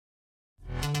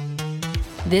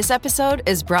This episode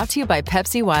is brought to you by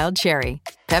Pepsi Wild Cherry.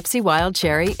 Pepsi Wild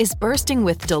Cherry is bursting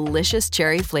with delicious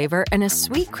cherry flavor and a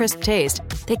sweet, crisp taste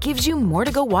that gives you more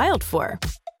to go wild for.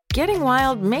 Getting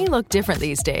wild may look different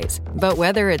these days, but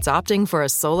whether it's opting for a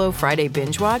solo Friday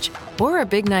binge watch or a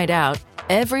big night out,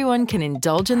 everyone can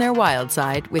indulge in their wild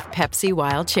side with Pepsi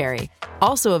Wild Cherry.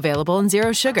 Also available in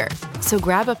Zero Sugar. So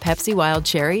grab a Pepsi Wild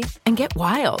Cherry and get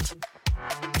wild.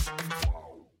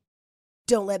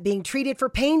 Don't let being treated for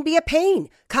pain be a pain.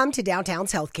 Come to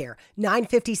Downtown's Healthcare,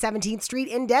 950 17th Street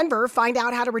in Denver. Find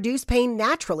out how to reduce pain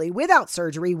naturally, without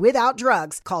surgery, without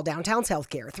drugs. Call Downtown's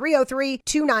Healthcare,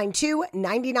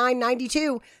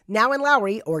 303-292-9992. Now in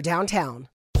Lowry or downtown.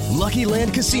 Lucky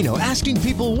Land Casino, asking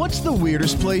people, what's the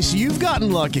weirdest place you've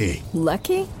gotten lucky?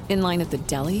 Lucky? In line at the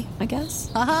deli, I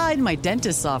guess? Aha, in my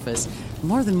dentist's office.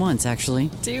 More than once,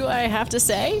 actually. Do I have to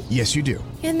say? Yes, you do.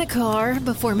 In the car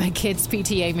before my kids'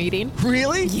 PTA meeting.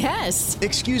 Really? Yes.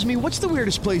 Excuse me, what's the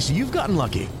weirdest place you've gotten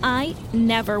lucky? I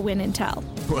never win and tell.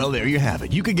 Well, there you have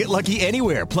it. You can get lucky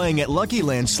anywhere, playing at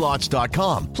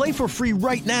LuckyLandSlots.com. Play for free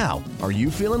right now. Are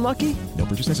you feeling lucky? No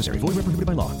purchase necessary. Void where prohibited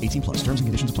by law. 18 plus. Terms and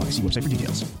conditions apply. See website for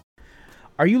details.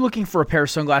 Are you looking for a pair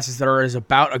of sunglasses that are as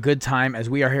about a good time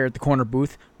as we are here at the Korner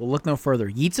booth? Well, look no further.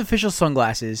 Yeats official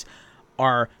sunglasses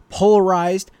are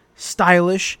polarized,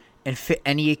 stylish, and fit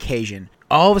any occasion.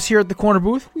 All of us here at the Korner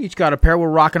booth, we each got a pair we're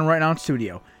rocking right now in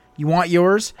studio. You want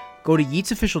yours? Go to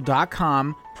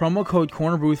yeatsofficial.com, promo code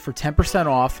KornerBooth for 10%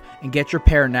 off, and get your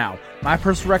pair now. My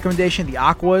personal recommendation, the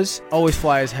Aquas, always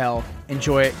fly as hell.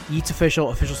 Enjoy it. Yeats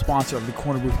official sponsor of the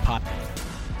Korner Booth podcast.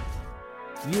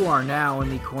 You are now in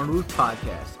the Korner Booth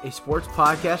Podcast, a sports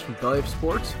podcast from Belly Up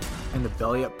Sports and the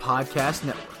Belly Up Podcast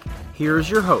Network. Here is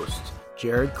your host,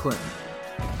 Jared Clinton.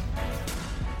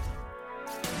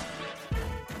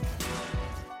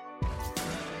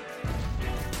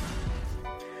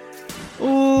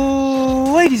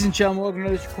 Ladies and gentlemen, welcome to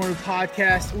this Korner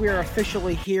Podcast. We are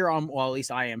officially here on, well, at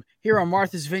least I am, here on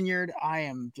Martha's Vineyard. I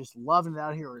am just loving it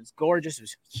out here. It's gorgeous. It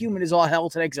was humid as all hell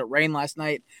today because it rained last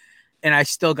night. And I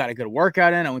still got a good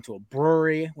workout in. I went to a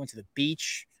brewery, went to the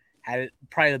beach, had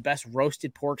probably the best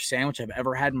roasted pork sandwich I've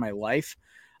ever had in my life.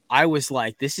 I was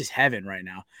like, this is heaven right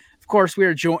now. Of course, we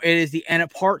are joined. It is the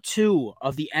part 2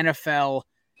 of the NFL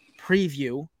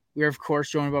preview. We are, of course,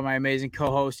 joined by my amazing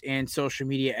co-host and social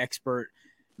media expert,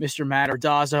 Mr. Matt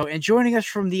Ordazzo. And joining us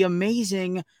from the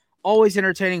amazing, always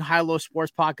entertaining High Low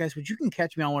Sports Podcast, which you can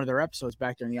catch me on one of their episodes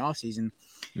back during the offseason,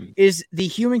 is the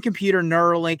human computer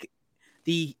Neuralink,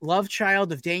 the love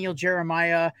child of Daniel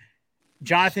Jeremiah,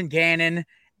 Jonathan Gannon,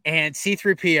 and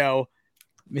C3PO,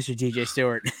 Mr. DJ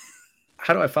Stewart.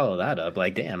 How do I follow that up?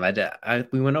 Like, damn,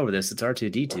 we went over this. It's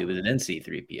R2-D2, but then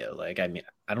C3PO. Like, I mean,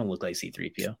 I don't look like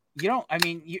C3PO. You don't. I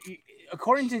mean, you,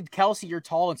 according to Kelsey, you're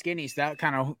tall and skinny. So that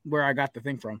kind of where I got the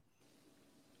thing from.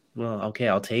 Well, okay,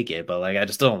 I'll take it, but like, I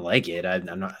just don't like it.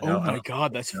 I'm not. Oh my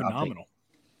god, that's phenomenal.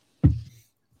 Well,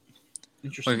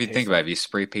 if you think about it, if you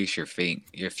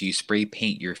spray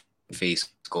paint your face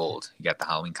gold, you got the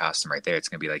Halloween costume right there. It's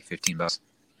gonna be like $15.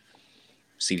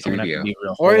 C3PO.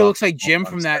 Or he looks like Jim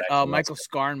from that Michael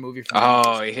Scarn movie.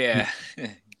 Oh yeah,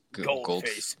 gold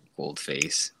face. Gold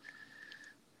face.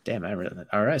 Damn, I read that.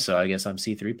 All right, so I guess I'm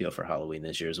C3PO for Halloween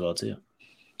this year as well too.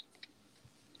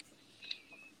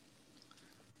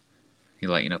 You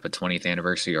lighting up a 20th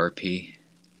anniversary RP.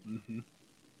 Mm-hmm.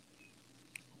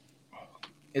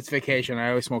 It's vacation. I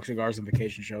always smoke cigars on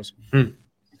vacation shows.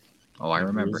 Oh, I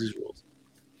remember.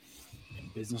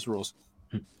 Business rules.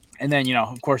 And then, you know,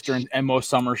 of course, during most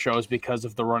summer shows, because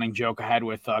of the running joke I had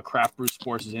with Craft Brew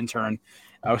Sports' intern,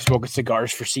 I was smoking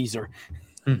cigars for Caesar.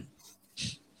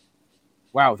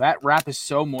 Wow, that wrap is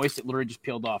so moist it literally just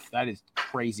peeled off. That is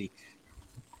crazy.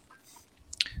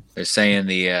 They're saying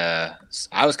I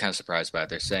was kind of surprised by it.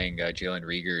 They're saying Jalen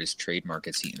Reagor's trade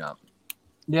market's heating up.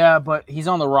 Yeah, but he's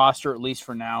on the roster at least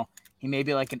for now. He may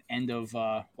be like an end of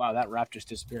wow, that wrap just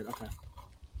disappeared. Okay.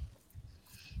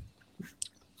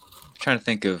 Trying to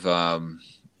think of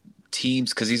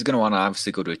teams because he's going to want to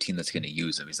obviously go to a team that's going to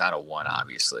use him. He's not a 1,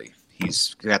 obviously.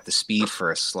 He's got the speed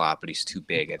for a slot, but he's too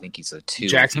big. I think he's a 2.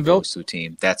 Jacksonville to a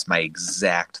team. That's my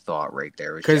exact thought right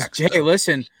there. Because hey,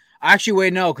 listen, actually,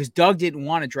 wait, no, because Doug didn't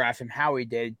want to draft him. Howie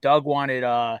did. Doug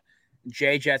wanted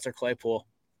Jay Jets or Claypool.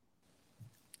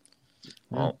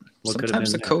 Well,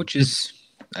 sometimes the coaches.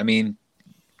 I mean,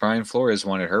 Brian Flores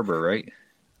wanted Herbert, right?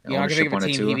 Yeah, I'm going to think of a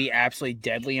team he'd be absolutely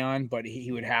deadly on, but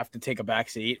he would have to take a back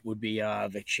seat, would be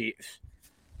the Chiefs.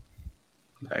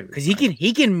 Because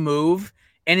he can move,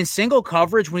 and in single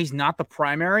coverage, when he's not the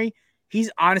primary, he's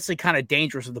honestly kind of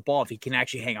dangerous with the ball if he can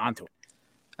actually hang on to it.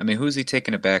 I mean, who's he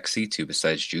taking a back seat to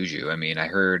besides Juju? I mean, I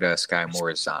heard Sky Moore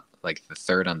is like the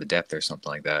third on the depth or something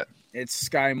like that. It's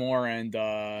Sky Moore and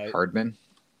Hardman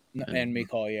and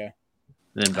Mikal, yeah.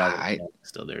 And then Valdez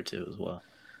still there too as well.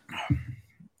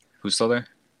 Who's still there?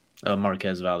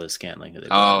 Marquez Valdez-Scantling.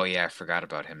 Oh yeah, I forgot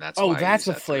about him. That's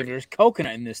a flavor. There's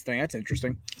coconut in this thing. That's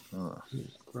interesting. Oh.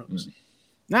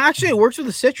 No, actually, it works with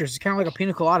the citrus. It's kind of like a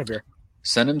pina colada beer.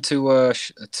 Send him to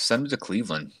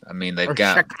Cleveland. I mean, they've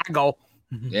got Chicago.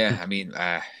 Yeah, I mean,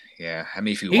 yeah. I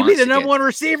mean, if he'd be the number one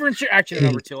receiver in actually the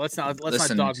number two. Let's not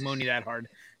dog Mooney that hard.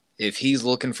 If he's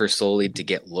looking for solely to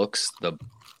get looks,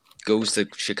 goes to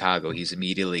Chicago, he's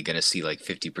immediately going to see like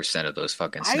 50% of those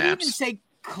fucking snaps. I'd even say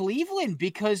Cleveland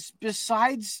because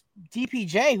besides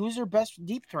DPJ, who's their best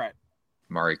deep threat?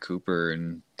 Mari Cooper,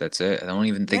 and that's it. I don't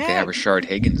even think they have Rashard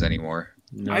Higgins anymore.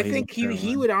 No, I think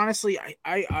he would honestly.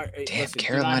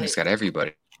 Carolina's got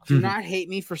everybody. Do not hate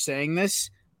me for saying this.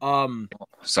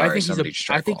 Sorry, somebody just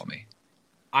tried to call me.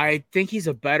 I think he's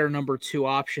a better number two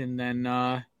option than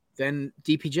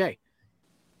DPJ.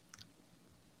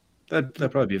 That'd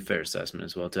probably be a fair assessment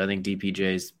as well, too. I think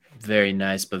DPJ is very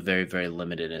nice, but very, very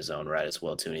limited in his own right as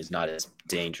well, too. And he's not as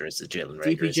dangerous as Jalen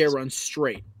Reagor. DPJ runs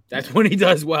straight. That's when he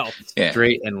does well. Yeah.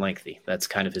 Straight and lengthy. That's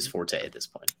kind of his forte at this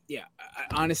point. Yeah.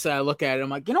 Honestly, I look at it. I'm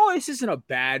like, this isn't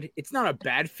it's not a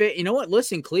bad fit. You know what?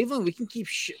 Listen, Cleveland, we can keep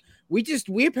we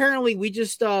freaking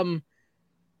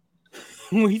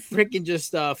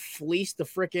just fleeced the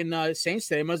freaking Saints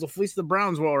today. Might as well fleece the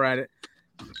Browns while we're at it.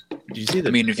 Did you see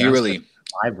if you really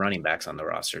 5 running backs on the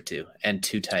roster too, and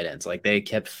 2 tight ends. Like they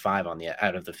kept 5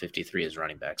 out of the 53 as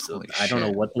running backs. So I don't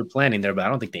know what they're planning there, but I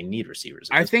don't think they need receivers.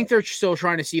 I think they're still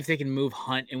trying to see if they can move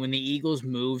Hunt. And when the Eagles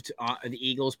moved, the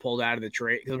Eagles pulled out of the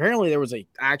trade because apparently there was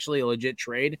actually a legit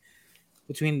trade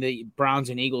between the Browns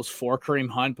and Eagles for Kareem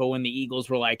Hunt. But when the Eagles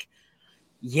were like,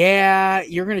 "Yeah,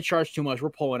 you're going to charge too much. We're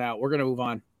pulling out. We're going to move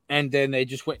on." And then they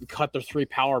just went and cut their 3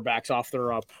 power backs off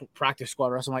their practice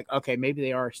squad. So I'm like, okay, maybe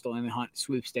they are still in the Hunt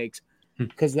sweepstakes.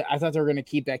 Because I thought they were going to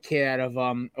keep that kid out of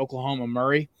Oklahoma,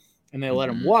 Murray, and they let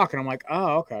him walk. And I'm like,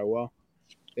 oh, okay, well,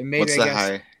 then maybe what's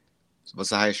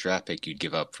the highest draft pick you'd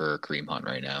give up for Kareem Hunt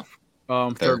right now?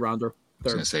 Third rounder. I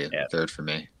was going to say third for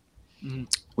me. Mm-hmm.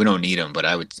 We don't need him, but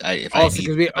I would.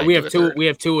 We have 2. We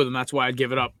have 2 of them. That's why I'd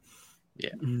give it up.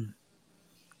 Yeah. Mm-hmm.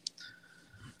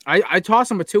 I toss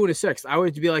him a 2 and a 6. I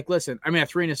would be like, listen. I mean, a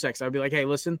 3 and a 6. I'd be like, hey,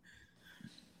 listen.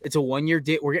 It's a 1-year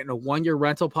deal. We're getting a 1-year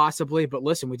rental possibly, but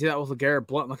listen, we did that with LeGarrette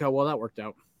Blount. Look how well that worked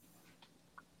out.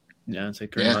 Yeah, it's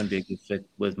like Kareem Hunt be a good fit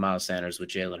with Miles Sanders, with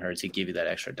Jalen Hurts. He'd give you that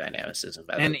extra dynamicism.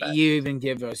 And you even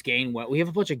give us Gainwell. We have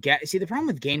a bunch of guys. See, the problem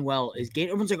with Gainwell is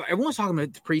everyone's talking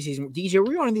about the preseason. DJ,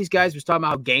 were you one of these guys who was talking about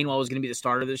how Gainwell was going to be the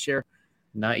starter this year?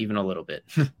 Not even a little bit.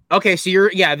 Okay, so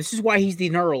this is why he's the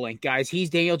Neuralink, guys. He's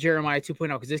Daniel Jeremiah 2.0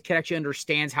 because this kid actually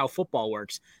understands how football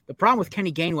works. The problem with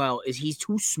Kenny Gainwell is he's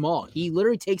too small. He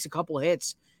literally takes a couple of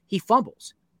hits. He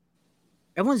fumbles.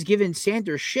 Everyone's giving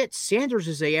Sanders shit. Sanders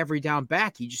is a every down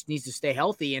back. He just needs to stay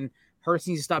healthy, and Hurts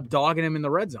needs to stop dogging him in the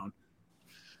red zone.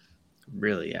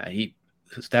 Really, yeah.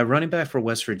 That running back for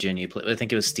West Virginia, I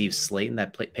think it was Steve Slayton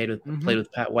that played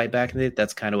with Pat White back in the day.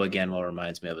 That's kind of again what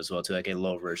reminds me of as well too, like a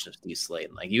low version of Steve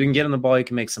Slayton. Like you can get on the ball, you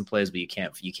can make some plays, but you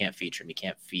can't feature him, you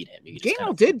can't feed him.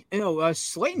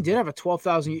 Slayton did have a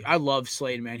 12,000. I love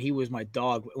Slayton, man. He was my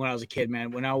dog when I was a kid,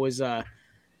 man. When I was I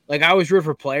always root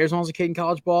for players when I was a kid in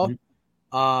college ball.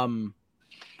 Mm-hmm.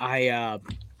 I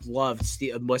loved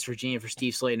West Virginia for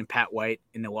Steve Slayton and Pat White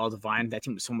and Noel Devine. That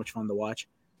team was so much fun to watch.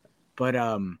 But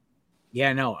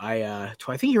yeah, no, I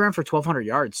think he ran for 1,200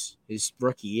 yards his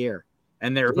rookie year,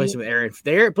 and they replaced him with Aaron.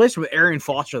 They replaced him with Arian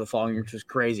Foster the following year, which was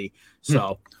crazy.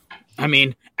 So, I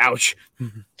mean, ouch.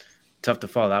 Tough to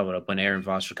follow that one up when Aaron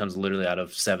Foster comes literally out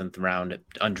of 7th round,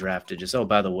 undrafted. Just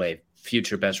by the way,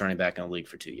 future best running back in the league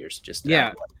for 2 years. Just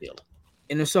out of left field.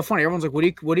 And it's so funny. Everyone's like, "What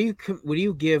do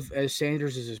you give as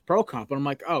Sanders as his pro comp?" And I'm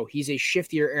like, "Oh, he's a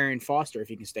shiftier Arian Foster if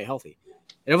he can stay healthy."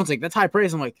 And everyone's like, "That's high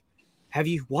praise." I'm like, have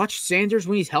you watched Sanders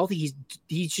when he's healthy?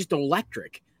 He's just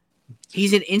electric.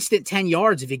 He's an instant 10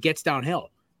 yards if he gets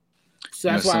downhill. So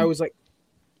that's why I was like,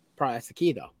 probably that's the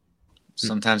key, though.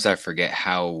 Sometimes I forget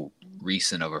how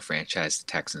recent of a franchise the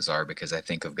Texans are because I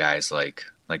think of guys like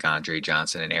Andre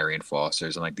Johnson and Arian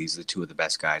Foster. I'm like, these are 2 of the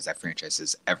best guys that franchise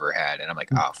has ever had. And I'm like,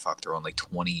 oh, fuck, they're only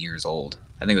 20 years old.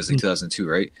 I think it was 2002,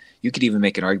 right? You could even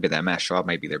make an argument that Matt Schaub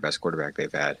might be their best quarterback they've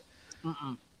had.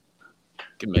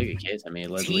 Could make a case. I mean,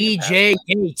 TJ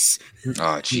Gates.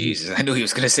 Oh, Jesus. I knew he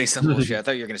was going to say some bullshit. I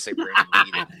thought you were going to say Brandon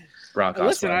Weeden. Brock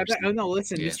Listen,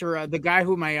 Mr. The guy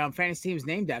who my fantasy team is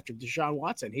named after, Deshaun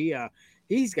Watson.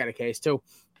 He's got a case too.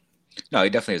 No, he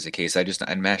definitely is the case.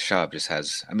 And Matt Schaub just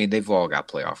has. I mean, they've all got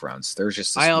playoff runs. There's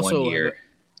just this I one also year.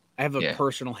 I have a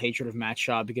personal hatred of Matt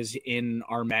Schaub because in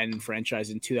our Madden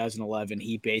franchise in 2011,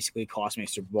 he basically cost me a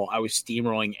Super Bowl. I was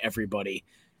steamrolling everybody.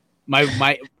 My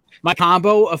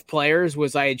combo of players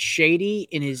was I had Shady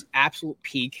in his absolute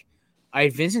peak. I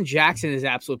had Vincent Jackson in his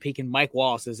absolute peak and Mike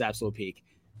Wallace in his absolute peak.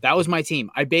 That was my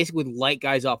team. I basically would light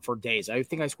guys up for days. I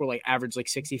think I scored average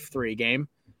 63 a game.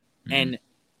 Mm-hmm. And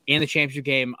in the championship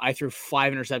game, I threw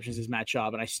 5 interceptions as Matt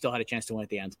Schaub, and I still had a chance to win at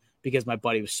the end because my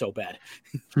buddy was so bad.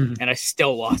 And I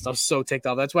still lost. I was so ticked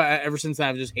off. That's why ever since then,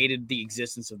 I've just hated the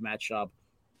existence of Matt Schaub.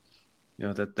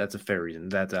 That's a fair reason.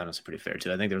 That's honestly pretty fair,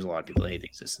 too. I think there's a lot of people that hate the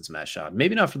existence of Matt Schaub.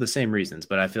 Maybe not for the same reasons,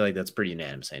 but I feel like that's pretty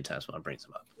unanimous same time when it brings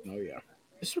him up. Oh, yeah.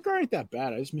 This cigar ain't that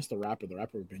bad. I just missed the wrapper. The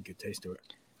wrapper would bring good taste to it.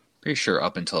 Pretty sure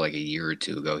up until a year or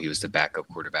two ago, he was the backup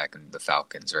quarterback in the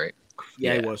Falcons, right?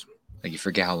 Yeah, he was. You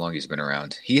forget how long he's been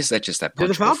around. He is that punch Did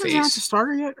the Falcons face. have the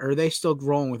starter yet, or are they still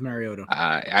rolling with Mariota?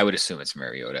 I would assume it's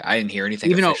Mariota. I didn't hear anything.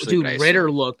 Even though,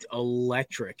 Ritter looked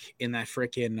electric in that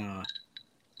freaking.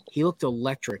 He looked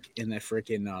electric in that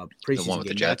freaking preseason the one with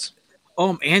game. The Jets.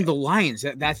 And the Lions.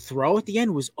 That throw at the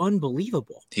end was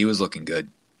unbelievable. He was looking good.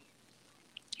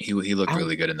 He looked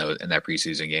really good in that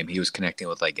preseason game. He was connecting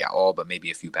with all but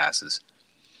maybe a few passes.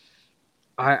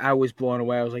 I was blown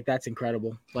away. I was like, that's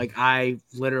incredible. I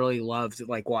literally loved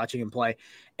watching him play.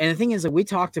 And the thing is we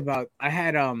talked about, I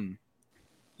had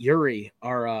Yuri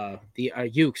or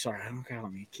Yuke. Sorry, I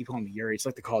don't keep calling me Yuri. It's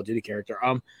like the Call of Duty character.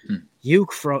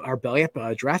 Yuke from our Belly Up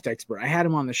draft expert. I had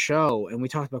him on the show and we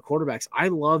talked about quarterbacks. I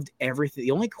loved everything.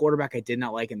 The only quarterback I did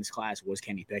not like in this class was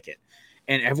Kenny Pickett.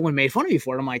 And everyone made fun of me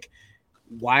for it. I'm like,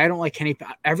 why I don't like Kenny?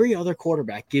 Every other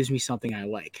quarterback gives me something I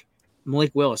like.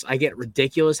 Malik Willis, I get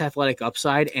ridiculous athletic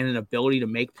upside and an ability to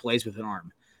make plays with an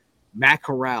arm. Matt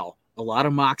Corral, a lot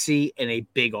of moxie and a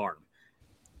big arm.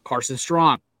 Carson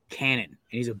Strong, cannon, and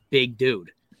he's a big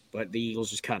dude. But the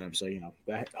Eagles just cut him, so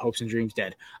that hopes and dreams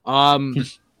dead.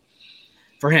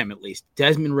 For him at least.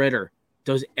 Desmond Ridder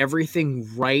does everything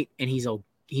right, and he's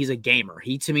a gamer.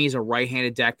 He to me is a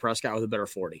right-handed Dak Prescott with a better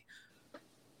 40.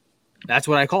 That's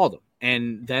what I called him.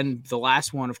 And then the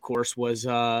last one, of course, was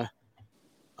no,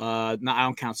 I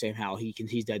don't count Sam Howell.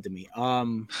 He's dead to me.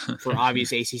 For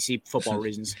obvious ACC football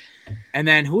reasons. And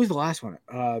then who was the last one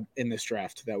in this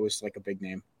draft that was a big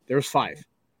name? There was 5.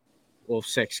 Well,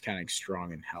 6 counting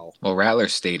Strong and Howell. Well, Rattler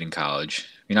stayed in college.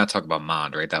 You're not talking about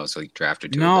Mond, right? That was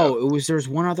drafted. No, there's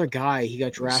one other guy. He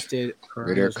got drafted.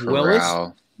 Ritter,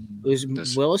 Corral. It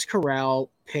was Willis, Corral,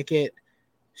 Pickett,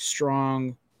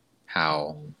 Strong,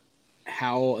 Howell,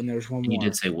 and there's one more. You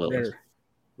did say Willis.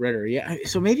 Ritter, yeah.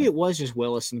 So maybe it was just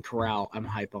Willis and Corral I'm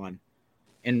hype on.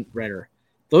 And Ritter.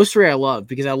 Those 3 I love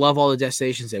because I love all the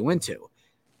destinations they went to.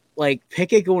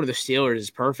 Pickett going to the Steelers is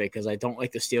perfect because I don't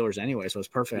like the Steelers anyway, so it's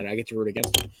perfect. I get to root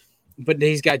against them. But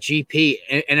he's got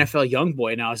GP, NFL young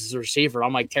boy now as his receiver.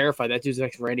 I'm terrified. That dude's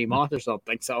next to Randy Moss or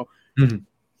something. So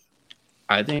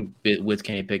I think with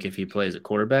Kenny Pickett, if he plays at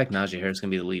quarterback, Najee Harris is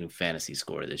going to be the leading fantasy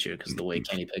scorer this year because the way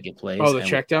Kenny Pickett plays. Oh, the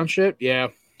check down shit? Yeah.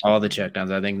 All the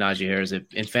checkdowns. I think Najee Harris,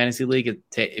 in fantasy league,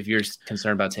 if you're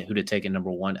concerned about who to take at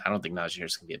number 1, I don't think Najee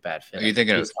Harris can be a bad fit. Are you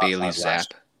thinking of Bailey Zapp?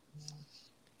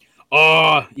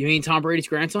 Oh, you mean Tom Brady's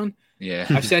grandson? Yeah.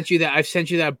 I've sent you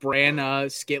that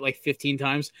brand skit 15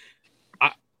 times.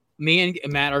 Me and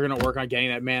Matt are going to work on getting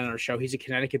that man on our show. He's a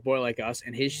Connecticut boy like us,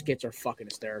 and his skits are fucking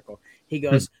hysterical. He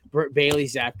goes, Bailey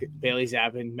Zapp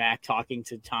and Mac talking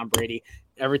to Tom Brady.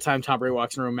 Every time Tom Brady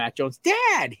walks in the room, Mac Jones,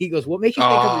 Dad! He goes, what makes you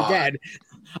think of your dad?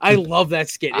 I love that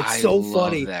skit. It's so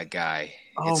funny. I love that guy.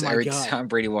 Oh my every God. time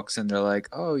Brady walks in, they're like,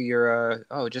 "Oh, you're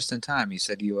just in time." He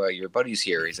said, your buddy's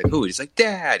here." He's like, "Who?" He's like,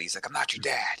 "Dad." He's like, "I'm not your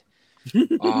dad."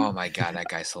 Oh my God, that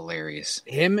guy's hilarious.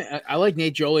 I like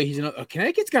Nate Jolie. He's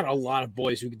Connecticut's got a lot of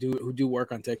boys who do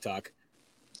work on TikTok.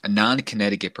 A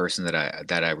non-Connecticut person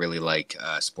that I really like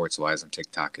sports wise on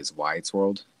TikTok is Wyatt's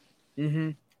World.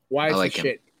 Mm-hmm. Wyatt's like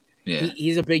shit. Yeah,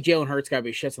 he's a big Jalen Hurts guy, but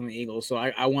he shits on the Eagles. So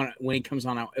I want when he comes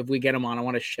on, if we get him on, I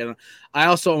want to shit on. I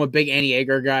also am a big Annie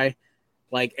Ager guy.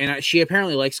 She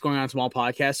apparently likes going on small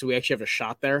podcasts, so we actually have a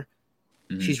shot there.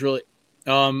 Mm-hmm. She's really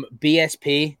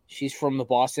BSP. She's from the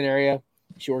Boston area.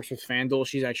 She works with FanDuel.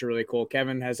 She's actually really cool.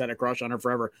 Kevin has had a crush on her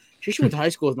forever. She went to high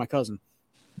school with my cousin.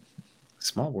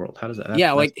 Small world. How does that?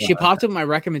 Yeah, she popped up in my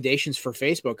recommendations for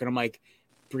Facebook, and I'm like,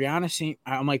 Brianna.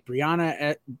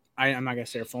 Brianna. I'm not gonna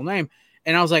say her full name.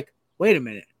 And I was like, wait a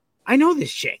minute, I know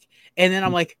this chick. And then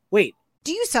I'm like, wait,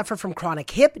 Do you suffer from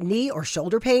chronic hip, knee, or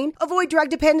shoulder pain? Avoid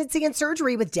drug dependency and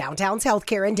surgery with Downtown's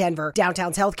Healthcare in Denver.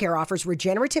 Downtown's Healthcare offers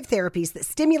regenerative therapies that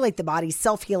stimulate the body's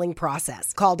self-healing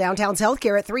process. Call Downtown's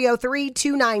Healthcare at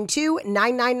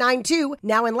 303-292-9992,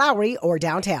 now in Lowry or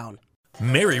downtown.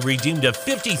 Mary redeemed a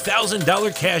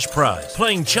 $50,000 cash prize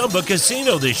playing Chumba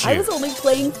Casino this year. I was only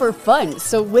playing for fun,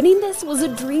 so winning this was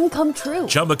a dream come true.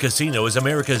 Chumba Casino is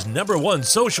America's #1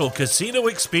 social casino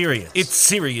experience. It's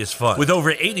serious fun. With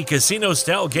over 80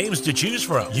 casino-style games to choose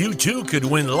from, you too could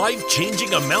win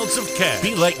life-changing amounts of cash.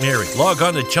 Be like Mary. Log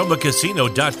on to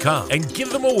ChumbaCasino.com and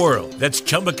give them a whirl. That's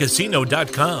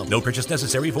ChumbaCasino.com. No purchase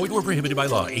necessary. Void where prohibited by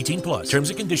law. 18+. Terms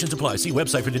and conditions apply. See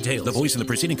website for details. The voice in the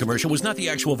preceding commercial was not the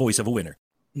actual voice of a winner.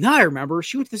 Now I remember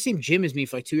she went to the same gym as me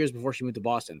for like 2 years before she moved to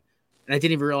Boston. And I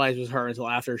didn't even realize it was her until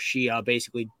after she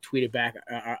basically tweeted back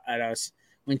at us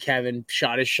when Kevin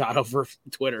shot his shot over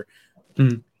Twitter.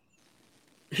 Mm-hmm.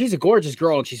 She's a gorgeous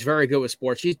girl and she's very good with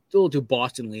sports. She's a little too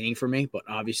Boston leaning for me, but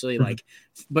obviously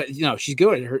but you know, she's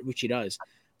good at what she does.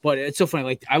 But it's so funny.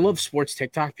 Like I love sports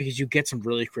TikTok because you get some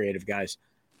really creative guys.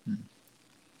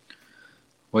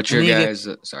 What's your guys?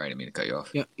 Sorry, I didn't mean to cut you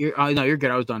off. Yeah, you're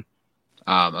good. I was done.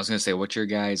 I was gonna say, what's your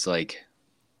guys like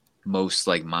most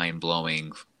like mind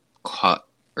blowing cut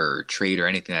or trade or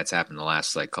anything that's happened in the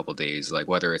last like couple days? Like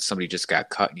whether it's somebody just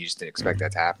got cut and you just didn't expect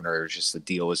that to happen, or it's just the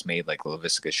deal was made, like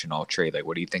Laviska Shenault trade. Like,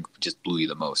 what do you think just blew you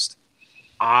the most?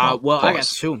 Well, I got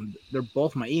two. They're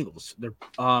both my Eagles. They're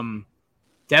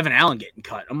Devin Allen getting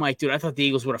cut. I'm like, dude, I thought the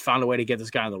Eagles would have found a way to get this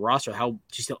guy on the roster. How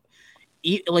just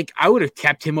like I would have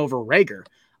kept him over Rager.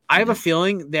 I have a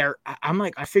feeling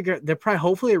I figure they're probably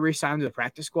hopefully re-signed to the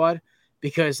practice squad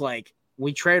because like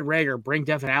we trade Rager, bring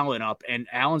Devin Allen up, and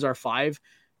Allen's our 5.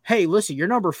 Hey, listen, your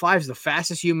number 5 is the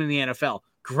fastest human in the NFL.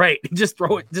 Great. Just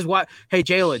throw it. Hey,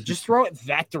 Jalen, just throw it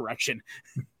that direction.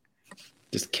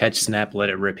 Just catch, snap, let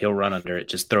it rip. He'll run under it.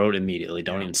 Just throw it immediately.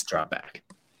 Don't even drop back.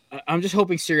 I'm just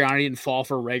hoping Sirianni didn't fall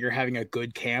for Rager having a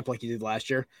good camp like he did last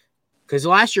year. Because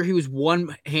last year he was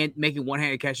making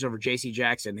one-handed catches over J.C.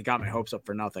 Jackson. They got my hopes up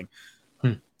for nothing.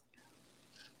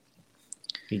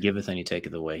 He giveth and he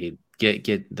taketh away. He get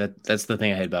that. That's the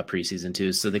thing I hate about preseason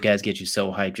too. So the guys get you so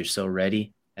hyped, you're so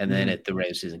ready, and then at the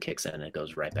regular season kicks in and it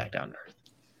goes right back down to earth.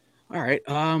 All right.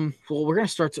 Well, we're gonna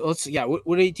start. What do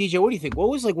you, DJ? What do you think? What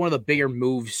was like one of the bigger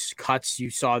cuts you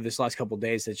saw this last couple of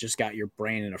days that just got your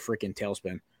brain in a freaking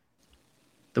tailspin?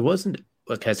 There wasn't.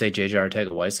 What can I say? JJ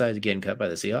Arcega-Whiteside getting cut by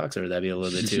the Seahawks, or would that be a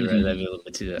little bit too? Right? That'd be a little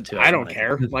bit too. I don't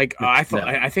care. Like I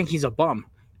think he's a bum.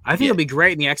 I think he'll be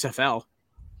great in the XFL.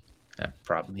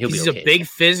 Problem. He's a big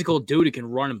physical dude who can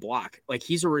run and block. Like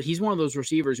he's one of those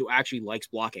receivers who actually likes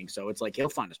blocking. So it's like he'll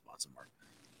find a spot somewhere.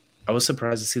 I was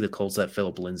surprised to see the Colts let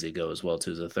Phillip Lindsay go as well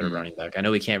too as a third running back. I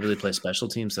know he can't really play special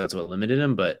teams, so that's what limited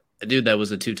him. But a dude that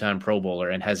was a 2-time Pro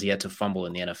Bowler and has yet to fumble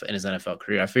in the NFL in his NFL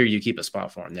career, I figure you keep a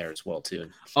spot for him there as well too.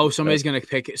 Oh, somebody's gonna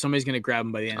grab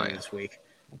him by the end of this week.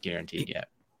 Guaranteed, yeah.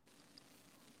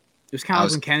 It was kind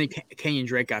of when Kenyon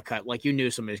Drake got cut. Like you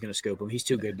knew somebody's gonna scoop him. He's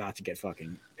too good not to get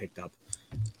fucking picked up.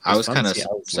 I was kind of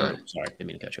sorry. Didn't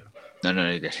mean to cut you off.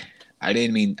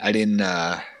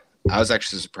 No. I was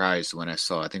actually surprised when I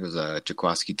saw. I think it was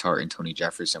Jaquiski Tartt and Tony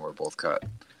Jefferson were both cut.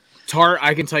 Tartt,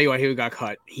 I can tell you why he got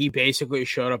cut. He basically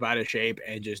showed up out of shape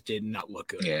and just did not look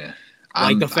good. Yeah,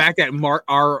 like the fact that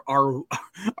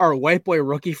our white boy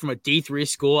rookie from a D3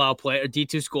 school outplayed a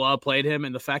D2 school outplayed him,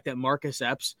 and the fact that Marcus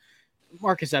Epps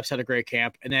had a great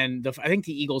camp, and then I think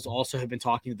the Eagles also have been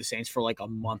talking to the Saints for like a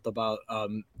month about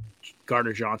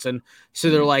Gardner Johnson.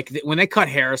 So they're like, when they cut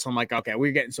Harris, I'm like, okay,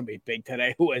 we're getting somebody big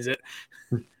today. Who is it?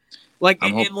 Like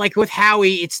with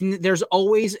Howie, there's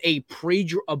always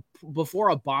before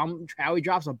a bomb. Howie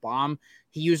drops a bomb.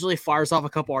 He usually fires off a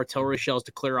couple artillery shells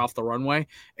to clear off the runway.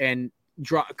 And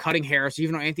cutting Harris,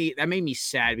 even though Anthony, that made me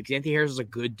sad because Anthony Harris is a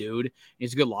good dude.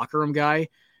 He's a good locker room guy.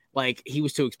 Like he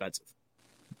was too expensive.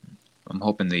 I'm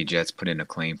hoping the Jets put in a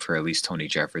claim for at least Tony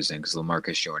Jefferson because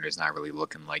LaMarcus Joyner's not really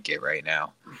looking like it right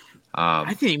now. I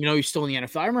didn't even know he's still in the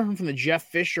NFL. I remember him from the Jeff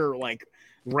Fisher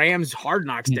Rams Hard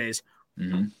Knocks days.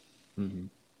 Mm-hmm. Mm-hmm.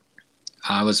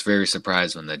 I was very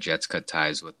surprised when the Jets cut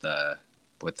ties with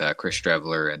Chris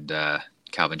Streveler and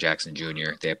Calvin Jackson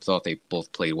Jr. They thought they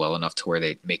both played well enough to where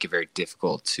they make it very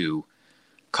difficult to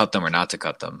cut them or not to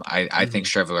cut them. I think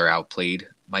Streveler outplayed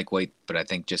Mike White, but I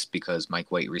think just because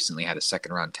Mike White recently had a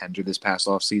second-round tender this past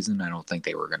offseason, I don't think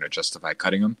they were going to justify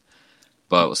cutting him.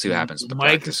 But we'll see what happens with the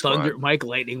practice squad. Mike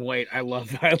Lightning White. I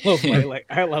love Mike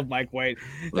White.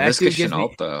 Laviska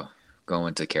Shenault, though,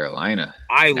 going to Carolina.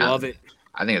 I love it.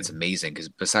 I think it's amazing because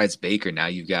besides Baker, now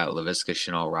you've got Laviska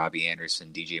Shenault, Robbie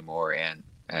Anderson, DJ Moore, and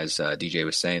as DJ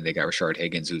was saying, they got Rashard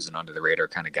Higgins, who's an under the radar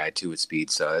kind of guy too with speed.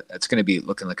 So it's going to be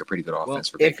looking like a pretty good offense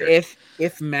for Baker.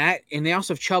 If Matt, and they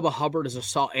also have Chuba Hubbard as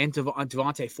assault and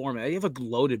Devontae Foreman, they have a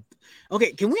loaded.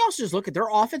 Okay, can we also just look at their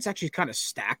offense? Actually, kind of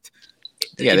stacked.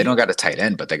 Yeah, they don't got a tight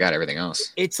end, but they got everything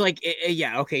else. It's like,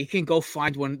 yeah, okay, you can go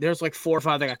find one. There's like 4 or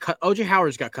 5 that got cut. OJ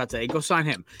Howard's got cut today. Go sign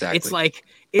him. Exactly. It's like,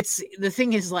 the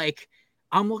thing is like,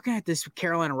 I'm looking at this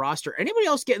Carolina roster. Anybody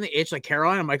else getting the itch like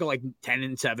Carolina might go like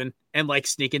 10-7 and like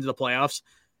sneak into the playoffs?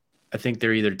 I think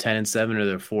they're either 10-7 or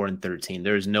they're 4-13.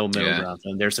 There's no middle ground for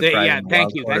them. They're surprising.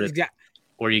 Thank you. That's exactly.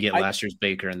 Or you get last year's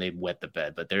Baker and they wet the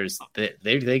bed. But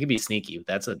they can be sneaky.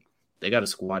 They got a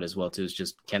squad as well too. It's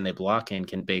just, can they block and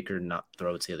can Baker not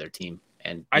throw it to the other team?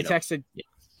 And I texted.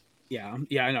 Yeah,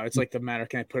 I know. It's like the matter.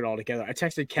 Can I put it all together? I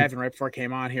texted Kevin right before I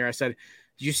came on here. I said,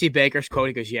 "Did you see Baker's quote?"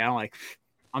 He goes, "Yeah." I'm like,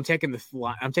 I'm taking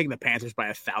the Panthers by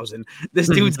 1,000. This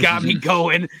dude's got me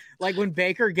going. Like when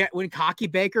cocky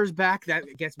Baker's back,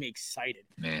 that gets me excited.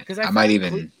 Man, because I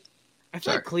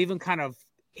feel like Cleveland kind of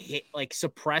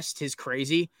suppressed his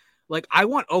crazy. Like I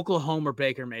want Oklahoma or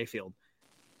Baker Mayfield.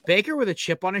 Baker with a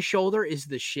chip on his shoulder is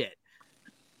the shit.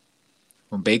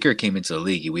 When Baker came into the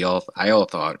league, I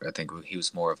think he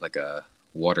was more of like a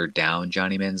watered down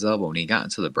Johnny Manziel. But when he got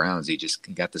into the Browns, he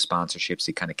got the sponsorships.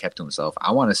 He kind of kept to himself.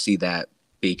 I want to see that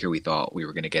Baker we thought we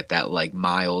were going to get, that like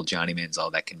mild Johnny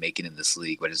Manziel that can make it in this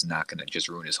league, but is not going to just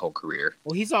ruin his whole career.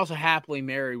 Well, he's also happily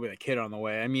married with a kid on the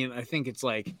way. I mean, I think it's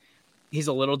like he's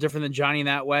a little different than Johnny in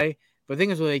that way. But the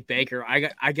thing is with like Baker,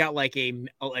 I got like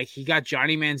he got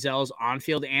Johnny Manziel's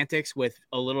on-field antics with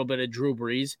a little bit of Drew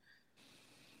Brees.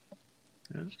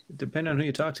 Depending on who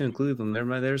you talk to in Cleveland,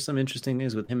 there's some interesting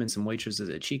news with him and some waitresses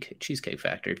at Cheesecake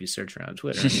Factory. If you search around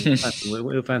Twitter,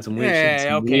 we'll find some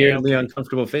weird, weirdly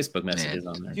uncomfortable Facebook messages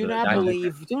on there. Do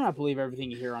not believe everything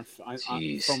you hear on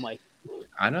from like.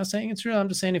 I'm not saying it's real. I'm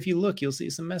just saying if you look, you'll see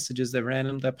some messages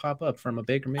that pop up from a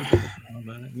Baker Mayfield.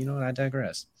 You know what? I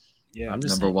digress. Yeah,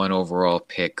 number 1 overall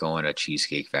pick going to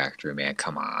Cheesecake Factory, man.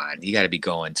 Come on, you got to be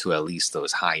going to at least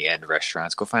those high end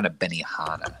restaurants. Go find a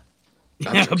Benihana.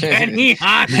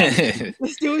 Benihana.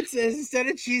 This dude says instead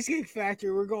of Cheesecake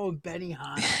Factory, we're going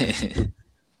Benihana.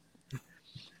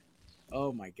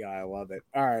 Oh my god, I love it.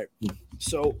 All right,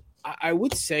 so I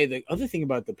would say the other thing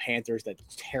about the Panthers that's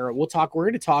terrible.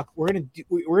 We're gonna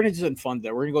do something fun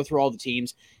there. We're gonna go through all the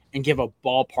teams and give a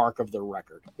ballpark of their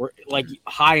record. We're like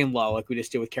high and low, like we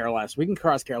just did with Carolina. So we can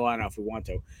cross Carolina if we want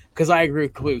to, because I agree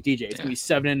with DJ. It's gonna be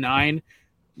 7-9,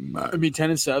 maybe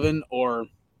 10-7, or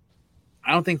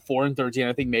I don't think 4-13.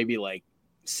 I think maybe like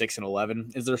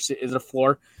 6-11 is there a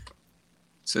floor.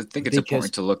 So I think it's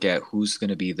important to look at who's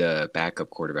going to be the backup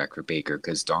quarterback for Baker,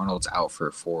 because Darnold's out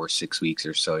for 4 or 6 weeks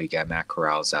or so. You got Matt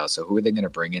Corral's out. So who are they going to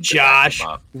bring in? Josh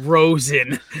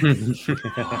Rosen.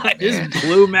 I just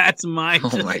blew Matt's mind.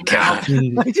 Oh my god!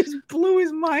 I just blew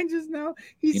his mind just now.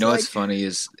 What's funny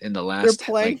is in the last they're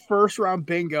playing first round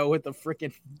bingo with the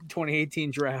freaking 2018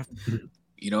 draft.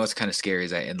 You know what's kind of scary is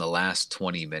that in the last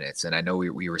 20 minutes, and I know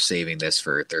we were saving this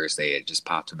for Thursday, it just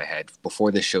popped in my head.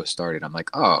 Before this show started, I'm like,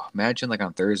 oh, imagine like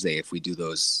on Thursday if we do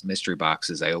those mystery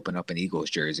boxes, I open up an Eagles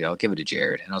jersey, I'll give it to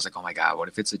Jared. And I was like, oh my God, what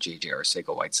if it's a J.J.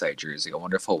 Arcega-Whiteside jersey? I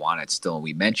wonder if he'll want it still. And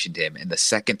we mentioned him, and the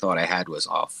second thought I had was,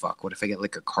 oh, fuck, what if I get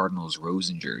like a Cardinals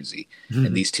Rosen jersey?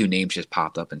 And these two names just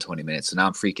popped up in 20 minutes. So now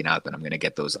I'm freaking out that I'm going to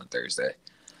get those on Thursday.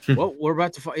 Well, we're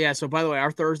about to so by the way, our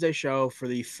Thursday show for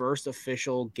the first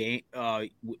official game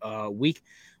week,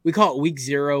 we call it week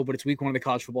 0, but it's week 1 of the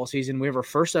college football season. We have our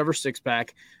first ever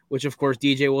 6-pack, which of course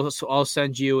DJ will. I'll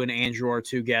send you and Andrew, our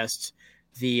 2 guests,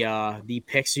 the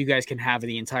picks so you guys can have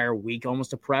the entire week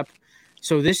almost a prep.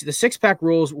 So the 6-pack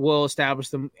rules will establish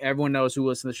them. Everyone knows who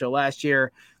listened to the show last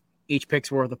year. Each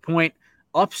pick's worth a point.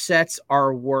 Upsets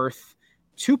are worth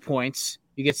 2 points.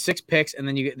 You get 6 picks, and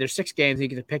then there's 6 games. And you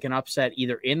get to pick an upset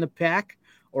either in the pack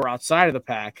or outside of the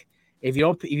pack. If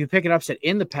you pick an upset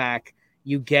in the pack,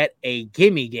 you get a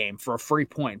gimme game for a free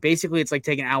point. Basically, it's like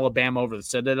taking Alabama over the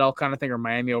Citadel kind of thing, or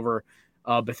Miami over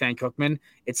Bethune-Cookman.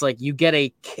 It's like you get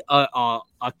a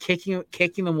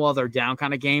kicking them while they're down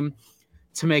kind of game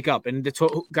to make up. And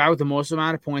the guy with the most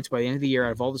amount of points by the end of the year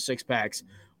out of all the 6 packs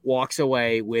walks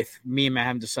away with me and Matt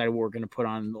haven't decided what we're going to put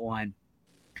on the line.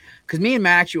 Because me and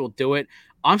Matt actually will do it.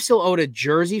 I'm still owed a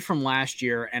jersey from last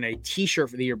year and a T-shirt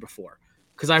for the year before.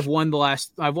 Because I've won the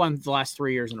last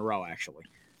 3 years in a row. Actually,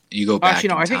 you go back.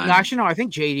 I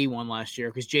think JD won last year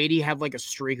because JD had like a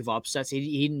streak of upsets.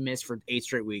 He didn't miss for 8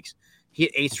 straight weeks. He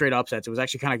had 8 straight upsets. It was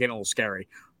actually kind of getting a little scary.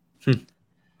 You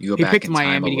go back picked in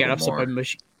Miami time to get upset by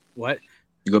Michigan. What?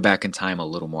 You go back in time a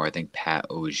little more. I think Pat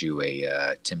owes you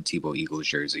a Tim Tebow Eagles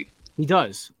jersey. He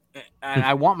does, and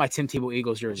I want my Tim Tebow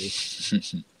Eagles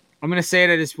jersey. I'm going to say it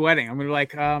at his wedding. I'm going to be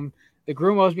like, the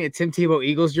groom owes me a Tim Tebow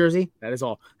Eagles jersey. That is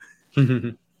all.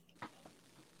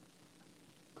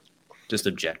 Just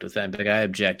object with that. Like, I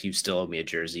object. You still owe me a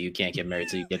jersey. You can't get married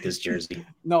till you get this jersey.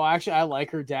 No, actually, I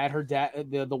like her dad. Her dad,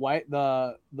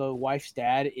 the wife's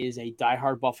dad is a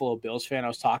diehard Buffalo Bills fan. I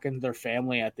was talking to their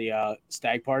family at the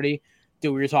stag party.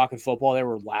 Dude, we were talking football. They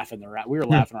were laughing we were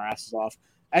laughing our asses off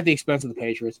at the expense of the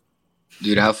Patriots.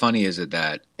 Dude, how funny is it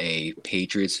that a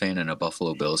Patriots fan and a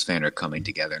Buffalo Bills fan are coming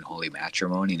together in holy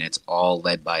matrimony, and it's all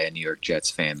led by a New York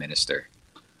Jets fan minister?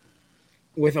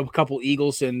 With a couple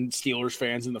Eagles and Steelers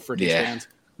fans and the freaking fans.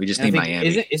 We just need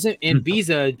Miami. And B's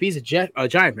a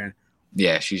Giant fan.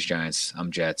 Yeah, she's Giants.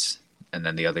 I'm Jets. And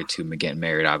then the other two getting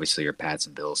married, obviously, are Pats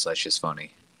and Bills. So that's just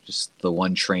funny. Just the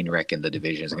one train wreck in the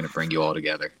division is going to bring you all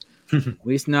together. At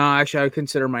least, no, actually, I would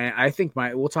consider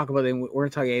we'll talk about it. We're going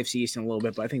to talk AFC East in a little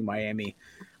bit, but I think Miami,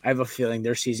 I have a feeling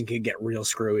their season could get real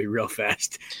screwy real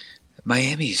fast.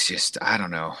 Miami's just, I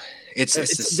don't know. It's the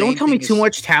same. Don't tell me too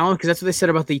much talent, because that's what they said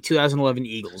about the 2011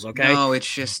 Eagles, okay? No, it's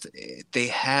just they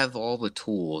have all the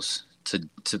tools to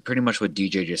pretty much what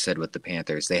DJ just said with the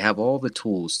Panthers. They have all the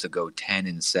tools to go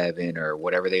 10-7 or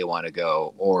whatever they want to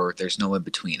go, or there's no in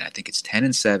between. I think it's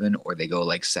 10-7 or they go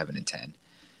like 7-10.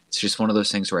 It's just one of those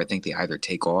things where I think they either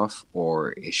take off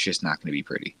or it's just not going to be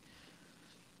pretty.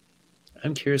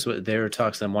 I'm curious what there were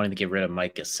talks them wanting to get rid of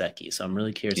Mike Gesicki, so I'm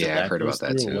really curious. Yeah, I've heard about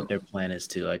that too. What their plan is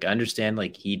too. Like, I understand,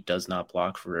 like, he does not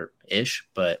block for ish,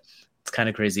 but it's kind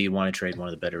of crazy you want to trade one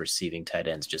of the better receiving tight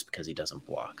ends just because he doesn't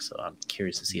block. So I'm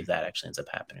curious to see if that actually ends up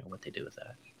happening or what they do with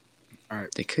that. All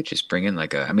right, they could just bring in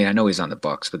I mean, I know he's on the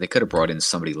Bucs, but they could have brought in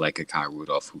somebody like a Kyle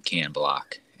Rudolph who can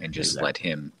block and just let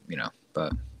him,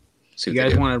 but. You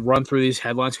guys want to run through these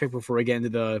headlines quick before we get into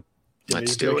the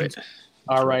Let's do it.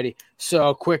 All righty.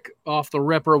 So, quick off the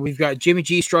ripper, we've got Jimmy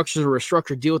G structures a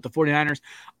restructured deal with the 49ers.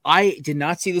 I did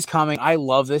not see this coming. I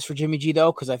love this for Jimmy G,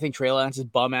 though, because I think Trey Lance's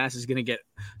bum ass is going to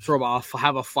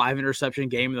have a 5-interception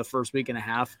game in the first week and a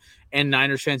half, and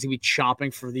Niners fans going to be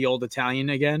chomping for the old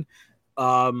Italian again.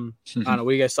 I don't know.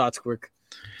 What do you guys thoughts, quick?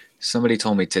 Somebody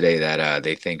told me today that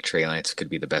they think Trey Lance could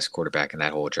be the best quarterback in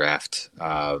that whole draft.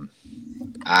 I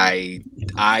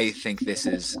think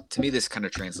this kind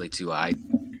of translates to I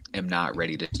am not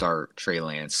ready to start Trey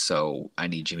Lance, so I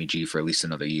need Jimmy G for at least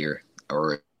another year.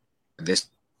 Or this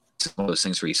is one of those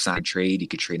things where you sign trade, you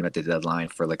could trade him at the deadline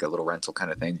for like a little rental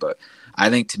kind of thing. But I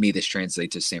think to me this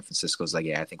translates to San Francisco's like,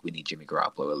 I think we need Jimmy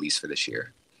Garoppolo at least for this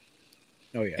year.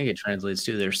 Oh, yeah. I think it translates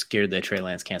to they're scared that Trey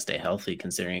Lance can't stay healthy,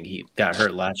 considering he got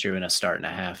hurt last year in a start and a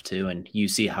half, too. And you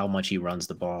see how much he runs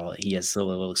the ball. He has so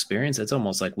little experience. It's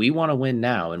almost like we want to win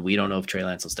now, and we don't know if Trey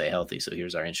Lance will stay healthy. So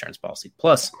here's our insurance policy.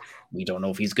 Plus, we don't know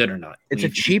if he's good or not. It's a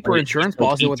cheaper insurance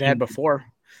policy than what they had before.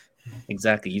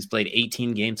 Exactly. He's played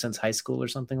 18 games since high school or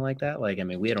something like that. Like, I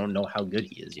mean, we don't know how good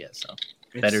he is yet. So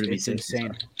better to be safe.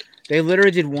 Insane. They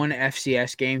literally did one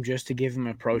FCS game just to give him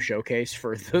a pro showcase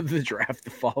for the draft the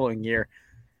following year.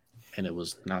 And it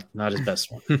was not his best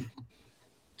one.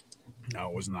 No,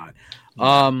 it was not.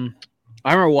 I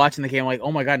remember watching the game like,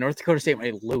 oh my God, North Dakota State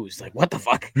might lose. Like, what the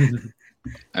fuck?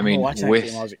 I mean,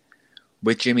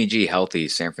 with Jimmy G healthy,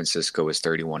 San Francisco is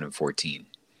 31-14.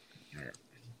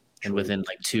 And within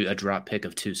a drop pick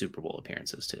of 2 Super Bowl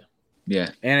appearances too.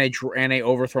 Yeah. And a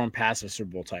overthrown pass of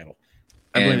Super Bowl title.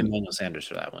 I blame Emmanuel Sanders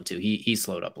for that one too. He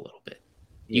slowed up a little bit.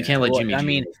 You can't let Jimmy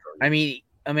G. I mean,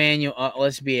 Emmanuel,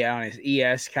 let's be honest.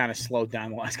 ES kind of slowed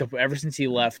down the last couple. Ever since he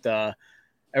left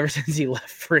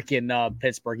freaking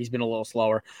Pittsburgh, he's been a little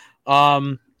slower.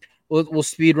 We'll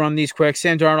speed run these quick.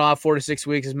 Sam Darnold off 4 to 6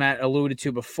 weeks, as Matt alluded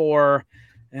to before.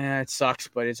 It sucks,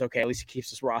 but it's okay. At least he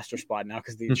keeps his roster spot now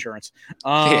because of the insurance.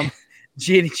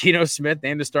 Geno Smith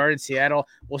named to start in Seattle.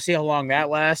 We'll see how long that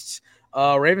lasts.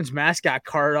 Ravens mascot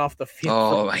carted off the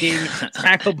field for being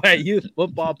tackled by a youth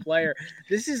football player.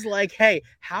 This is like, hey,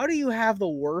 how do you have the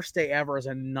worst day ever as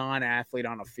a non-athlete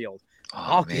on a field?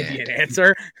 I'll give you an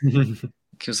answer. He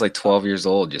was like 12 years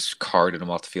old, just carted him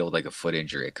off the field like a foot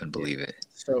injury. I couldn't believe it.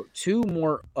 So 2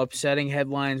 more upsetting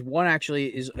headlines. One actually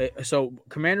is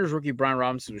Commanders rookie Brian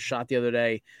Robinson was shot the other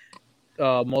day,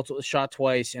 shot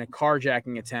twice in a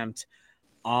carjacking attempt.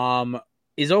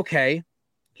 Is okay.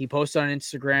 He posted on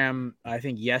Instagram, I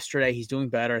think yesterday. He's doing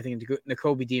better. I think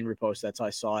N'Kobe Dean reposted. That's how I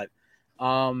saw it.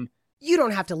 You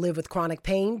don't have to live with chronic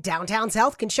pain. Downtown's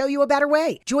Health can show you a better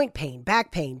way. Joint pain,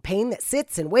 back pain, pain that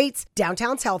sits and waits.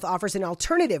 Downtown's Health offers an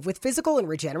alternative with physical and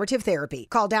regenerative therapy.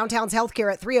 Call Downtown's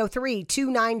Healthcare at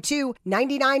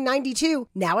 303-292-9992,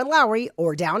 now in Lowry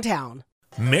or downtown.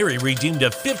 Mary redeemed a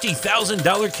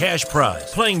 $50,000 cash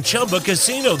prize playing Chumba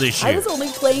Casino this year. I was only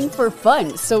playing for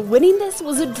fun, so winning this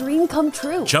was a dream come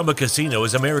true. Chumba Casino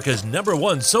is America's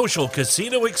 #1 social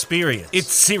casino experience. It's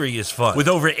serious fun. With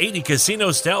over 80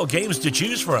 casino-style games to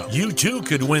choose from, you too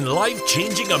could win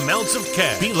life-changing amounts of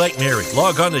cash. Be like Mary.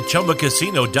 Log on to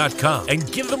ChumbaCasino.com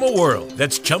and give them a whirl.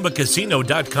 That's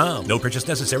ChumbaCasino.com. No purchase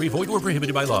necessary. Void where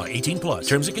prohibited by law. 18+.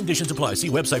 Terms and conditions apply. See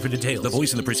website for details. The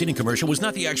voice in the preceding commercial was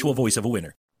not the actual voice of a winner.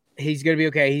 He's going to be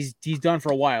okay. He's done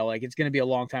for a while. Like, it's going to be a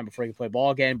long time before he can play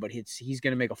ball again, but he's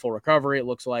going to make a full recovery, it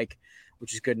looks like,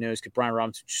 which is good news because Brian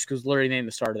Robinson just goes literally named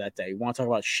the start of that day. You want to talk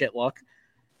about shit luck?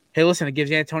 Hey, listen, it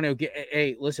gives Antonio –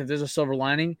 hey, listen, if there's a silver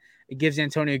lining, it gives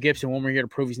Antonio Gibson one more year to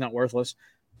prove he's not worthless.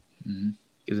 Mm-hmm.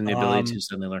 Gives him the ability to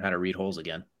suddenly learn how to read holes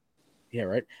again. Yeah,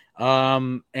 right.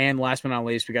 And last but not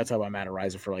least, we got to talk about Matt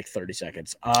Ariza for like 30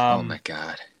 seconds. Oh, my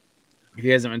God. If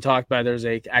you guys haven't talked about it, there's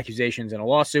accusations and a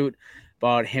lawsuit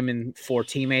about him and 4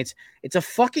 teammates. It's a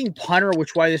fucking punter,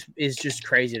 which why this is just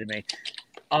crazy to me.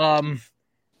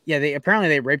 Yeah,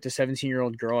 they raped a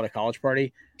 17-year-old girl at a college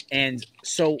party. And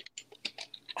so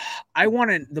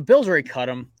the Bills already cut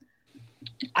him.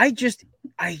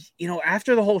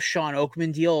 After the whole Sean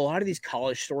Oakman deal, a lot of these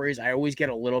college stories, I always get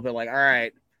a little bit like, all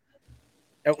right,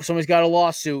 somebody's got a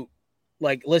lawsuit.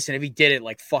 Like, listen, if he did it,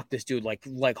 like, fuck this dude, like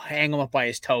hang him up by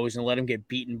his toes and let him get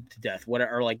beaten to death.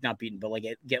 Whatever, or like not beaten, but like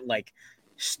get like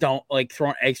stone, like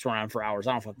throwing eggs thrown around for hours.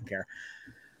 I don't fucking care.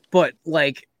 But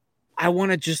like, I want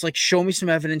to just like show me some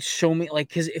evidence, show me like,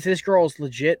 because if this girl is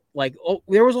legit, like,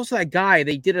 there was also that guy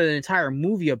they did an entire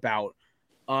movie about.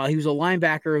 He was a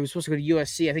linebacker who was supposed to go to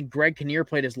USC. I think Greg Kinnear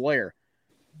played his lawyer,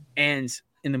 and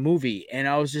in the movie, and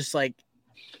I was just like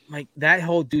that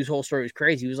whole dude's whole story was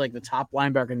crazy. He was like the top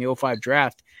linebacker in the 2005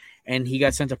 draft, and he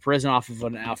got sent to prison off of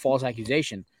a false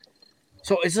accusation.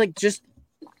 So it's like,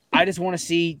 I just want to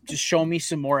see, just show me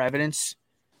some more evidence.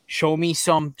 Show me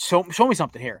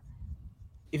something here.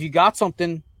 If you got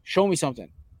something, show me something.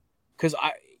 Because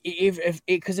if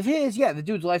it is, yeah, the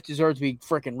dude's life deserves to be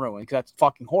freaking ruined because that's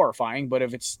fucking horrifying. But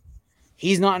if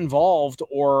he's not involved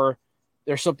or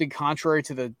there's something contrary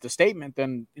to the statement,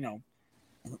 then,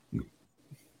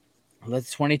 let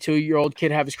the 22-year-old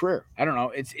kid have his career. I don't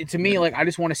know. It's to me, like, I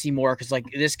just want to see more because, like,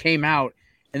 this came out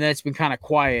and then it's been kind of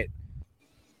quiet.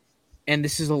 And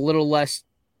this is a little less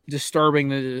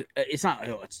disturbing. It's not,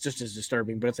 it's just as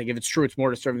disturbing, but it's like, if it's true, it's more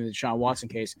disturbing than the Deshaun Watson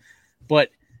case. But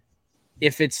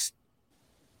if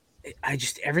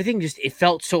everything it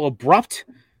felt so abrupt.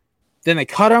 Then they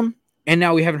cut him, and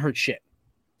now we haven't heard shit.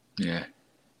 Yeah.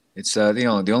 It's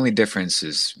the only difference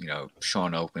is,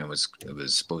 Sean Oakman was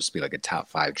supposed to be like a top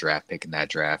 5 draft pick in that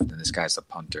draft, and this guy's a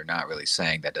punter. Not really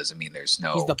saying that doesn't mean there's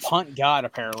no. He's the punt god,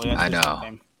 apparently. That's I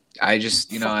know. I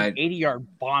just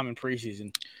 80-yard bomb in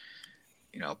preseason.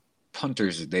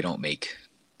 Punters, they don't make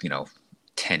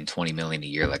 10-20 million a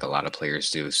year like a lot of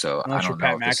players do. So Unless I don't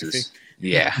know if this is.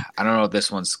 Yeah, I don't know if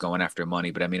this one's going after money,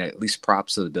 but I mean, at least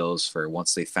props to the Bills for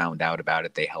once they found out about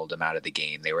it, they held him out of the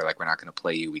game. They were like, we're not going to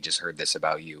play you. We just heard this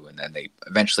about you. And then they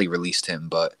eventually released him.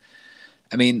 But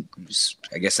I mean,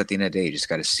 I guess at the end of the day, you just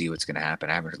got to see what's going to happen.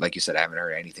 Like you said, I haven't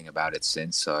heard anything about it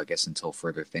since. So I guess until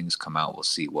further things come out, we'll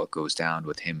see what goes down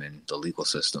with him and the legal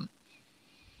system.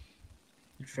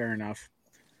 Fair enough.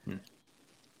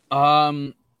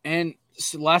 And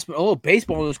last but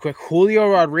baseball was quick. Julio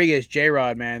Rodriguez,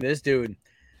 J-Rod, man, this dude,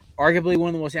 arguably one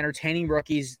of the most entertaining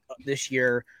rookies this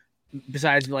year,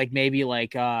 besides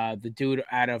the dude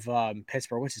out of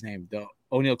Pittsburgh. What's his name? The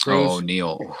O'Neal Cruz. Oh,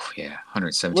 O'Neal, yeah,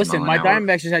 117. Listen, my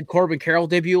Diamondbacks just had Corbin Carroll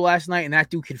debut last night, and that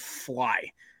dude can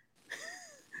fly.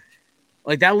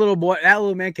 Like that little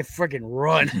man can freaking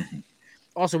run.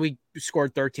 Also, we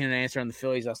scored 13 and an answer on the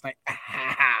Phillies last night.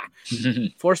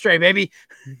 4 straight, baby.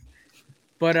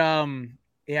 But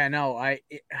yeah, no, I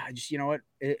just, what,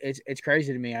 it's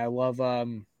crazy to me. I love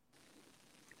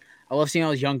seeing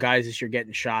all these young guys this year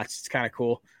getting shots. It's kind of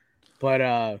cool,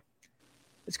 but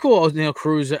it's cool. O'Neal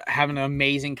Cruz having an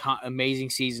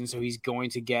amazing season, so he's going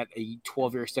to get a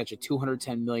 12-year extension,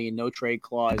 $210 million, no trade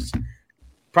clause.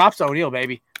 Props to O'Neal,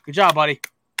 baby. Good job, buddy.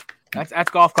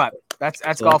 That's golf clap. That's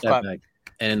golf clap.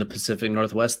 And in the Pacific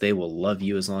Northwest, they will love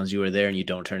you as long as you are there and you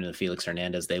don't turn into Felix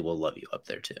Hernandez. They will love you up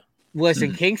there too.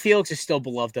 Listen, King Felix is still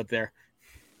beloved up there.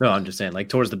 No, I'm just saying, like,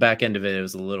 towards the back end of it, it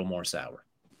was a little more sour.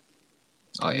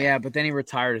 Oh, yeah, but then he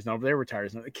retired. They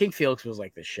retired. King Felix was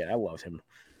like this shit. I loved him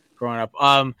growing up.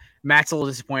 Matt's a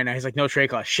little disappointed now. He's like, no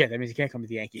trade clause. Shit, that means he can't come to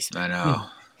the Yankees. I know.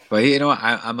 But you know,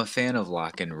 I'm a fan of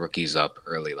locking rookies up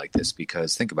early like this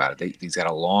because think about it. He's got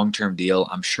a long-term deal.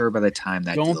 I'm sure by the time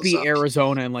that Don't deal's be up,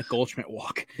 Arizona and let Goldschmidt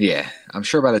walk. yeah, I'm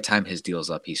sure by the time his deal's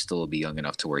up, he still will be young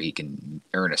enough to where he can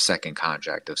earn a second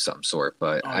contract of some sort.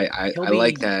 But I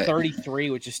like that.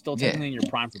 33, which is still technically in your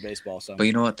prime for baseball. So, but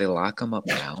you know what? They lock him up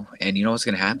now, and you know what's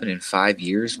going to happen in 5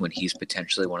 years when he's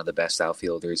potentially one of the best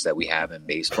outfielders that we have in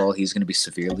baseball. He's going to be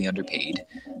severely underpaid.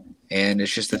 And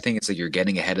it's just the thing. It's like you're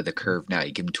getting ahead of the curve now.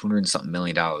 You give him $200-something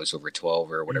million over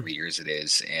 12 or whatever years it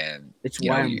is, and it's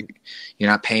you're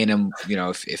not paying him. You know,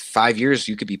 if 5 years,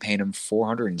 you could be paying him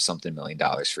 $400-something million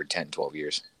for 10, 12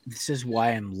 years. This is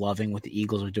why I'm loving what the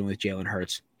Eagles are doing with Jalen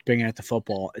Hurts, bringing it to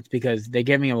football. It's because they're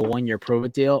giving him a 1-year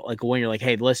prove-it deal. Like when you're like,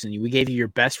 hey, listen, we gave you your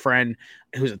best friend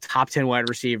who's a top 10 wide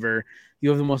receiver. You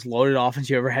have the most loaded offense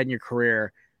you ever had in your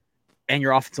career. And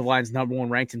your offensive line's number 1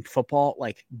 ranked in football,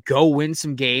 like go win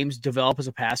some games, develop as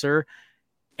a passer,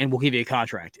 and we'll give you a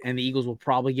contract. And the Eagles will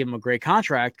probably give him a great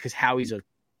contract because Howie's a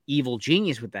evil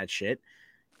genius with that shit.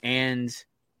 And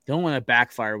the only one that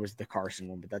backfired was the Carson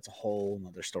one, but that's a whole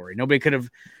other story. Here's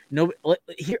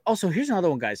another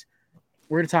one, guys.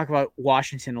 We're going to talk about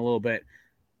Washington a little bit.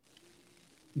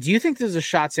 Do you think there's a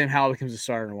shot Sam Howell becomes a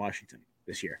starter in Washington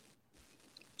this year?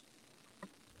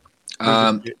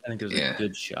 I think there's a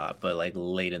good shot, but like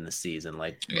late in the season,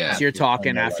 so you're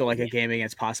talking after like a game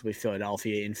against possibly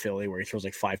Philadelphia in Philly where he throws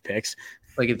like 5 picks.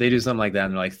 Like if they do something like that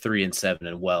and they're like 3-7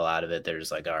 and well out of it, they're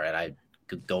just like, all right, I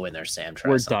could go in there, Sam.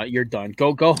 We're done. You're done.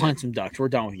 Go hunt some ducks. We're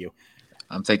done with you.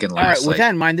 I'm thinking. All right. With that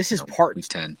in mind, this is part week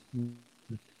 10.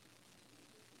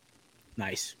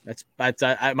 Nice.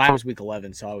 Mine was week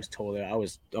 11, so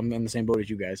I'm in the same boat as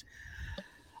you guys.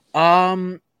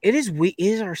 It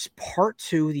is our part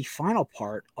 2, the final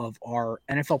part of our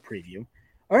NFL preview.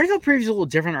 Our NFL preview is a little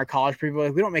different than our college preview.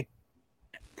 Like we don't make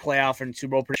playoff and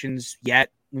Super Bowl predictions yet.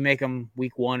 We make them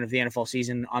week 1 of the NFL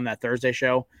season on that Thursday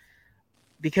show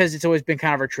because it's always been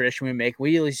kind of our tradition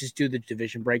we at least just do the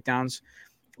division breakdowns.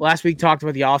 Last week talked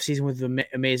about the offseason with the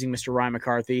amazing Mr. Ryan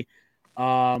McCarthy.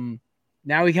 Now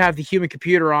we have the human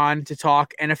computer on to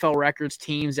talk NFL records,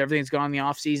 teams, everything's gone in the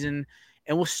offseason.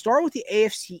 And we'll start with the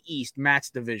AFC East, Matt's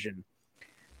division,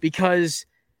 because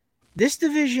this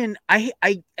division, I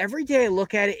every day I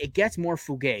look at it, it gets more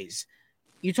fugazi.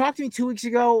 You talked to me 2 weeks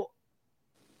ago,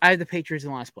 I had the Patriots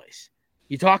in last place.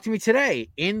 You talked to me today,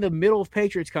 in the middle of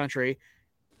Patriots country,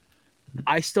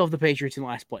 I still have the Patriots in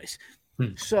last place.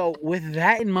 So with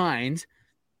that in mind,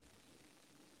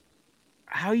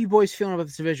 how are you boys feeling about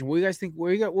this division? What do you guys think?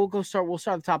 We'll start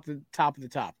at the top of the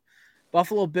top.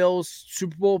 Buffalo Bills,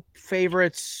 Super Bowl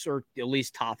favorites, or at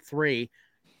least top 3,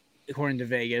 according to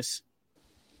Vegas.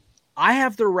 I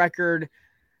have the record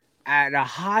at a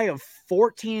high of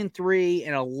 14-3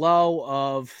 and a low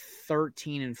of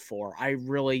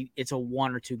 13-4. It's a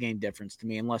 1 or 2 game difference to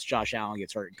me, unless Josh Allen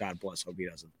gets hurt. God bless, hope he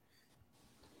doesn't.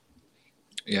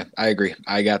 Yeah, I agree.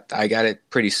 I got it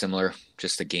pretty similar,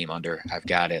 just a game under. I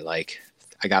got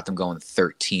them going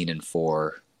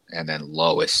 13-4. And then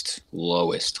lowest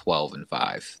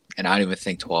 12-5. And I don't even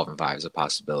think 12-5 is a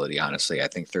possibility, honestly. I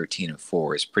think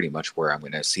 13-4 is pretty much where I'm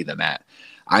going to see them at.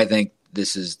 I think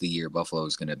this is the year Buffalo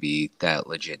is going to be that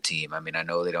legit team. I mean, I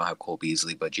know they don't have Cole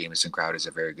Beasley, but Jamison Crowder is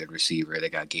a very good receiver. They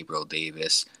got Gabriel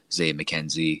Davis, Zay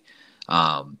McKenzie,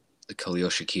 Khalil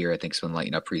Shakir, I think, has been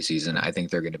lighting up preseason. I think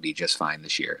they're going to be just fine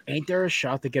this year. Ain't there a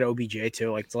shot to get OBJ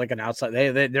too? Like it's like an outside.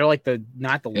 They're like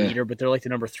not the leader, but they're like the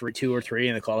number 2 or 3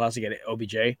 in the clubhouse to get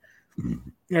OBJ.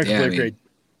 That'd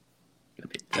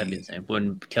be insane.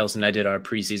 When Kelsey and I did our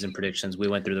preseason predictions, we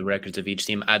went through the records of each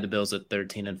team. I had the Bills at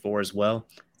 13-4 as well.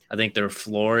 I think their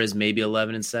floor is maybe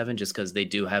 11-7, just because they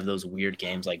do have those weird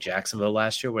games like Jacksonville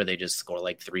last year where they just score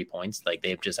like 3 points. Like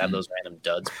they just have those random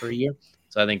duds per year.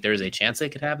 So I think there's a chance they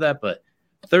could have that, but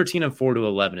 13-4 to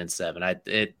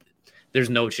 11-7. There's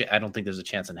no. I don't think there's a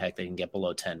chance in heck they can get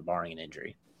below 10, barring an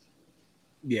injury.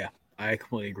 Yeah, I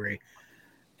completely agree.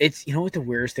 It's what the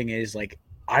weirdest thing is. Like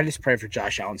I just pray for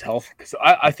Josh Allen's health because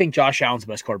I think Josh Allen's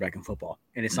the best quarterback in football,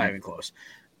 and it's not even close.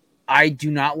 I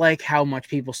do not like how much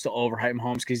people still overhype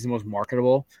Mahomes because he's the most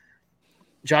marketable.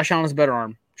 Josh Allen has a better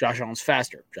arm. Josh Allen's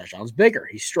faster. Josh Allen's bigger.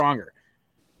 He's stronger,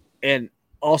 and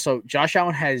also Josh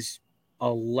Allen has a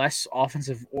less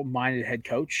offensive-minded head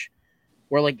coach.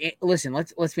 Where, like, listen,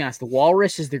 let's be honest. The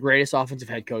Walrus is the greatest offensive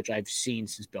head coach I've seen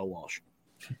since Bill Walsh.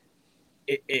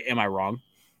 Am I wrong?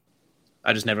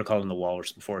 I just never called him the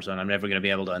Walrus before, so I'm never going to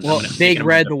be able to. Well, Big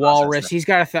Red, the Walrus. He's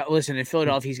got listen in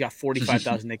Philadelphia. He's got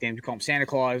 45,000 nicknames. We call him Santa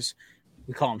Claus.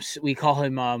 We call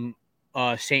him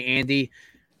Saint Andy.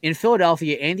 In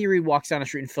Philadelphia, Andy Reid walks down the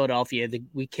street in Philadelphia.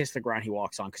 We kiss the ground he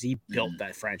walks on because he built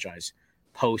that franchise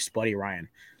post Buddy Ryan.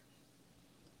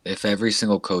 If every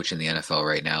single coach in the NFL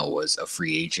right now was a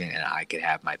free agent and I could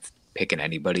have my pick in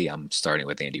anybody, I'm starting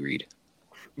with Andy Reid.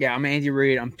 Yeah, I'm Andy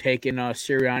Reid. I'm taking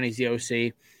Sirianni's the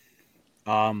OC.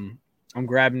 I'm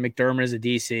grabbing McDermott as a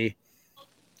DC,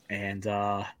 and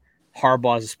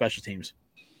Harbaugh as a special teams.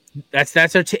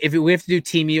 That's our if we have to do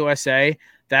Team USA,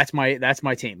 that's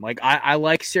my team. Like I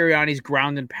like Sirianni's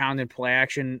ground and pound and play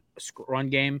action run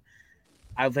game.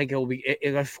 I think it will be,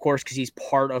 of course, because he's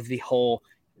part of the whole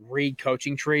Reid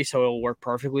coaching tree, so it'll work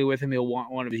perfectly with him. He'll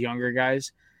want one of his younger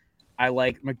guys. I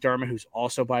like McDermott, who's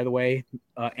also, by the way,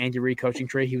 Andy Reid coaching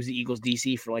tree. He was the Eagles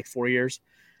DC for like 4 years.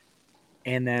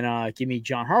 And then give me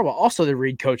John Harbaugh, also the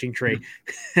Reid coaching tree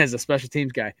as a special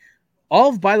teams guy.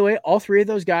 By the way, all three of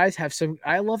those guys have some.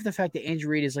 I love the fact that Andy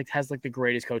Reid has the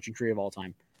greatest coaching tree of all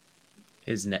time.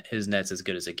 His net's as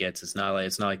good as it gets. It's not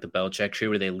like the Belichick tree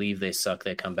where they leave, they suck,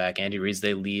 they come back. Andy Reid's,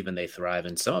 they leave and they thrive,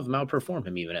 and some of them outperform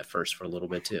him even at first for a little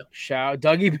bit too. Shout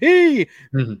out Dougie P.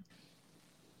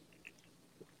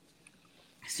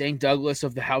 St. Douglas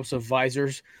of the House of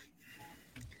Visors.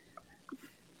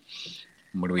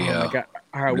 What do we? Oh my God.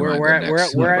 All right, we're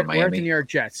at the New York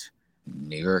Jets.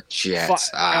 New York Jets.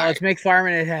 Let's make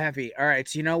Fireman happy. All right,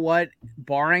 so you know what?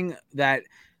 Barring that,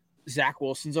 Zach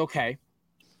Wilson's okay.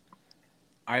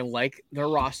 I like their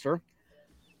roster.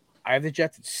 I have the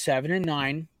Jets at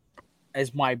 7-9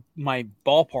 as my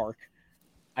ballpark.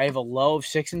 I have a low of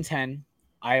 6-10.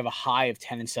 I have a high of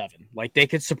 10-7. Like they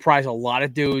could surprise a lot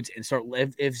of dudes and start.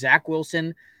 If Zach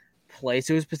Wilson plays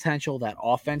to his potential, that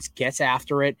offense gets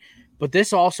after it. But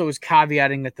this also is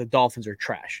caveating that the Dolphins are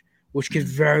trash, which could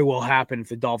very well happen if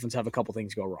the Dolphins have a couple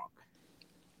things go wrong.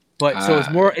 But so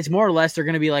it's more or less they're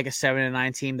going to be like a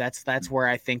 7-9 team. That's where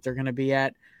I think they're going to be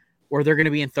at, or they're going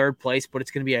to be in third place. But it's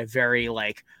going to be a very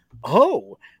like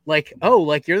you're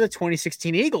the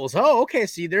 2016 Eagles. Oh, okay.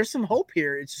 See, there's some hope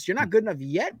here. It's just you're not good enough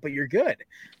yet, but you're good.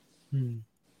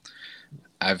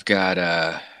 I've got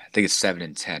I think it's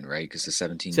 7-10, right? Because the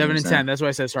 17 7-10. That's what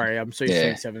I said. Sorry, I'm so used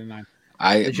to saying 7-9.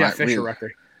 The Jeff Fisher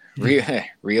record.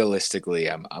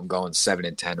 Realistically, I'm going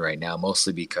 7-10 right now,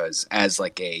 mostly because as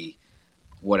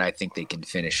what I think they can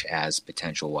finish as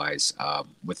potential wise.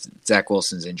 With Zach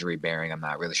Wilson's injury bearing, I'm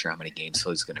not really sure how many games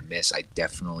he's going to miss. I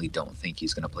definitely don't think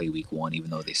he's going to play week 1, even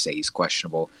though they say he's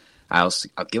questionable. I'll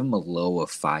give him a low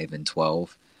of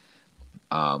 5-12,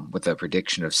 with a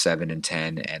prediction of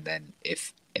 7-10, and then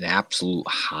if an absolute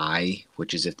high,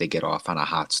 which is if they get off on a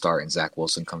hot start and Zach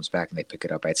Wilson comes back and they pick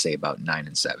it up, I'd say about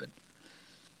 9-7.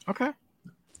 Okay,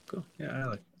 cool.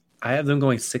 Yeah, I have them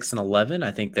going 6-11.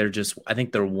 I think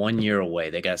they're 1 year away.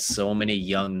 They got so many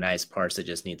young, nice parts that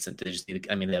just need.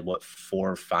 I mean, they had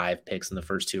 4 or 5 picks in the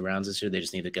first 2 rounds this year. They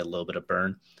just need to get a little bit of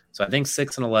burn. So I think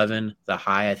 6-11. The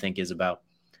high I think is about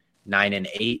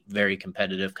 9-8. Very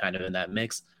competitive, kind of in that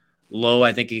mix. Low,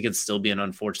 I think it could still be an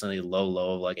unfortunately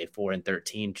low of like a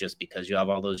 4-13, just because you have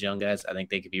all those young guys. I think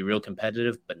they could be real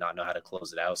competitive, but not know how to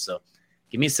close it out. So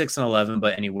give me 6-11,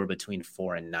 but anywhere between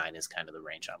 4 and 9 is kind of the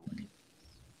range I'm looking.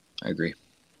 I agree.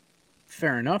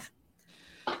 Fair enough.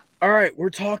 All right, we're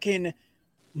talking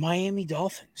Miami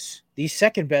Dolphins, the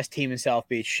second best team in South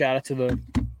Beach. Shout out to they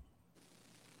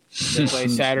play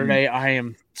Saturday. I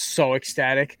am so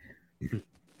ecstatic.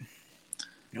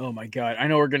 Oh my God. I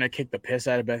know we're going to kick the piss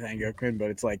out of Beth Angokun,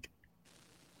 but it's like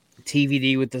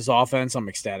TVD with this offense. I'm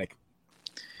ecstatic.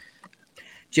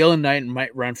 Jalen Knight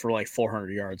might run for like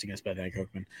 400 yards against Beth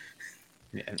Angokun.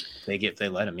 Yeah, they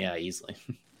let him, easily.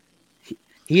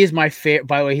 He is my favorite.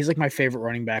 By the way, he's like my favorite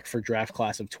running back for draft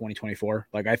class of 2024.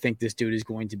 Like, I think this dude is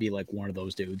going to be like one of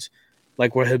those dudes,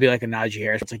 like where he'll be like a Najee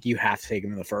Harris. It's like you have to take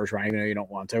him in the first round, even though you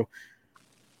don't want to.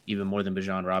 Even more than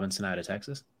Bijan Robinson out of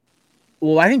Texas.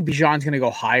 Well, I think Bijan's going to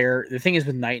go higher. The thing is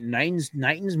with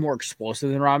Knighton's more explosive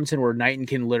than Robinson, where Knighton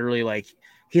can literally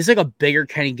he's like a bigger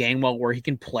Kenny Gainwell, where he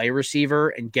can play receiver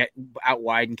and get out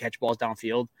wide and catch balls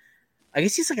downfield. I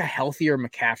guess he's like a healthier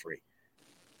McCaffrey.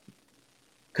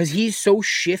 Because he's so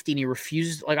shifty and he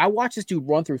refuses. Like, I watched this dude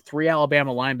run through 3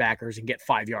 Alabama linebackers and get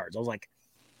 5 yards. I was like,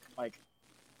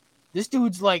 this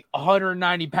dude's like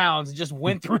 190 pounds and just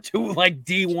went through 2 like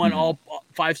D1 all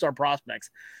 5-star prospects.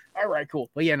 All right, cool.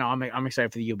 But yeah, no, I'm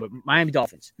excited for the U. But Miami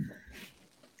Dolphins.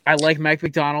 I like Mike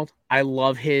McDonald. I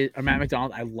love Matt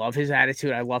McDonald. I love his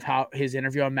attitude. I love how his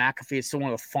interview on McAfee is still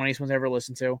one of the funniest ones I ever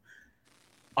listened to.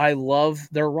 I love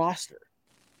their roster.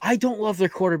 I don't love their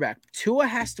quarterback. Tua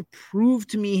has to prove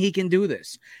to me he can do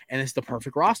this, and it's the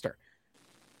perfect roster.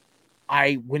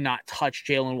 I would not touch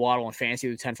Jalen Waddle in fantasy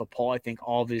with a 10-foot pole. I think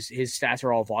all of his stats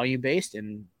are all volume-based,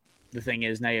 and the thing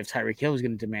is now you have Tyreek Hill who's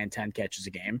going to demand 10 catches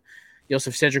a game. You also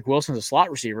have Cedric Wilson as a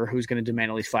slot receiver who's going to demand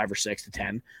at least 5 or 6 to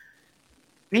 10.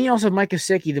 And you also have Mike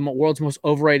Gesicki, the world's most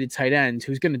overrated tight end,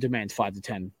 who's going to demand 5 to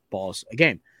 10 balls a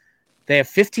game. They have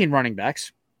 15 running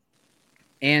backs.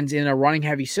 And in a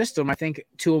running-heavy system, I think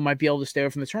Tua might be able to stay away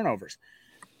from the turnovers.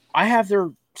 I have their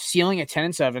ceiling at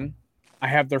 10-7. I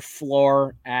have their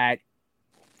floor at,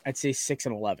 I'd say,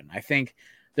 6-11. I think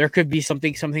there could be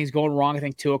something's going wrong. I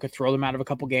think Tua could throw them out of a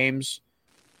couple games.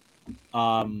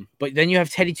 But then you have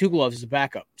Teddy Two Gloves as a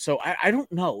backup. So I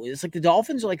don't know. It's like the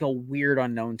Dolphins are like a weird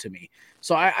unknown to me.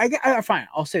 So I fine.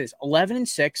 I'll say this: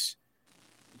 11-6,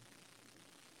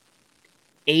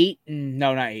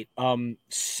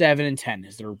 7-10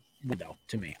 is their window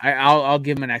to me. I'll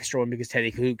give them an extra one because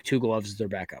Teddy Two Gloves is their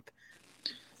backup.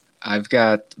 I've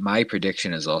got my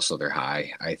prediction is also their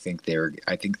high. I think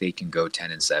they can go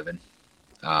 10-7.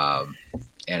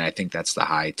 And I think that's the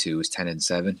high too, is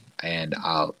 10-7. And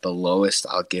the lowest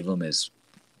I'll give them,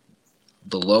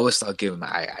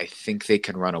 I think they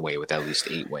can run away with at least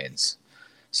 8 wins.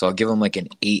 So I'll give them like an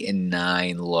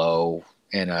 8-9 low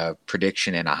and a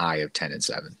prediction and a high of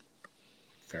 10-7.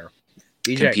 Fair.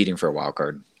 DJ. Competing for a wild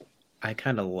card. I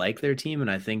kind of like their team, and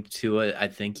I think Tua, I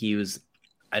think he's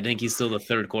still the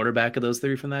third quarterback of those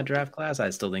 3 from that draft class. I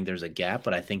still think there's a gap,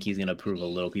 but I think he's going to prove a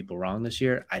little people wrong this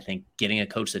year. I think getting a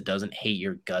coach that doesn't hate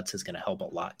your guts is going to help a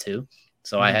lot too.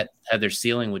 So I had their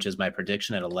ceiling, which is my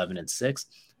prediction, at 11-6.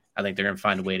 I think they're going to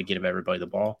find a way to get everybody the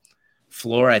ball.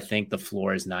 Floor, I think the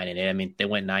floor is 9-8. I mean, they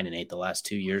went 9-8 the last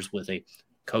 2 years with a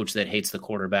coach that hates the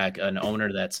quarterback, an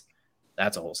owner that's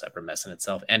a whole separate mess in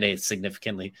itself, and a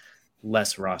significantly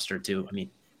less roster too. I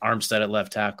mean, Armstead at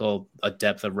left tackle, a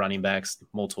depth of running backs,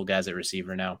 multiple guys at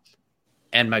receiver now,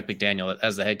 and Mike McDaniel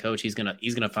as the head coach. He's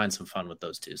gonna find some fun with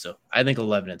those two. So I think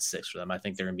 11-6 for them. I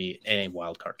think they're gonna be a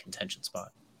wild card contention spot.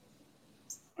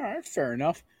 All right, fair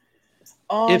enough.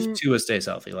 If Tua stays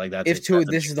healthy, like that. If Tua,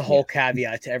 this is the whole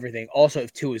caveat to everything. Also,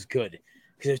 if Tua is good,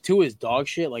 because if Tua is dog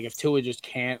shit, like if Tua just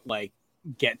can't like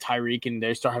get Tyreek and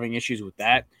they start having issues with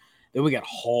that, then we got a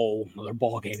whole other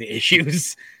ballgame of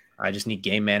issues. I just need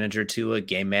game manager Tua,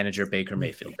 game manager Baker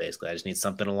Mayfield, basically. I just need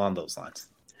something along those lines.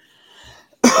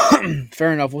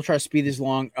 Fair enough. We'll try to speed this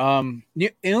along. New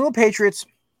England Patriots,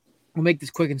 we'll make this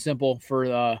quick and simple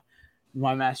for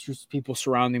my Massachusetts people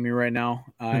surrounding me right now.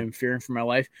 I'm fearing for my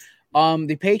life.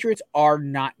 The Patriots are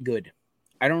not good.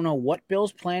 I don't know what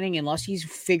Bill's planning unless he's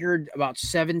figured about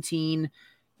 17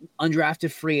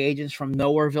 undrafted free agents from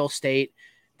Nowhereville State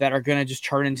that are going to just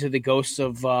turn into the ghosts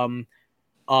of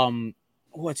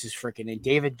what's his freaking name?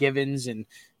 David Givens and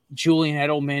Julian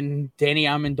Edelman, Danny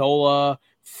Amendola,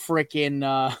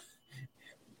 freaking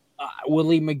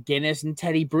Willie McGinnis and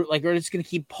Teddy Brute. Like, they're just going to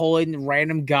keep pulling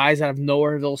random guys out of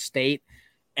Nowhereville State,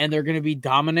 and they're going to be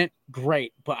dominant.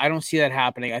 Great, but I don't see that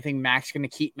happening. I think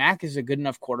Mac is a good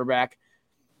enough quarterback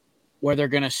where they're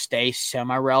going to stay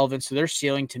semi-relevant. So their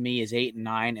ceiling to me is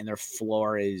 8-9, and their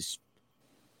floor is,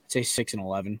 I'd say,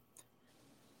 6-11.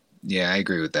 Yeah, I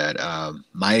agree with that.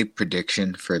 My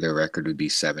prediction for their record would be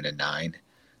 7-9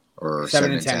 or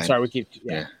 7-10. Sorry, we keep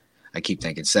I keep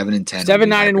thinking 7-10.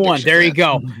 7-9-1. There you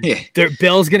go. Yeah.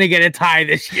 Bill's gonna get a tie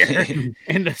this year,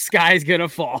 and the sky's gonna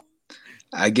fall.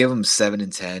 I give them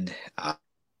 7-10.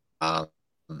 An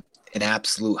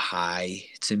absolute high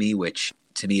to me, which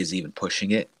to me is even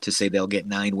pushing it to say they'll get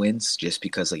 9 wins, just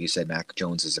because, like you said, Mac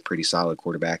Jones is a pretty solid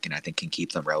quarterback, and I think can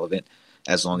keep them relevant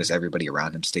as long as everybody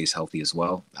around him stays healthy as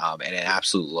well. And an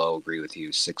absolute low, agree with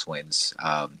you, 6 wins.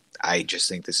 I just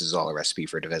think this is all a recipe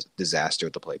for disaster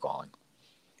with the play calling.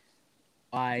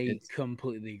 I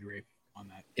completely agree on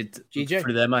that. GJ?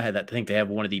 For them, I think they have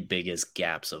one of the biggest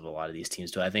gaps of a lot of these teams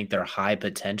too. I think their high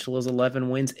potential is 11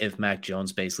 wins if Mac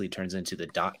Jones basically turns into the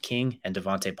dot king and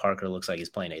Devontae Parker looks like he's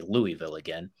playing a Louisville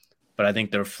again. But I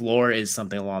think their floor is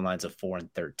something along the lines of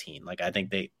 4-13. Like, I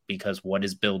think because what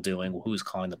is Bill doing? Who's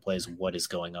calling the plays? What is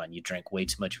going on? You drank way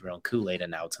too much of your own Kool-Aid,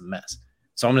 and now it's a mess.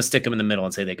 So I'm going to stick them in the middle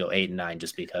and say they go 8-9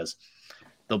 just because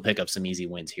they'll pick up some easy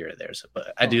wins here or there. So,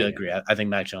 but I do agree. I think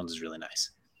Mac Jones is really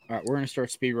nice. All right, we're going to start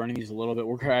speed running these a little bit.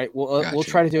 We'll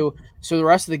try to do – so the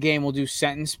rest of the game we'll do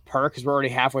sentence per because we're already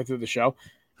halfway through the show.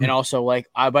 And also, like,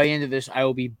 by the end of this, I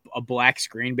will be a black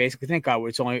screen, basically. Thank God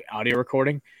it's only audio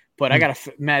recording. But I got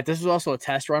to – Matt, this is also a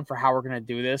test run for how we're going to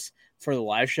do this for the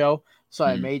live show. So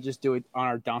I may just do it on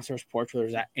our downstairs porch where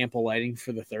there's that ample lighting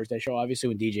for the Thursday show, obviously,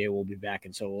 when DJ will be back.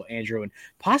 And so will Andrew and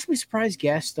possibly surprise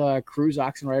guest Cruz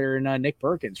Oxenrider and Nick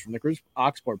Perkins from the Cruz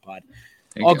Oxport Pod.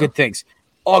 All good things.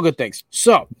 All good things.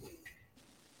 So,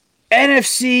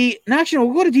 NFC – actually,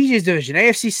 we'll go to DJ's division,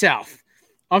 AFC South.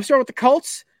 I'm starting with the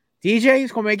Colts. DJ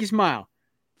is going to make you smile.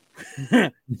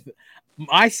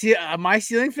 My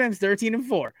ceiling for them is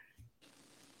 13-4.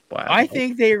 Wow. I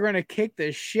think they are going to kick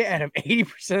the shit out of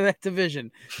 80% of that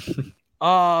division.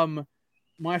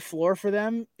 My floor for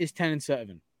them is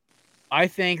 10-7. I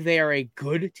think they are a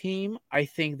good team. I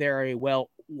think they're a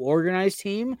well-organized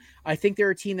team. I think they're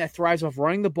a team that thrives off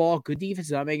running the ball, good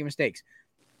defense, not making mistakes.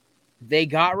 They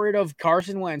got rid of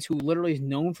Carson Wentz, who literally is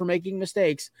known for making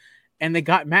mistakes, and they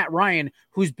got Matt Ryan,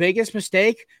 whose biggest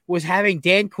mistake was having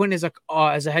Dan Quinn as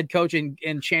a head coach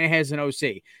and Shanahan as an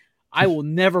OC. I will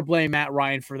never blame Matt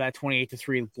Ryan for that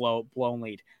 28-3 blown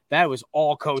lead. That was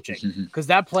all coaching because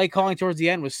that play calling towards the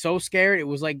end was so scared. It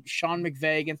was like Sean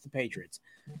McVay against the Patriots.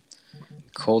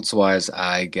 Colts wise,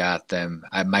 I got them.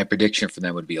 My prediction for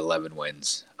them would be 11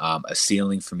 wins. A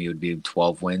ceiling for me would be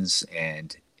 12 wins,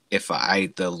 and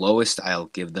the lowest I'll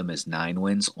give them is 9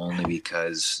 wins, only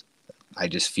because I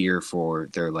just fear for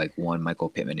their one Michael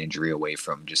Pittman injury away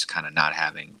from just kind of not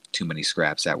having too many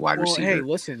scraps at wide receiver. Hey,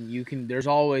 listen, there's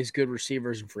always good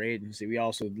receivers in free agency. They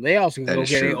also can go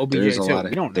get an OBJ There's too.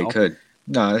 We don't know. They could.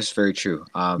 No, that's very true.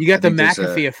 You got the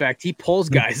McAfee effect. He pulls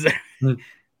guys there.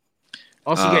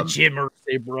 Also, you got Jim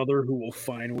Irsay, brother, who will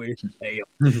find ways to pay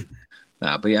him.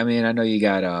 But I mean, I know you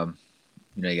got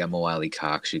you got Mo Alley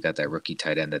Cox. You got that rookie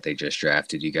tight end that they just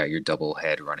drafted. You got your double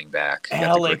head running back.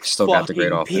 You still got the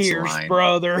great offensive line,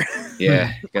 brother.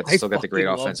 Yeah, still got the great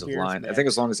offensive line. Man. I think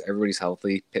as long as everybody's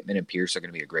healthy, Pittman and Pierce are going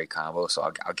to be a great combo. So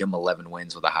I'll give them 11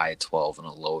 wins with a high of 12 and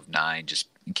a low of 9, just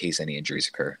in case any injuries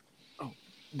occur. Oh,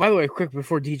 by the way, quick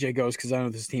before DJ goes, because I know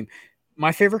this team,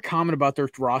 my favorite comment about their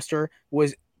roster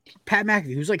was Pat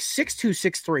McAfee, who's like 6'2",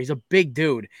 6'3". He's a big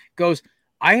dude. Goes,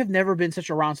 I have never been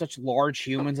around such large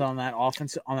humans on that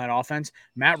offense.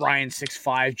 Matt Ryan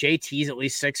 6'5", JT's at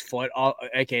least 6 foot,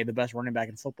 aka the best running back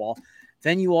in football.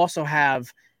 Then you also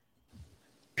have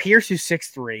Pierce, who's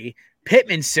 6'3",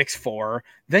 Pittman 6'4".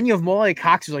 Then you have Molly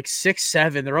Cox, who's like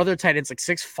 6'7". Their other tight end's like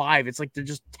 6'5". It's like they're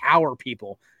just tower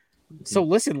people. So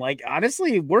listen,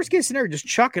 honestly, worst case scenario, just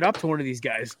chuck it up to one of these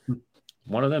guys.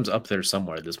 One of them's up there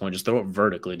somewhere at this point. Just throw it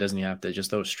vertically. It doesn't have to just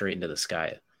throw it straight into the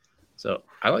sky. So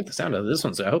I like the sound of this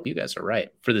one. So I hope you guys are right.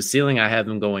 For the ceiling, I have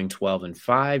them going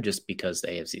 12-5 just because the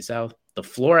AFC South. The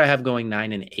floor I have going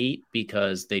 9-8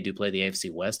 because they do play the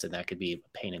AFC West, and that could be a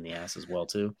pain in the ass as well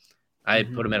too. I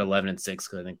put them at 11-6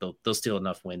 because I think they'll steal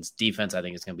enough wins. Defense, I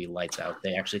think it's going to be lights out.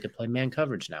 They actually could play man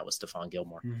coverage now with Stephon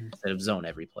Gilmore instead of zone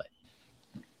every play.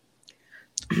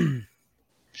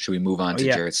 Should we move on to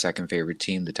Jared's second favorite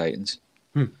team, the Titans?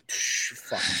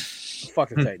 Fuck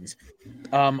the Titans.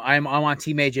 I'm on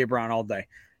Team AJ Brown all day.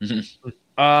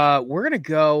 We're gonna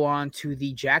go on to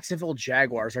the Jacksonville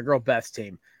Jaguars, our girl Beth's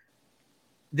team.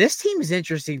 This team is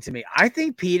interesting to me. I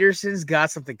think Peterson's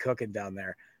got something cooking down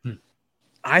there.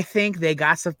 I think they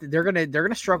got something. They're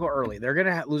gonna struggle early. They're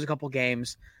gonna lose a couple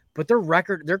games, but their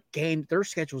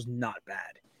schedule is not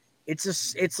bad.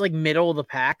 It's like middle of the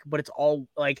pack, but it's all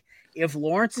like if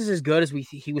Lawrence is as good as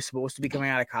he was supposed to be coming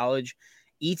out of college,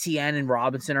 ETN and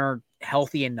Robinson are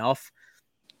healthy enough,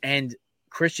 and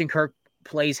Christian Kirk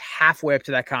plays halfway up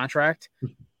to that contract.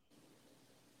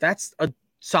 That's a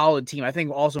solid team. I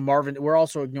think also we're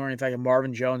also ignoring the fact that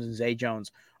Marvin Jones and Zay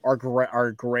Jones are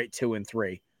great 2 and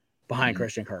 3 behind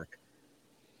Christian Kirk.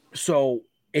 So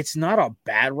it's not a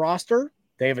bad roster.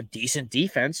 They have a decent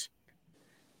defense.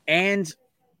 And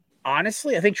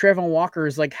honestly, I think Trayvon Walker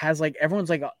is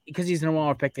everyone's because he's the number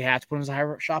one pick, they have to put him as a high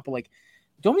shot, but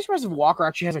don't be surprised if Walker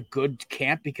actually has a good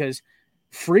camp because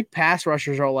freak pass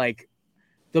rushers are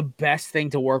the best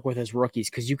thing to work with as rookies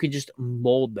because you can just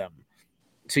mold them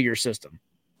to your system.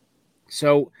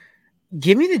 So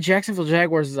give me the Jacksonville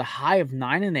Jaguars as a high of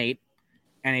 9-8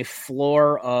 and a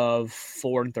floor of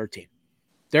 4-13.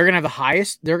 They're going to have the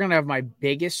highest. They're going to have my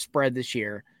biggest spread this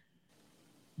year,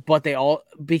 but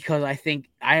because I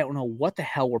don't know what the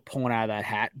hell we're pulling out of that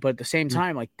hat, but at the same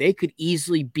time, they could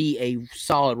easily be a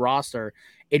solid roster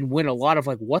and win a lot of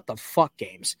what the fuck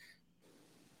games.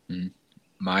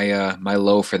 My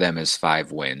low for them is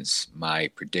 5 wins. My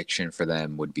prediction for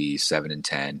them would be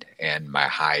 7-10, and my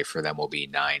high for them will be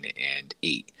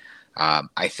 9-8. I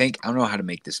don't know how to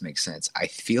make this make sense. I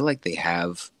feel like they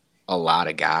have a lot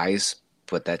of guys,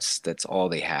 but that's all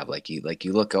they have. You look,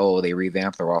 they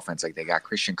revamped their offense. They got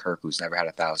Christian Kirk, who's never had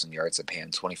 1,000 yards. They pay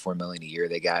him $24 million a year.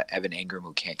 They got Evan Ingram,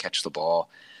 who can't catch the ball.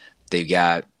 They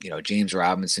got James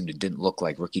Robinson, who didn't look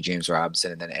like rookie James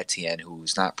Robinson, and then Etienne,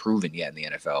 who's not proven yet in the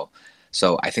NFL.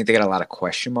 So I think they got a lot of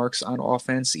question marks on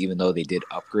offense, even though they did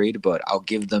upgrade. But I'll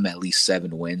give them at least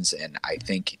 7 wins, and I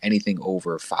think anything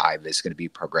over 5 is going to be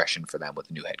progression for them with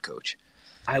a new head coach.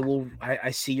 I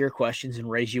see your questions and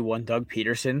raise you one, Doug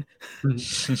Peterson.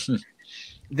 The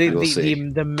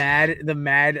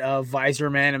mad visor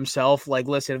man himself.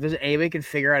 Listen, if there's anybody can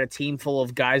figure out a team full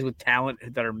of guys with talent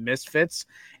that are misfits,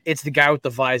 it's the guy with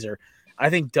the visor. I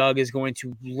think Doug is going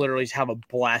to literally just have a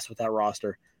blast with that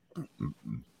roster.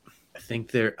 I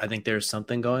think there's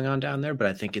something going on down there, but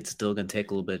I think it's still going to take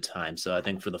a little bit of time. So I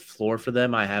think for the floor for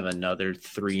them, I have another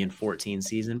 3-14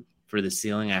 season. For the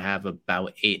ceiling, I have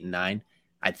about 8 and 9.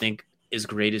 I think as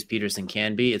great as Peterson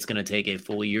can be, it's going to take a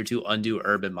full year to undo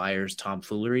Urban Meyer's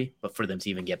tomfoolery, but for them to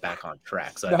even get back on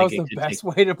track. So that I think was the best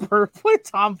way to put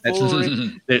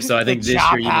tomfoolery. So I think this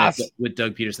year, even with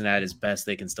Doug Peterson at his best,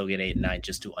 they can still get 8 and 9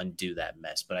 just to undo that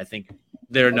mess. But I think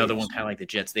they're another one kind of like the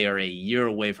Jets. They are a year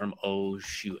away from, oh,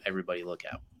 shoot, everybody look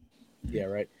out. Yeah,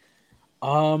 right.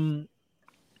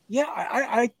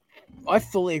 Yeah, I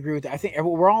fully agree with that. I think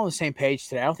we're all on the same page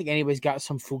today. I don't think anybody's got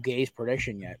some fugazi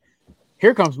prediction yet.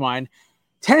 Here comes mine.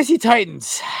 Tennessee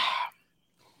Titans.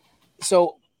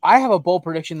 So I have a bold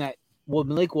prediction that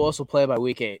Malik Willis will play by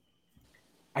week 8.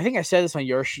 I think I said this on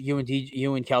you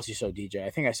and Kelsey, so DJ.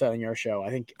 I think I said on your show. I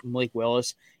think Malik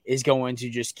Willis is going to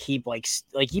just keep like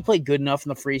he played good enough in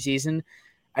the preseason.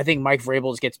 I think Mike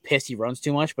Vrabel just gets pissed he runs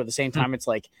too much, but at the same time, it's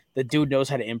like the dude knows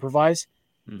how to improvise.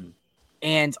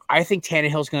 And I think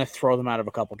Tannehill's going to throw them out of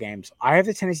a couple games. I have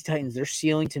the Tennessee Titans. Their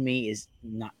ceiling to me is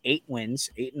not 8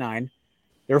 wins, 8-9.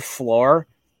 Their floor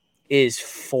is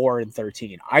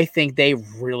 4-13. I think they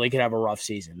really could have a rough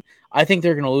season. I think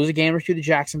they're going to lose a game or two to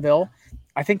Jacksonville.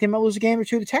 I think they might lose a game or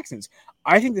two to the Texans.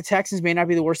 I think the Texans may not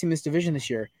be the worst team in this division this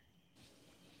year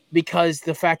because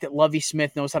the fact that Lovie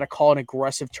Smith knows how to call an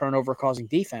aggressive turnover-causing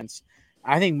defense.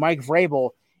 I think Mike Vrabel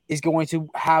is going to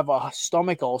have a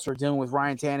stomach ulcer dealing with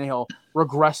Ryan Tannehill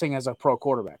regressing as a pro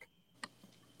quarterback.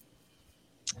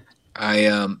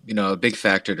 A big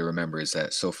factor to remember is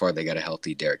that so far they got a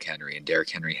healthy Derrick Henry, and Derrick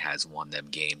Henry has won them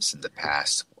games in the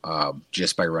past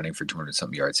just by running for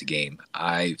 200-something yards a game.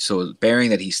 So bearing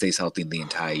that he stays healthy the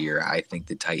entire year, I think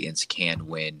the Titans can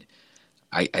win.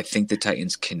 I think the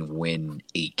Titans can win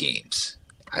 8 games.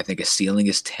 I think a ceiling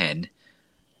is 10,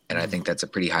 and I think that's a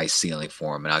pretty high ceiling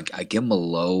for him. And I give him a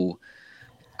low.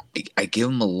 I give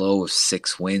him a low of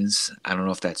 6 wins. I don't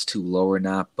know if that's too low or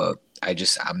not, but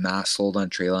I'm not sold on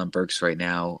Treylon Burks right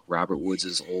now. Robert Woods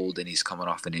is old and he's coming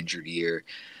off an injured year.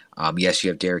 Yes, you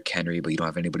have Derrick Henry, but you don't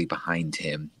have anybody behind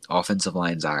him. Offensive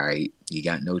line's all right. You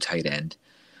got no tight end.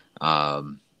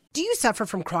 Do you suffer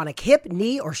from chronic hip,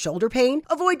 knee, or shoulder pain?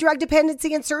 Avoid drug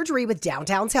dependency and surgery with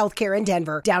Downtown's Healthcare in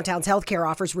Denver. Downtown's Healthcare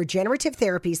offers regenerative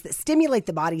therapies that stimulate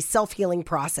the body's self-healing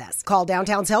process. Call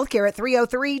Downtown's Healthcare at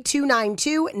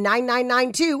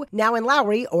 303-292-9992, now in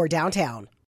Lowry or downtown.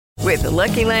 With the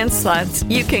Lucky Land Slots,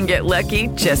 you can get lucky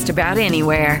just about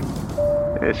anywhere.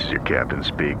 This is your captain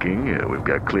speaking. We've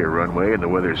got clear runway and the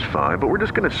weather's fine, but we're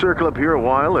just going to circle up here a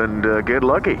while and get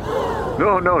lucky.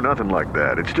 No, nothing like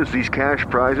that. It's just these cash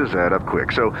prizes add up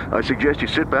quick. So I suggest you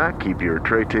sit back, keep your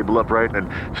tray table upright, and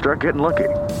start getting lucky.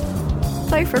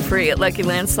 Play for free at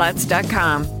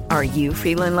LuckyLandSlots.com. Are you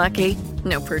feeling lucky?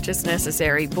 No purchase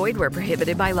necessary. Void where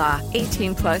prohibited by law.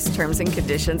 18+ terms and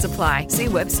conditions apply. See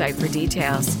website for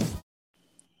details.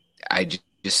 I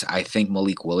think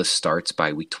Malik Willis starts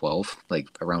by week 12. Like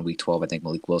around week 12, I think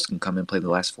Malik Willis can come and play the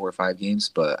last 4 or 5 games,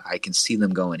 but I can see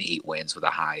them going 8 wins with a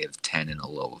high of 10 and a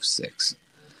low of 6.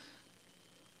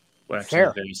 We're actually in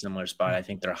a very similar spot. I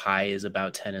think their high is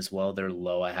about 10 as well. Their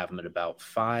low, I have them at about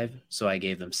 5, so I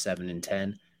gave them 7 and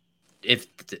 10.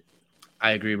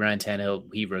 I agree, Ryan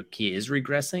Tannehill, he is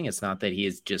regressing. It's not that he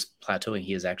is just plateauing.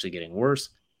 He is actually getting worse.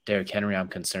 Derrick Henry, I'm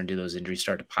concerned, do those injuries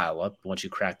start to pile up once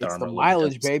you crack the armor? The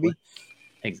mileage, baby.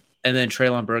 And then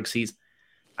Treylon Burks,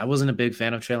 I wasn't a big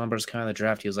fan of Treylon Burks coming out of the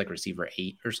draft. He was like receiver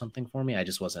 8 or something for me. I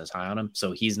just wasn't as high on him.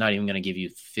 So he's not even going to give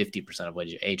you 50% of what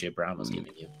A.J. Brown was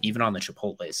giving you, even on the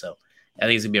Chipotle. So I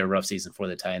think it's going to be a rough season for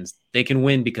the Titans. They can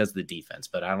win because of the defense,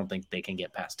 but I don't think they can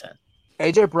get past 10.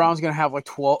 A.J. Brown's going to have like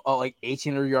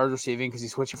 1,800 yards receiving because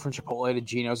he's switching from Chipotle to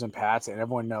Geno's and Pat's, and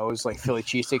everyone knows like Philly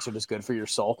cheesesteaks are just good for your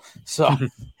soul. So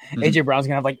A.J. Brown's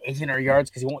going to have like 1,800 yards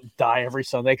because he won't die every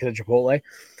Sunday because of Chipotle.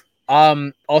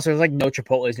 Also, there's like no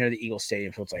Chipotle's near the Eagles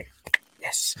Stadium, so it's like,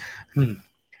 yes. All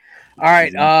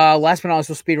right, last but not least,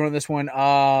 we'll speed run this one.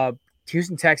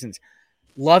 Houston Texans.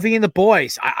 Lovey and the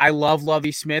boys. I love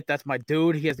Lovie Smith. That's my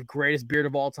dude. He has the greatest beard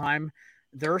of all time.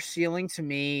 Their ceiling to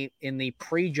me in the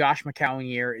pre-Josh McCown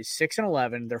year is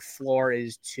 6-11. Their floor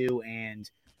is 2-15.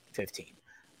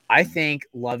 I think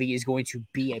Lovey is going to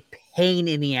be a pain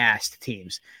in the ass to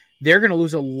teams. They're going to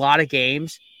lose a lot of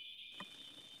games.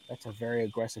 That's a very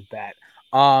aggressive bet.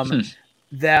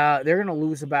 They're going to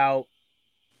lose about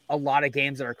a lot of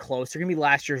games that are close. They're going to be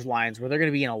last year's Lions where they're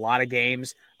going to be in a lot of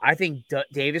games. I think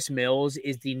Davis Mills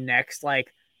is the next,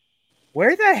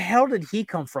 where the hell did he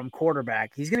come from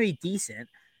quarterback? He's going to be decent.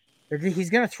 He's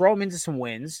going to throw him into some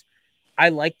wins. I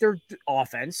like their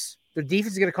offense. Their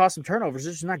defense is going to cause some turnovers.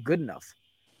 It's just not good enough.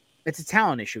 It's a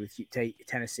talent issue with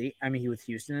Tennessee. I mean, with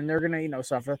Houston, and they're going to,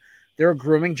 suffer. They're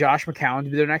grooming Josh McCown to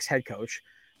be their next head coach.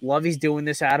 Lovey's doing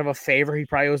this out of a favor he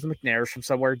probably owes the McNairs from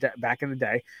somewhere back in the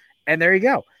day. And there you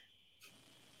go.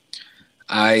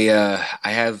 I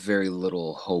have very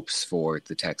little hopes for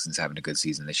the Texans having a good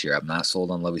season this year. I'm not sold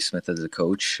on Lovie Smith as a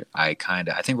coach. I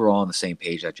think we're all on the same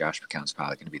page that Josh McCown's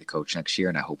probably going to be the coach next year,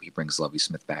 and I hope he brings Lovie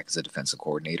Smith back as a defensive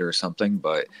coordinator or something.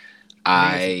 But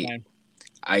I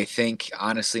think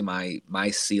honestly,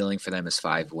 my ceiling for them is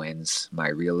 5 wins. My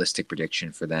realistic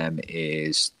prediction for them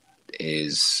is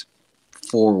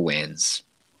 4 wins,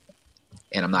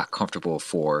 and I'm not comfortable with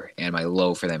 4. And my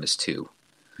low for them is 2.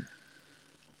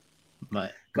 My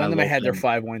head, they're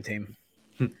 5-1 team.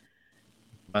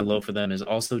 My low for them is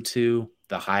also 2.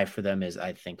 The high for them is,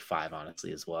 I think, 5,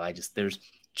 honestly, as well.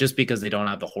 Just because they don't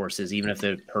have the horses, even if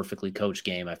they're a perfectly coached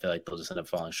game, I feel like they'll just end up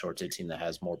falling short to a team that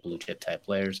has more blue chip type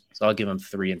players. So I'll give them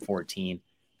 3-14.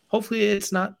 Hopefully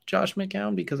it's not Josh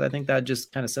McCown, because I think that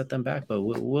just kind of set them back, but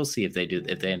we'll see if they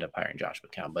end up hiring Josh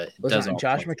McCown. But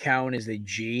Josh McCown is a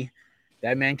G.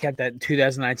 That man kept that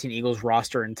 2019 Eagles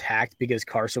roster intact because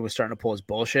Carson was starting to pull his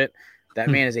bullshit. That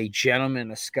man is a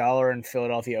gentleman, a scholar, and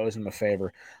Philadelphia owes him a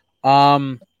favor.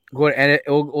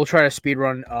 We'll try to speed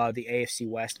run the AFC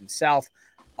West and South.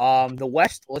 The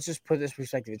West, let's just put this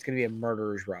perspective. It's going to be a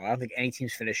murderer's row. I don't think any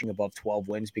team's finishing above 12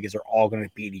 wins because they're all going to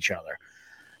beat each other.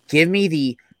 Give me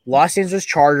the Los Angeles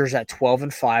Chargers at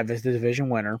 12-5 as the division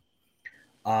winner.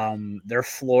 Their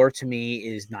floor to me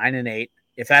is 9-8.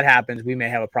 If that happens, we may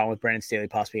have a problem with Brandon Staley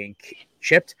possibly getting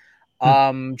chipped.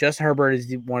 Justin Herbert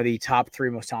is one of the top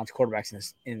 3 most talented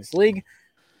quarterbacks in this league.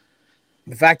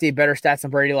 The fact that he had better stats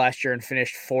than Brady last year and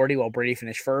finished 40 while Brady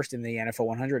finished first in the NFL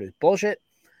 100 is bullshit.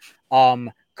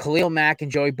 Khalil Mack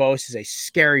and Joey Bosa is a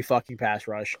scary fucking pass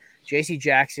rush. J.C.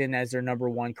 Jackson as their number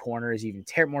 1 corner is even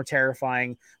more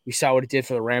terrifying. We saw what it did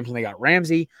for the Rams when they got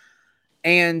Ramsey.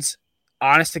 And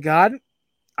honest to God,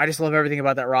 I just love everything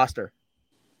about that roster.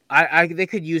 They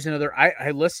could use another.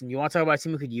 Listen. You want to talk about a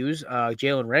team who could use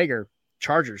Jalen Reagor,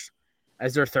 Chargers,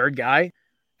 as their 3rd guy,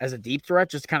 as a deep threat,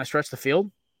 just to kind of stretch the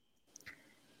field.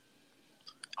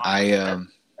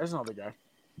 There's another guy.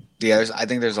 Yeah, I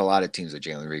think there's a lot of teams that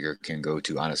Jalen Reagor can go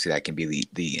to. Honestly, that can be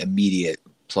the immediate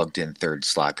plugged-in 3rd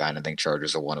slot guy, and I think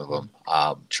Chargers are one of them.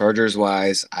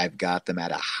 Chargers-wise, I've got them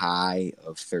at a high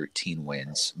of 13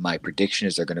 wins. My prediction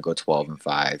is they're going to go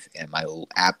 12-5, and my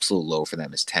absolute low for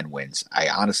them is 10 wins. I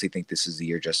honestly think this is the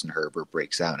year Justin Herbert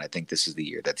breaks out, and I think this is the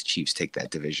year that the Chiefs take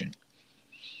that division.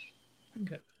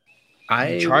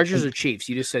 Okay. Chargers or Chiefs?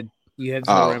 You just said you had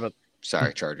something about.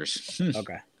 Sorry, Chargers.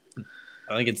 Okay.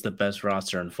 I think it's the best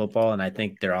roster in football, and I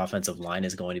think their offensive line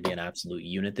is going to be an absolute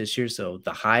unit this year. So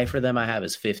the high for them I have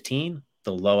is 15.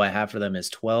 The low I have for them is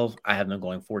 12. I have them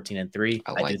going 14-3.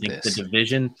 I do think the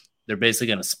division, they're basically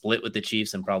going to split with the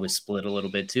Chiefs and probably split a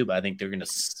little bit too, but I think they're going to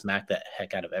smack the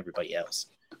heck out of everybody else.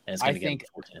 And it's going to get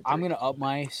 14-3. I'm going to up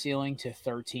my ceiling to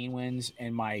 13 wins,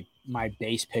 and my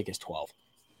base pick is 12.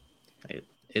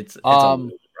 It's a roster.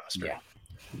 Yeah.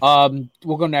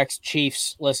 We'll go next.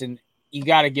 Chiefs. Listen, you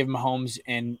got to give Mahomes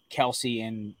and Kelsey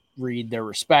and Reed their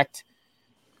respect.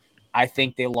 I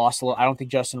think they lost a little. I don't think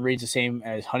Justin Reed's the same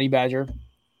as Honey Badger.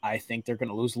 I think they're going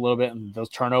to lose a little bit in those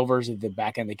turnovers at the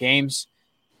back end of the games.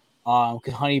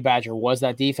 Because Honey Badger was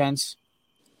that defense.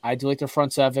 I do like their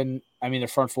front 7. I mean, their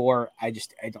front 4. I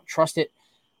don't trust it.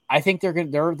 I think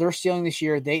they're stealing this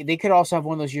year. They could also have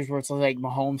one of those years where it's like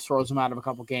Mahomes throws them out of a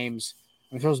couple games,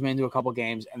 and throws them into a couple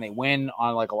games, and they win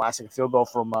on like a last-second field goal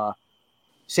from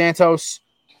Santos,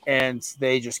 and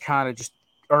they just kind of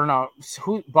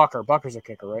Bucker's a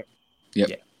kicker, right?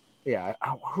 Yep. Yeah.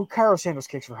 Who Carlos Santos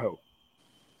kicks for who?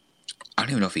 I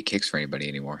don't even know if he kicks for anybody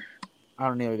anymore. I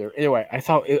don't know either. Either way,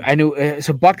 I knew.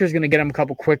 So Bucker's going to get him a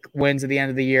couple quick wins at the end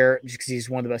of the year just because he's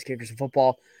one of the best kickers in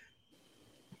football.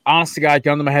 Honest to God,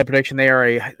 gun to my head prediction,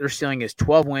 their ceiling is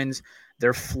 12 wins.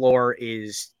 Their floor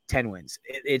is 10 wins.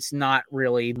 It's not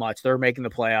really much. They're making the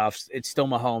playoffs. It's still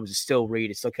Mahomes. It's still Reed.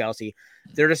 It's still Kelsey.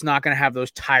 They're just not going to have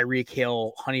those Tyreek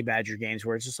Hill, Honey Badger games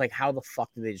where it's just like, how the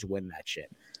fuck did they just win that shit?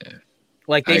 Yeah.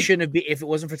 Like they shouldn't have. If it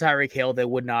wasn't for Tyreek Hill, they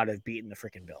would not have beaten the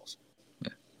freaking Bills.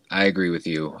 I agree with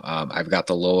you. I've got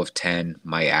the low of 10,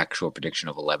 my actual prediction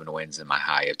of 11 wins, and my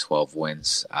high of 12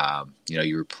 wins.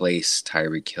 You replace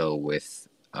Tyreek Hill with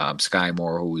Sky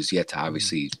Moore, who is yet to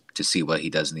obviously to see what he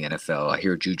does in the NFL. I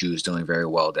hear Juju is doing very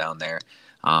well down there.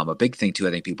 A big thing, too,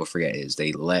 I think people forget is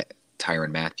they let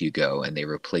Tyrann Mathieu go, and they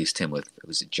replaced him with,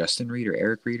 was it Justin Reed or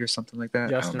Eric Reed or something like that?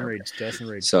 Justin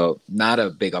Reed. So not a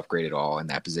big upgrade at all in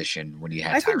that position when you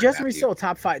have I think Justin Reed's still a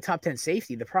top 10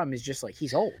 safety. The problem is just like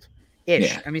he's old.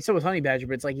 ish. Yeah. I mean, so was Honey Badger,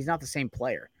 but it's like he's not the same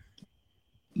player.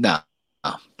 No,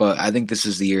 but I think this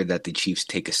is the year that the Chiefs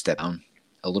take a step down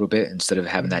a little bit instead of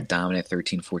having that dominant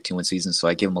 13-14 win season. So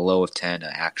I give them a low of 10,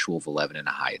 an actual of 11, and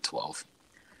a high of 12.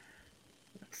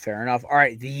 Fair enough. All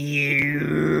right, the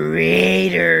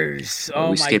Raiders. Oh,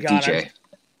 Oh we my skipped God. DJ.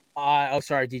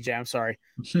 Sorry, DJ. I'm sorry.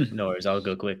 No worries. I'll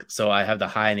go quick. So I have the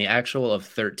high and the actual of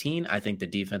 13. I think the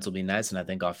defense will be nice, and I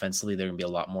think offensively they're going to be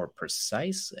a lot more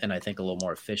precise, and I think a little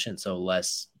more efficient, so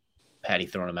less Patty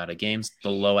throwing them out of games. The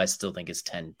low I still think is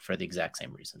 10 for the exact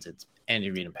same reasons. It's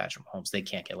Andy Reid and Patrick Mahomes. They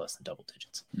can't get less than double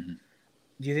digits.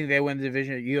 Do you think they win the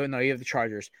division? You have the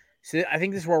Chargers. So I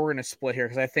think this is where we're going to split here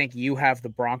because I think you have the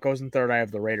Broncos in third. I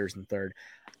have the Raiders in third.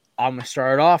 I'm going to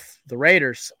start off the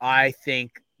Raiders. I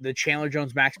think the Chandler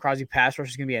Jones, Max Crosby pass rush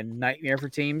is going to be a nightmare for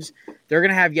teams. They're going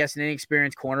to have, yes, an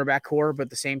inexperienced cornerback core, but at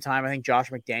the same time, I think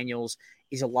Josh McDaniels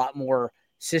is a lot more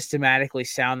systematically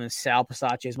sound than Sal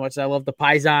Pasacci. As much as I love the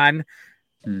Paisan,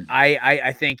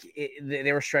 I think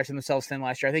they were stretching themselves thin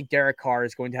last year. I think Derek Carr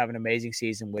is going to have an amazing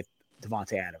season with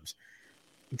Devontae Adams.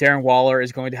 Darren Waller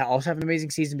is going to also have an amazing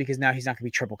season because now he's not going to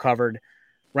be triple covered.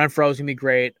 Renfro's going to be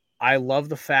great. I love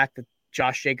the fact that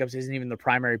Josh Jacobs isn't even the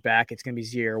primary back. It's going to be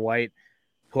Zaire White,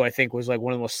 who I think was like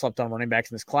one of the most slept on running backs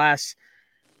in this class.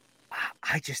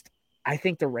 I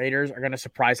think the Raiders are going to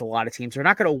surprise a lot of teams. They're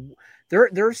not going to,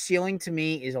 their ceiling to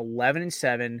me is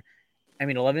 11-7. I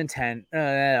mean, 11-10,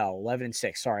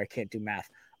 11-6. Sorry, I can't do math.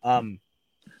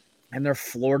 And their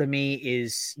floor to me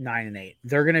is 9-8.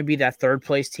 They're going to be that third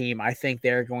place team. I think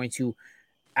they're going to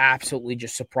absolutely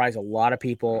just surprise a lot of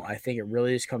people. I think it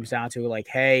really just comes down to like,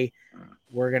 hey,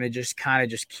 we're going to just kind of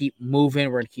just keep moving.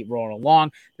 We're going to keep rolling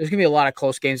along. There's going to be a lot of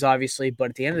close games, obviously,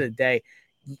 but at the end of the day,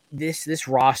 this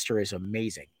roster is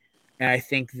amazing. And I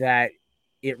think that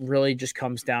it really just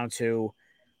comes down to,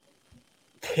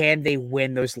 can they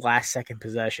win those last second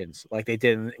possessions like they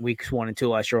did in weeks 1 and 2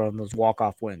 last year on those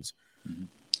walk-off wins?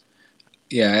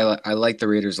 Yeah, I like the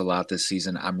Raiders a lot this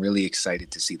season. I'm really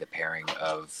excited to see the pairing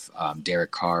of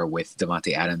Derek Carr with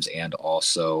Devontae Adams and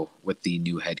also with the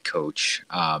new head coach,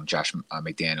 Josh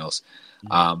McDaniels.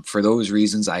 For those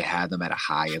reasons, I had them at a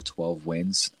high of 12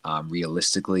 wins.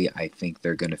 Realistically, I think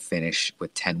they're going to finish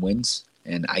with 10 wins.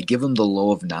 And I give them the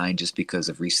low of 9 just because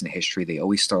of recent history. They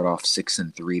always start off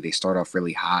 6-3. They start off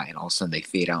really hot, and all of a sudden they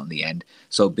fade out in the end.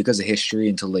 So because of history,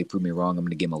 until they prove me wrong, I'm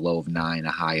going to give them a low of 9, a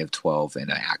high of 12,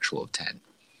 and an actual of 10.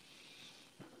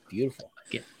 Beautiful.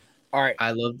 Yeah. All right.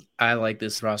 I like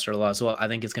this roster a lot as well. I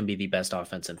think it's going to be the best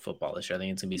offense in football this year. I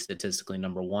think it's going to be statistically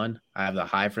number 1. I have the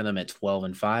high for them at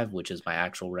 12-5, which is my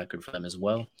actual record for them as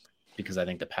well, because I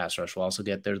think the pass rush will also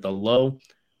get there. The low,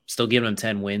 still giving them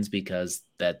 10 wins because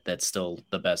that's still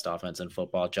the best offense in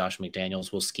football. Josh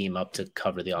McDaniels will scheme up to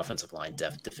cover the offensive line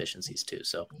deficiencies too.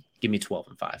 So give me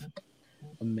 12-5.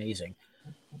 Amazing.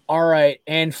 All right.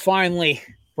 And finally,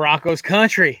 Broncos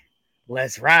country.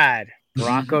 Let's ride.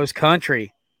 Broncos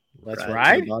country. Let's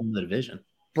ride. Bottom of the division.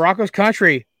 Broncos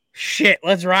country. Shit.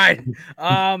 Let's ride.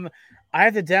 I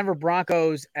have the Denver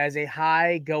Broncos as a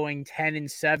high going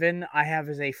 10-7. I have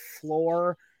as a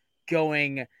floor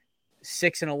going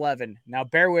 6-11. Now,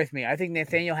 bear with me. I think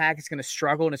Nathaniel Hackett's going to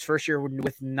struggle in his first year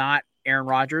with not Aaron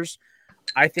Rodgers.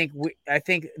 I think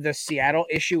the Seattle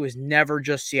issue is never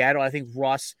just Seattle. I think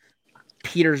Russ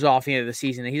peters off the end of the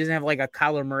season. He doesn't have like a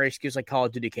Kyler Murray excuse like Call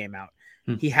of Duty came out.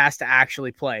 He has to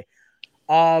actually play.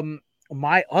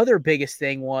 My other biggest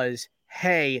thing was,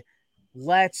 hey,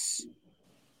 let's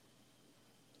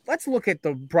look at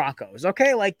the Broncos.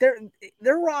 Okay, like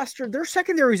their roster, their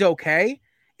secondary is okay.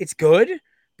 It's good.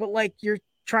 But, like, you're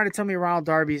trying to tell me Ronald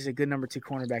Darby is a good number 2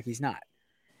 cornerback. He's not.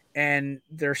 And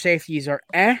their safeties are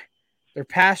Their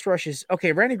pass rush is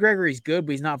okay. Randy Gregory's good,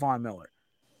 but he's not Von Miller.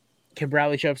 Can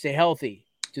Bradley Chubb stay healthy?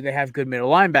 Do they have good middle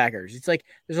linebackers? It's like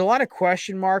there's a lot of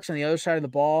question marks on the other side of the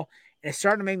ball. And it's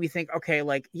starting to make me think, okay,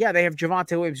 like, yeah, they have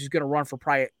Javonte Williams who's going to run for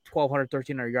probably 1,200,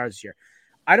 1,300 yards this year.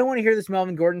 I don't want to hear this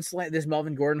Melvin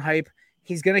Gordon hype.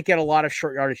 He's going to get a lot of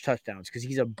short yardage touchdowns because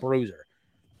he's a bruiser.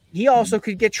 He also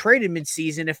could get traded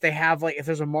midseason if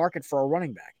there's a market for a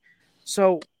running back.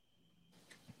 So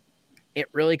it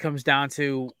really comes down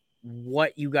to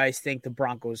what you guys think the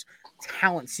Broncos'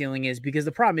 talent ceiling is, because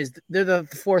the problem is they're the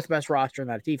 4th best roster in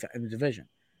that defense in the division.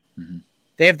 Mm-hmm.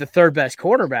 They have the 3rd best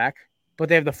quarterback, but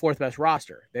they have the 4th best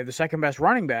roster. They have the 2nd best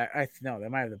running back. No, they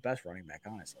might have the best running back,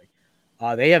 honestly.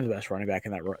 They have the best running back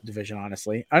in that division,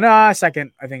 honestly. No,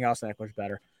 second. I think Austin Eckler's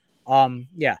better.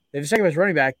 Yeah, they have the 2nd best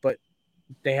running back, but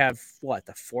they have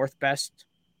the 4th best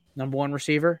number 1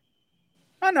 receiver?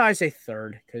 Oh no, I say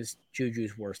 3rd because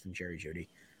Juju's worse than Jerry Jeudy.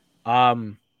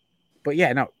 But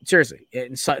yeah, no, seriously,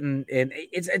 and Sutton, and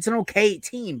it's an okay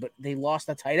team, but they lost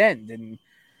a tight end, and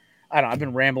I don't know. I've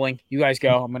been rambling. You guys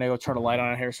go. I'm gonna go turn a light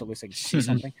on it here so at least I can see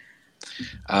something.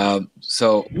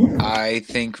 So I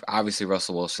think obviously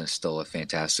Russell Wilson is still a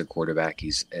fantastic quarterback.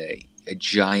 He's a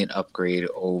giant upgrade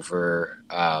over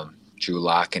Drew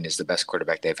Lock and is the best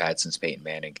quarterback they've had since Peyton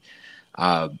Manning.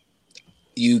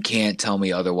 You can't tell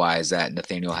me otherwise that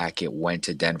Nathaniel Hackett went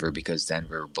to Denver because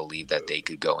Denver believed that they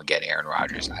could go and get Aaron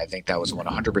Rodgers. I think that was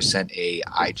 100%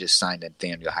 I just signed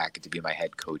Nathaniel Hackett to be my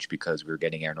head coach because we were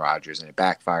getting Aaron Rodgers and it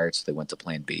backfired, so they went to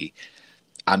plan B.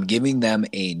 I'm giving them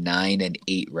a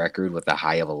 9-8 record with a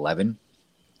high of 11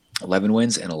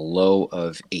 wins and a low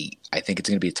of 8. I think it's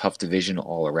going to be a tough division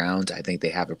all around. I think they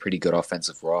have a pretty good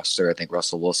offensive roster. I think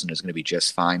Russell Wilson is going to be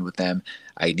just fine with them.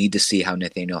 I need to see how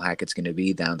Nathaniel Hackett's going to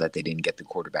be now that they didn't get the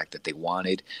quarterback that they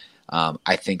wanted.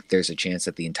 I think there's a chance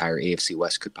that the entire AFC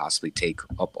West could possibly take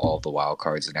up all the wild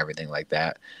cards and everything like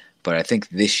that. But I think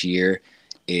this year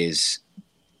is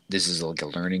like a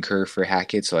learning curve for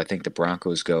Hackett. So I think the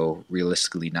Broncos go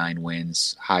realistically 9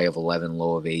 wins, high of 11,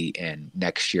 low of 8. And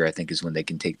next year, I think, is when they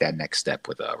can take that next step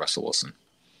with Russell Wilson.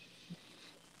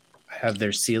 I have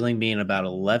their ceiling being about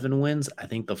 11 wins. I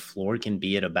think the floor can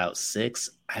be at about 6.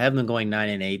 I have them going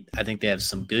 9-8. I think they have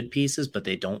some good pieces, but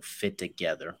they don't fit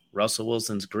together. Russell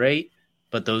Wilson's great,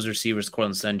 but those receivers,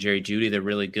 Cortland Sutton, Jerry Jeudy, they're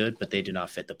really good, but they do not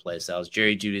fit the play styles.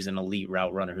 Jerry Judy's an elite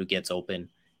route runner who gets open.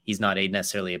 He's not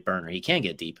necessarily a burner. He can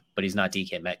get deep, but he's not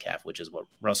DK Metcalf, which is what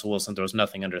Russell Wilson throws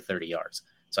nothing under 30 yards.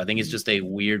 So I think it's just a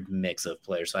weird mix of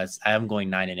players. So I have him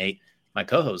going 9-8. My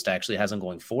co-host actually has him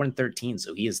going 4-13.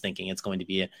 So he is thinking it's going to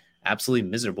be an absolutely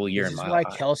miserable year in my life.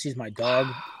 Kelsey's my dog.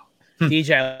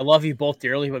 DJ, I love you both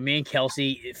dearly, but me and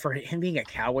Kelsey, for him being a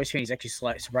Cowboys fan, he's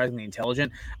actually surprisingly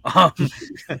intelligent.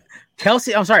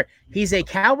 Kelsey, I'm sorry, he's a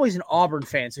Cowboys and Auburn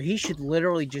fan, so he should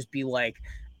literally just be like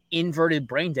inverted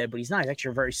brain dead, but he's not. He's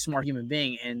actually a very smart human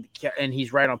being, and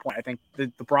he's right on point. I think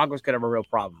the Broncos could have a real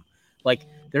problem. Like,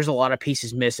 there's a lot of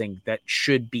pieces missing that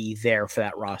should be there for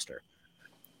that roster.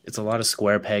 It's a lot of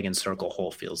square peg and circle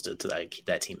hole feels to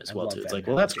that team as well, too. It's like,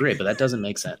 well, that's great, but that doesn't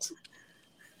make sense.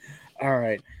 All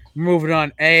right. Moving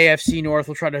on, AFC North.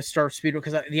 We'll try to start speed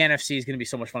because the NFC is going to be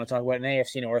so much fun to talk about. In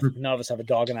AFC North, none of us have a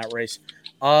dog in that race.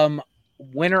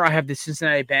 Winner, I have the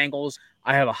Cincinnati Bengals.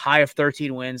 I have a high of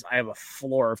 13 wins. I have a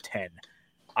floor of 10.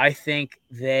 I think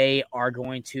they are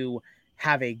going to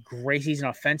have a great season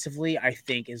offensively. I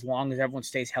think as long as everyone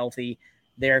stays healthy,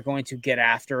 they're going to get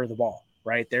after the ball,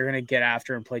 right? They're going to get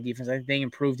after and play defense. I think they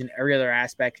improved in every other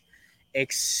aspect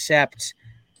except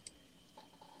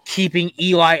keeping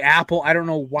Eli Apple. I don't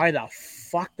know why the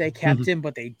fuck they kept him,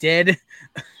 but they did.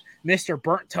 Mr.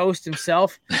 Burnt Toast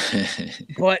himself.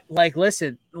 But, like,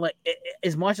 listen, like,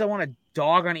 as much as I want to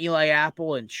dog on Eli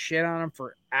Apple and shit on him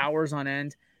for hours on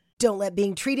end, don't let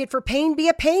being treated for pain be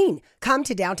a pain. Come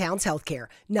to Downtown's Healthcare,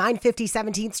 950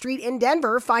 17th Street in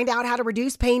Denver. Find out how to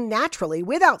reduce pain naturally,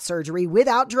 without surgery,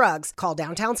 without drugs. Call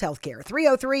Downtown's Healthcare,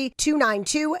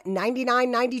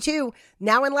 303-292-9992,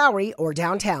 now in Lowry or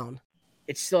downtown.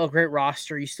 It's still a great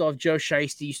roster. You still have Joe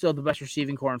Shiesty. You still have the best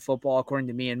receiving core in football, according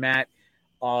to me and Matt.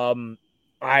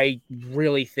 I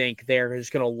really think they're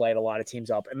just going to light a lot of teams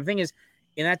up. And the thing is,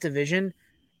 in that division,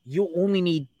 you only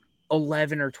need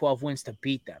 11 or 12 wins to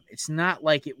beat them. It's not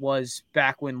like it was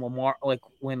back when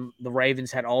when the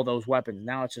Ravens had all those weapons.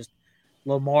 Now it's just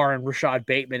Lamar and Rashad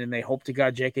Bateman, and they hope to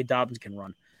God J.K. Dobbins can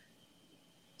run.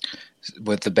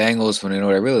 With the Bengals, what I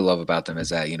really love about them is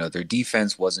that, their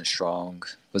defense wasn't strong.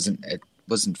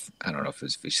 I don't know if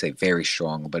we say very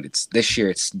strong, but this year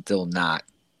it's still not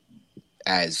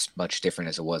as much different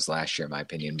as it was last year, in my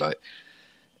opinion. But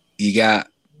you got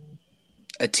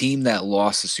a team that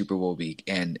lost the Super Bowl week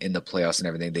and in the playoffs and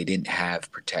everything, they didn't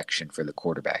have protection for the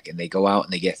quarterback. And they go out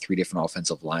and they get 3 different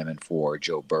offensive linemen for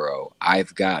Joe Burrow.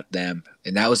 I've got them,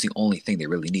 and that was the only thing they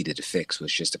really needed to fix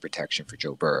was just the protection for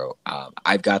Joe Burrow.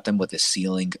 I've got them with a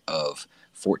ceiling of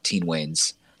 14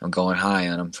 wins. I'm going high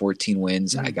on them, 14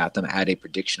 wins. I got them at a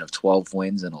prediction of 12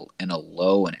 wins and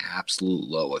an absolute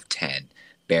low of 10.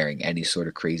 Bearing any sort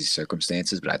of crazy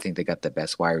circumstances, but I think they got the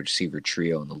best wide receiver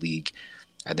trio in the league.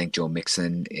 I think Joe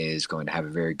Mixon is going to have a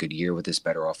very good year with this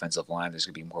better offensive line. There's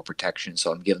going to be more protection, so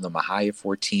I'm giving them a high of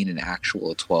 14, an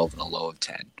actual of 12, and a low of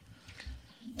 10.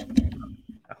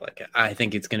 I like it. I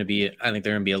think they're going to be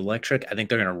electric. I think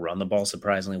they're going to run the ball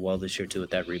surprisingly well this year, too,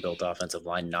 with that rebuilt offensive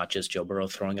line, not just Joe Burrow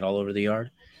throwing it all over the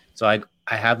yard. So I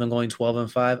have them going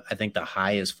 12-5. I think the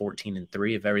high is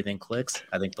 14-3 if everything clicks.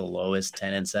 I think the low is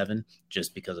 10-7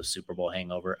 just because of Super Bowl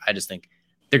hangover. I just think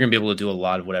they're going to be able to do a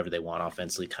lot of whatever they want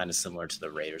offensively, kind of similar to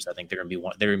the Raiders. I think they're going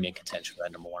to be in contention for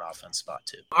that number 1 offense spot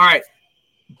too. All right,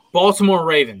 Baltimore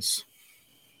Ravens.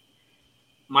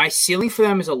 My ceiling for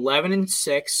them is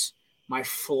 11-6. My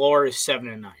floor is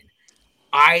 7-9.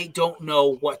 I don't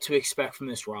know what to expect from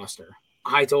this roster.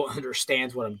 I don't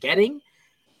understand what I'm getting.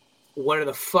 What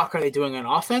the fuck are they doing on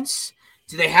offense?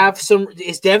 Do they have some?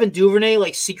 Is Devin Duvernay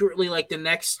like secretly like the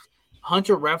next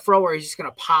Hunter Renfrow, where he's just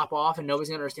gonna pop off and nobody's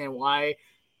gonna understand why?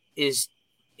 Is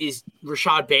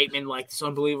Rashad Bateman like this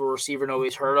unbelievable receiver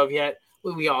nobody's heard of yet?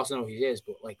 Well, we also know who he is,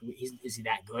 but like, is he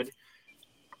that good?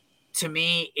 To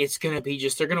me, it's gonna be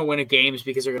just they're gonna win games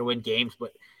because they're gonna win games.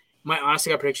 But my honest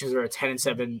got predictions are a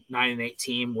 10-7, 9-8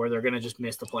 team where they're gonna just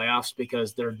miss the playoffs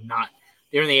because they're not.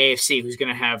 They're in the AFC, who's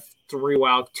gonna have two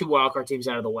wildcard teams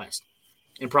out of the West,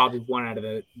 and probably one out of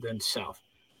the South.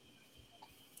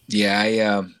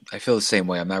 Yeah, I feel the same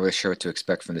way. I'm not really sure what to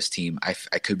expect from this team.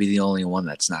 I could be the only one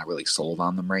that's not really sold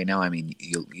on them right now. I mean,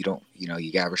 you don't,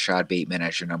 you got Rashad Bateman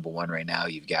as your number one right now.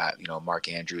 You've got, Mark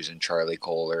Andrews and Charlie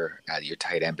Kohler at your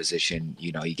tight end position.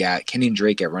 You got Kenyon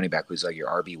Drake at running back, who's like your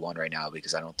RB1 right now,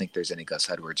 because I don't think there's any Gus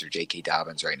Edwards or J.K.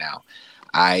 Dobbins right now.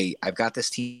 I've got this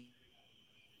team.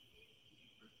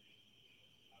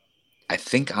 I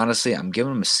think, honestly, I'm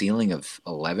giving them a ceiling of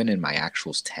 11 and my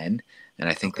actuals 10, and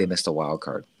I think they missed a wild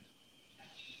card.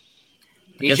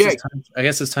 I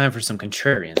guess it's time for some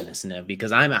contrarianness now,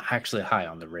 because I'm actually high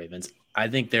on the Ravens. I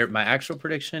think my actual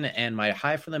prediction and my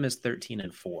high for them is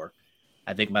 13-4.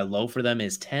 I think my low for them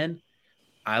is 10.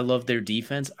 I love their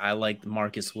defense. I like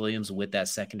Marcus Williams with that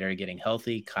secondary getting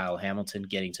healthy. Kyle Hamilton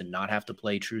getting to not have to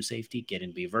play true safety, getting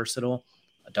to be versatile.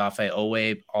 Adafe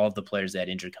Owe, all of the players that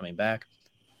injured coming back.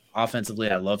 Offensively,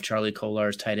 I love Charlie Kohler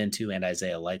as tight end 2 and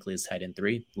Isaiah Likely as tight end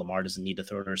 3. Lamar doesn't need to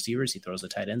throw to receivers. He throws the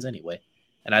tight ends anyway.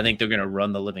 And I think they're going to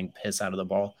run the living piss out of the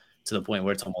ball to the point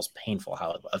where it's almost painful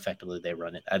how effectively they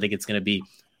run it. I think it's going to be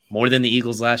more than the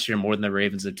Eagles last year, more than the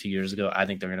Ravens of 2 years ago. I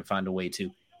think they're going to find a way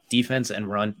to defense and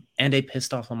run, and a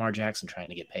pissed off Lamar Jackson trying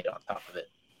to get paid on top of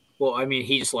it. Well, I mean,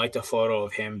 he just liked a photo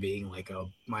of him being like a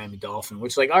Miami Dolphin,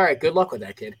 which is like, all right, good luck with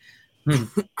that kid.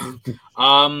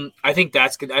 I think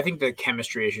that's good. I think the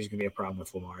chemistry issue is going to be a problem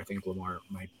with Lamar. I think Lamar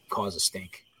might cause a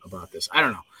stink about this. I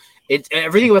don't know.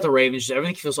 Everything about the Ravens,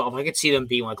 everything feels off. I could see them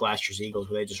being like last year's Eagles,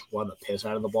 where they just run the piss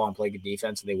out of the ball and play good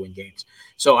defense, and they win games.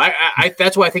 So I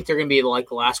that's why I think they're going to be like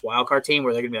the last wild card team,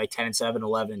 where they're going to be like 10-7,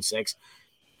 11-6.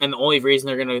 And the only reason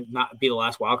they're going to not be the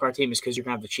last wild card team is because you're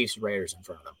going to have the Chiefs and Raiders in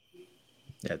front of them.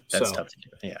 Yeah, that's tough to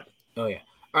do. Yeah. Oh yeah.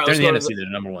 All right, they're in the NFC. They're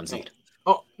the number 1 seed.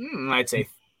 Oh, I'd say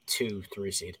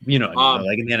 2-3 seed.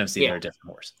 Like in the NFC, they're a different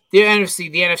horse. The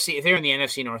NFC. If they're in the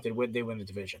NFC North, they win the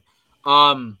division.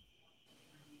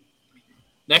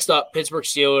 Next up, Pittsburgh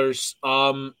Steelers.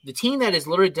 The team that is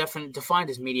literally defined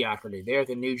as mediocrity. They are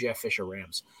the new Jeff Fisher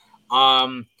Rams.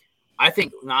 I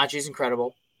think Najee is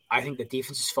incredible. I think the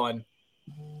defense is fun,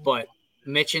 but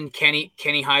Mitch and Kenny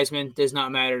Heisman does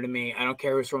not matter to me. I don't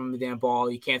care who's throwing the damn ball.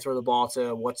 You can't throw the ball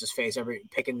to what's his face,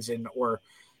 Pickens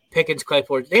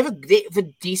Claypool. They have a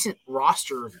decent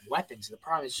roster of weapons. The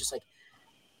problem is just like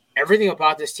everything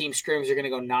about this team screams they're going to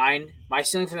go 9. My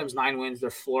ceiling for them is 9 wins.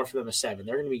 Their floor for them is 7.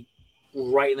 They're going to be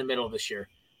right in the middle of this year.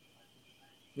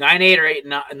 9-8 or 8,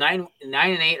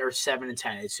 9-8 or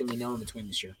 7-10. It's going to be no in between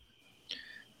this year.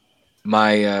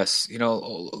 My, a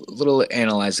little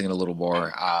analyzing it a little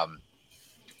more.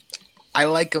 I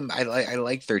like them. I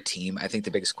like their team. I think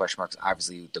the biggest question mark is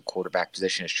obviously the quarterback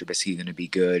position. Is Trubisky going to be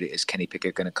good? Is Kenny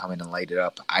Pickett going to come in and light it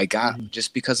up? I got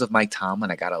just because of Mike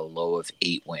Tomlin, I got a low of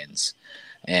 8 wins,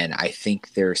 and I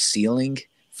think their ceiling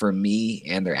for me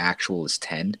and their actual is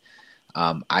 10.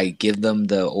 I give them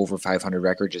the over 500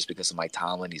 record just because of Mike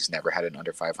Tomlin. He's never had an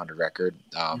under 500 record,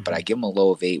 but I give them a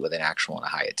low of 8 with an actual and a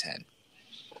high at 10.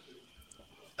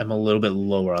 I'm a little bit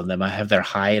lower on them. I have their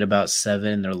high at about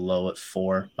 7, their low at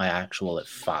 4, my actual at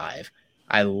 5.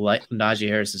 I like Najee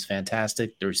Harris is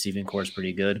fantastic. The receiving core is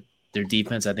pretty good. Their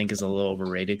defense, I think, is a little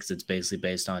overrated because it's basically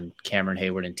based on Cameron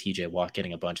Hayward and TJ Watt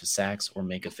getting a bunch of sacks or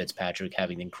Minka Fitzpatrick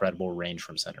having incredible range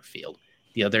from center field.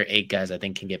 The other 8 guys, I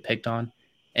think, can get picked on.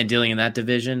 And dealing in that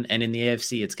division and in the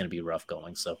AFC, it's going to be rough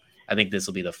going. So I think this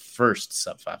will be the first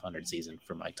sub-500 season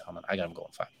for Mike Tomlin. I got him going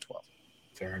 5-12.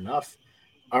 Fair enough.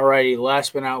 All righty,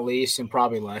 last but not least, and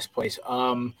probably last place,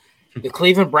 the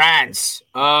Cleveland Browns.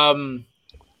 No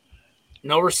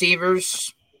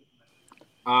receivers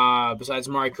besides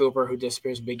Amari Cooper, who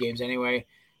disappears in big games anyway.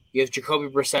 You have Jacoby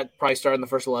Brissett probably starting the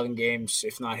first 11 games,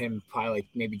 if not him, probably like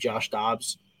maybe Josh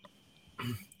Dobbs.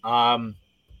 Kareem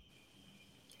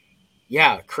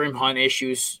Hunt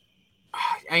issues.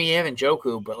 I mean, you have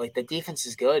Njoku, but like the defense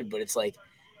is good, but it's like,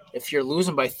 if you're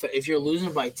losing by 10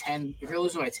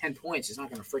 points, it's not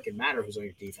going to freaking matter who's on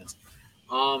your defense.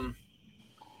 I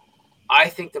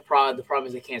think the problem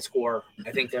is they can't score.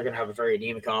 I think they're going to have a very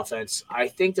anemic offense. I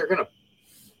think they're going to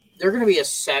they're going to be a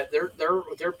set.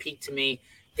 Their peak to me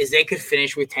is they could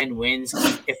finish with 10 wins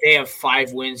if they have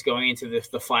 5 wins going into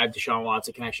the 5 Deshaun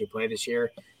Watson can actually play this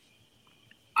year.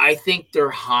 I think they're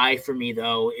high for me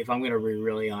though. If I'm going to be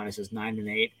really honest, is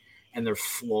 9-8, and their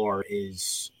floor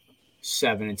is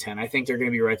 7-10. I think they're going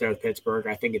to be right there with Pittsburgh.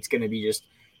 I think it's going to be just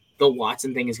the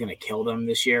Watson thing is going to kill them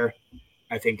this year.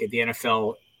 I think the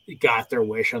NFL got their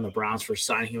wish on the Browns for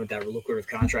signing him with that lucrative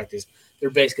contract. Is they're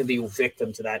basically the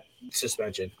victim to that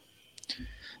suspension.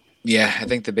 Yeah, I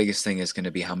think the biggest thing is going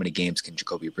to be how many games can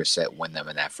Jacoby Brissett win them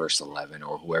in that first 11,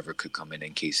 or whoever could come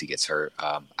in case he gets hurt.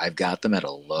 I've got them at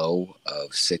a low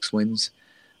of 6 wins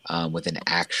with an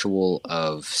actual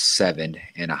of 7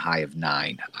 and a high of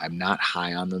 9. I'm not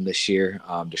high on them this year.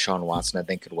 Deshaun Watson, I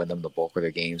think, could win them the bulk of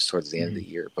their games towards the end of the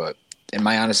year. But in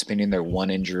my honest opinion, they're one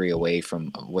injury away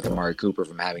from, with Amari Cooper,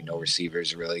 from having no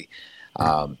receivers really,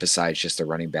 besides just the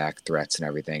running back threats and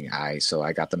everything. So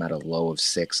I got them at a low of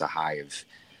 6, a high of,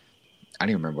 I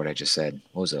don't even remember what I just said.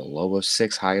 What was it? A low of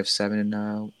 6, high of 7,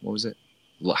 and what was it?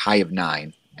 High of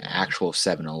 9, actual of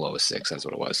 7, and a low of 6. That's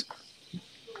what it was.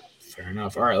 Fair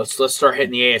enough. All right, let's start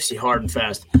hitting the AFC hard and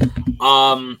fast.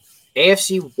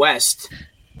 AFC West.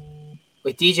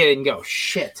 Wait, DJ didn't go.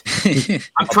 Shit.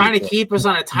 I'm trying to keep us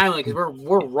on a timeline because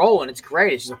we're rolling. It's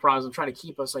great. It's just a problem. I'm trying to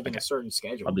keep us in a certain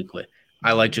schedule. I'll be quick.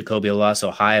 I like Jacoby a lot,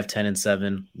 so high of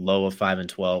 10-7, low of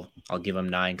 5-12. I'll give him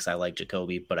 9 because I like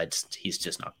Jacoby, but he's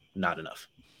just not enough.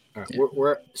 All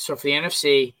right, so for the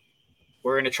NFC,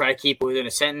 we're going to try to keep it within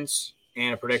a sentence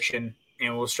and a prediction,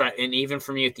 and we'll try. And even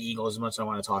for me with the Eagles, as much as I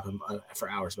want to talk for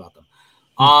hours about them.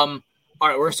 All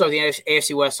right, we're going to start with the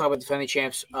AFC West. Talk about defending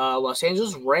champs, Los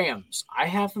Angeles Rams. I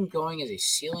have them going as a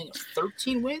ceiling of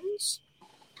 13 wins.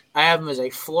 I have them as a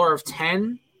floor of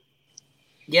 10.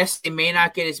 Yes, they may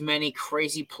not get as many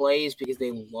crazy plays because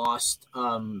they lost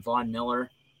Von Miller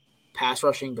pass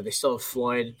rushing, but they still have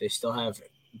Floyd. They still have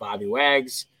Bobby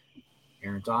Wags,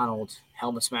 Aaron Donald,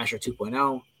 Helmet Smasher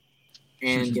 2.0,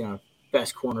 and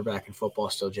best cornerback in football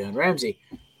still Jalen Ramsey.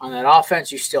 On that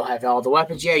offense, you still have all the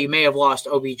weapons. Yeah, you may have lost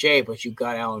OBJ, but you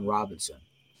got Allen Robinson.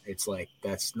 It's like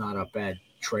that's not a bad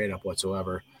trade up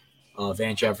whatsoever.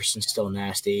 Van Jefferson's still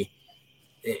nasty.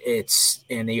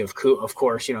 And you have, of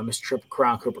course, Mr. Triple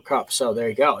Crown, Cooper Kupp. So there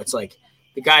you go. It's like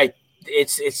the guy.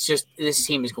 It's just this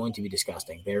team is going to be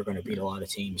disgusting. They're going to beat a lot of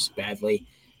teams badly.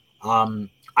 I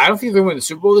don't think they're going to win the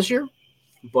Super Bowl this year,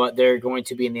 but they're going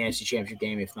to be in the NFC Championship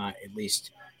game, if not at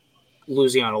least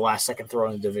losing on a last-second throw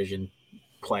in the division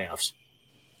playoffs.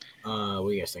 What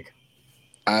do you guys think?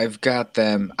 I've got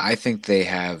them. I think they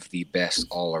have the best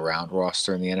all-around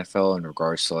roster in the NFL in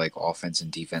regards to like offense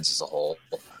and defense as a whole.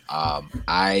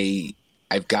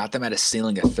 I've got them at a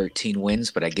ceiling of 13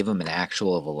 wins, but I give them an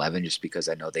actual of 11 just because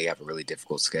I know they have a really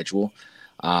difficult schedule.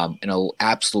 And an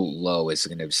absolute low is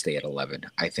going to stay at 11.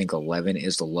 I think 11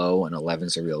 is the low, and 11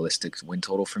 is a realistic win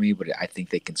total for me, but I think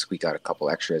they can squeak out a couple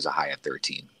extra as a high of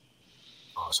 13.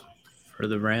 Awesome. For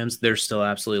the Rams, they're still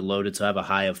absolutely loaded. So I have a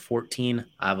high of 14.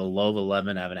 I have a low of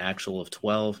 11. I have an actual of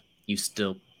 12. You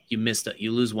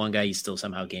lose one guy, you still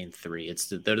somehow gain 3.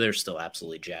 They're still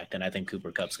absolutely jacked, and I think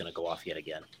Cooper Kupp's going to go off yet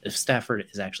again. If Stafford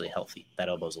is actually healthy, that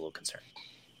elbow's a little concerning.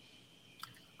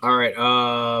 All right,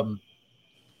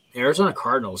 Arizona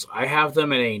Cardinals. I have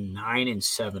them at a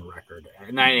 9-7 record.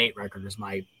 9-8 record is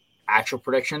my actual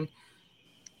prediction,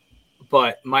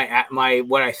 but my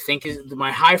what I think is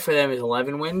my high for them is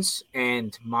 11 wins,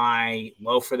 and my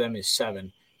low for them is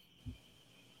 7.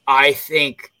 I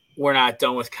think we're not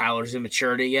done with Kyler's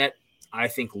immaturity yet. I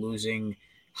think losing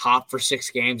Hop for 6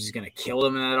 games is going to kill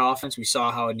him in that offense. We saw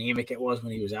how anemic it was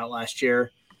when he was out last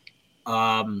year.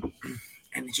 And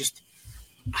it just,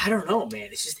 I don't know, man.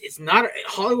 It's not –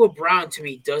 Hollywood Brown, to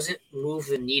me, doesn't move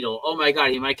the needle. Oh, my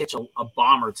God, he might catch a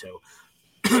bomb or two.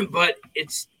 But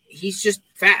he's just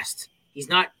fast. He's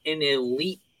not an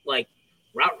elite,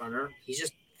 route runner. He's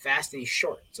just fast and he's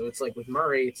short. So it's like with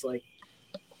Murray, it's like,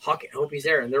 huck it, hope he's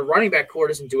there. And their running back core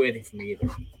doesn't do anything for me either.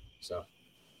 So,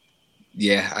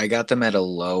 yeah, I got them at a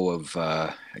low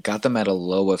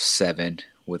of 7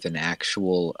 with an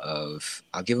actual of,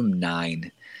 I'll give them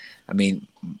 9. I mean,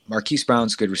 Marquise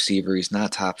Brown's a good receiver. He's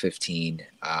not top 15.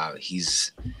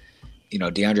 He's,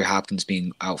 DeAndre Hopkins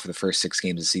being out for the first 6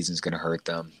 games of the season is going to hurt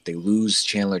them. They lose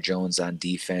Chandler Jones on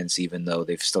defense, even though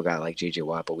they've still got J.J.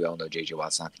 Watt, but we all know J.J.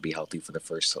 Watt's not going to be healthy for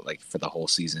for the whole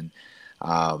season.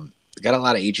 They got a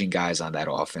lot of aging guys on that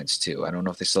offense too. I don't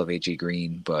know if they still have AJ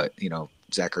Green, but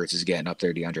Zach Ertz is getting up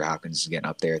there. DeAndre Hopkins is getting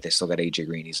up there. They still got AJ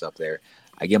Green. He's up there.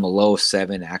 I give him a low of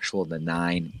 7, actual to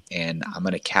 9, and I'm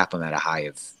going to cap him at a high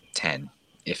of 10.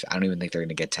 I don't even think they're going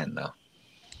to get 10 though.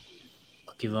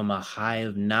 give him a high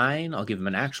of 9. I'll give him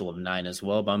an actual of 9 as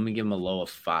well, but I'm going to give him a low of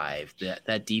 5.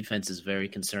 That defense is very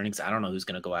concerning because I don't know who's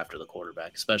going to go after the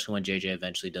quarterback, especially when JJ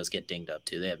eventually does get dinged up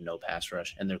too. They have no pass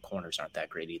rush, and their corners aren't that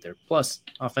great either. Plus,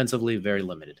 offensively, very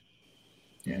limited.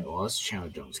 Yeah, well, that's Chandler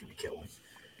Jones going to kill him.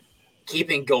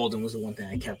 Keeping Golden was the one thing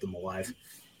that kept him alive.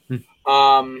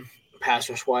 Pass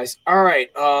rush wise. All right.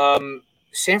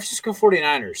 San Francisco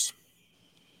 49ers.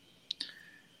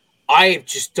 I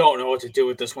just don't know what to do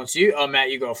with this one. So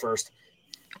Matt, you go first.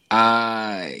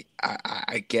 I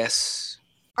guess.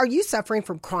 Are you suffering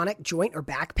from chronic joint or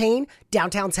back pain?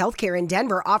 Downtown's Healthcare in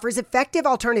Denver offers effective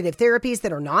alternative therapies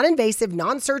that are non-invasive,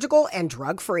 non-surgical, and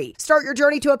drug-free. Start your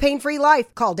journey to a pain-free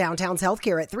life. Call Downtown's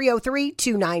Healthcare at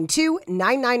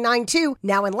 303-292-9992,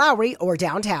 now in Lowry or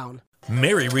downtown.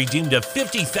 Mary redeemed a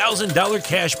 $50,000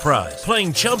 cash prize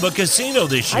playing Chumba Casino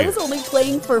this year. I was only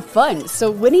playing for fun,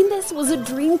 so winning this was a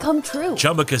dream come true.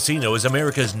 Chumba Casino is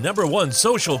America's #1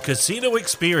 social casino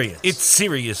experience. It's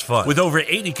serious fun. With over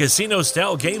 80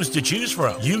 casino-style games to choose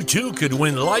from, you too could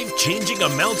win life-changing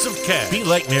amounts of cash. Be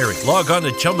like Mary. Log on to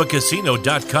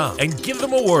ChumbaCasino.com and give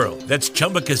them a whirl. That's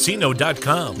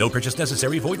ChumbaCasino.com. No purchase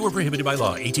necessary. Void where prohibited by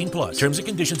law. 18+. Terms and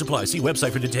conditions apply. See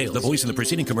website for details. The voice in the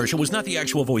preceding commercial was not the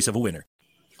actual voice of a winner.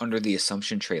 Under the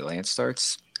assumption Trey Lance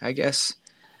starts, I guess.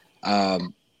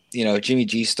 Jimmy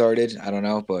G started. I don't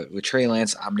know, but with Trey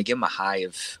Lance, I'm gonna give him a high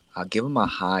of. I'll give him a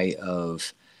high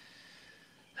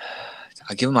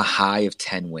of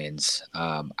 10 wins.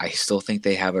 I still think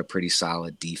they have a pretty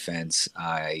solid defense.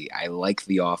 I like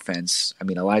the offense. I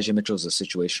mean, Elijah Mitchell is a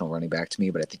situational running back to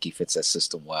me, but I think he fits that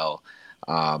system well.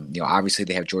 Obviously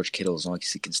they have George Kittle. As long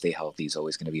as he can stay healthy, he's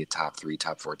always going to be a top 3,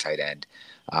 top 4 tight end.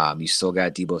 You still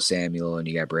got Deebo Samuel and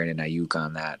you got Brandon Ayuk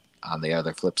on the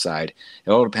other flip side. It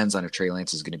all depends on if Trey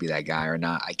Lance is going to be that guy or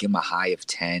not. I give him a high of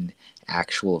 10,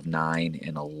 actual of 9,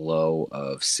 and a low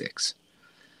of 6.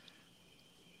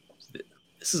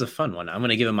 This is a fun one. I'm going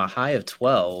to give him a high of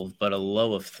 12, but a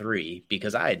low of 3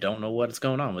 because I don't know what's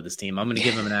going on with this team. I'm going to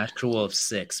give him an actual of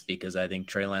 6 because I think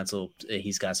Trey Lance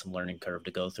he's got some learning curve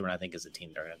to go through, and I think as a team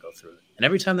they're going to go through it. And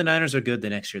every time the Niners are good, the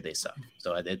next year they suck.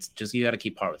 So it's just you got to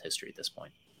keep par with history at this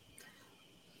point.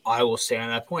 I will stay on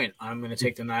that point. I'm going to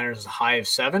take the Niners as a high of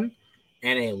 7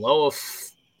 and a low of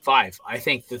 5. I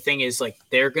think the thing is,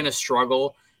 they're going to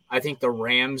struggle. I think the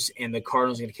Rams and the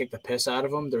Cardinals are going to kick the piss out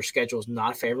of them. Their schedule is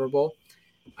not favorable.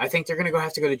 I think they're going to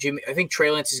have to go to Jimmy. I think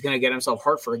Trey Lance is going to get himself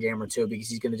hurt for a game or two because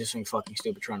he's going to do something fucking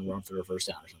stupid trying to run for the first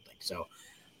down or something. So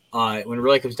when it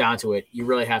really comes down to it, you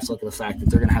really have to look at the fact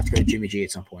that they're going to have to go to Jimmy G at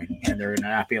some point, and they're going to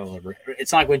not be able to.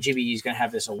 It's not like when Jimmy G is going to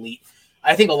have this elite.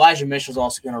 I think Elijah Mitchell's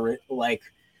also going to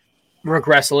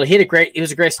regress a little. He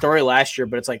was a great story last year,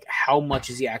 but it's how much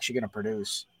is he actually going to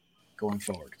produce going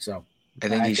forward? So I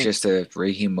think he's just a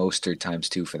Raheem Mostert times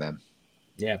 2 for them.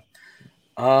 Yeah.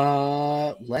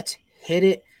 Let's hit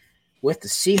it with the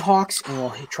Seahawks, and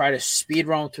we'll try to speed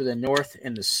run through the North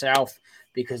and the South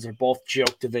because they're both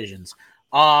joke divisions.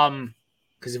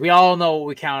 Because we all know what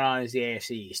we count on is the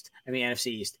NFC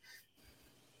East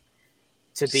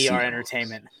to be our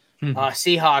entertainment.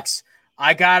 Seahawks,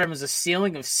 I got them as a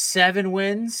ceiling of 7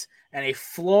 wins and a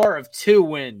floor of 2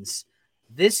 wins.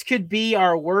 This could be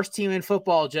our worst team in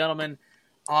football, gentlemen.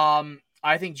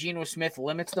 I think Geno Smith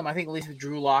limits them. I think at least with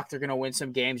Drew Lock, they're going to win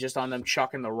some games just on them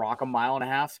chucking the rock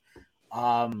 1.5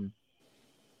 miles.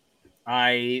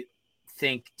 I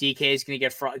think DK is going to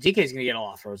get a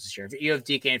lot of throws this year. If you have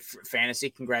DK in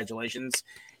fantasy, congratulations.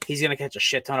 He's going to catch a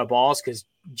shit ton of balls because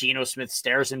Geno Smith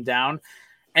stares him down.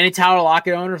 Any Tyler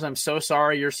Lockett owners, I'm so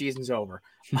sorry. Your season's over.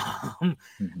 They're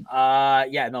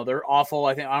awful.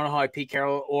 I don't know how Pete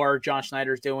Carroll or John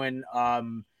Schneider's doing.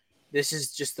 This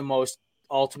is just the most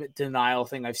ultimate denial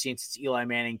thing I've seen since Eli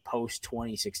Manning post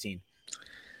 2016.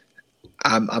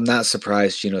 I'm not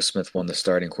surprised Geno Smith won the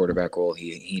starting quarterback role.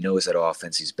 He knows that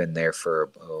offense. He's been there for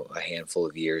a handful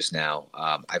of years now.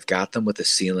 I've got them with a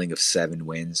ceiling of 7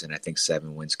 wins, and I think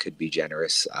 7 wins could be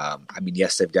generous.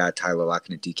 Yes, they've got Tyler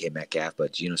Lockett and DK Metcalf,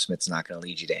 but Geno Smith's not going to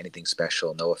lead you to anything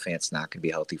special. Noah Fant's not going to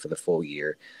be healthy for the full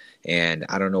year, and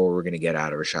I don't know what we're going to get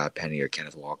out of Rashad Penny or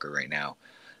Kenneth Walker right now.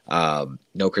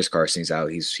 No, Chris Carson's out.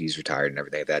 He's retired and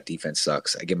everything. That defense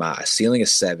sucks. I give him a ceiling of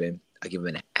 7. I give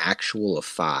him an actual of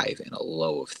 5 and a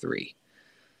low of 3.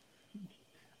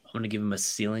 I'm going to give him a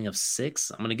ceiling of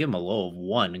 6. I'm going to give him a low of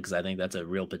 1 because I think that's a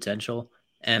real potential.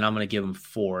 And I'm going to give him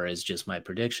 4 as just my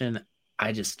prediction.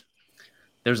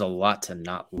 There's a lot to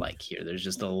not like here.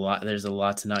 There's a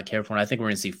lot to not care for. And I think we're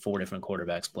going to see 4 different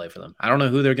quarterbacks play for them. I don't know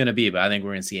who they're going to be, but I think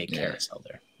we're going to see a carousel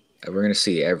there. We're going to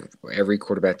see every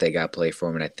quarterback they got play for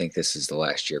him. And I think this is the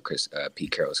last year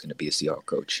Pete Carroll is going to be a Seahawks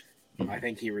coach. I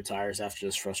think he retires after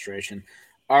this frustration.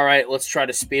 All right, let's try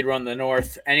to speed run the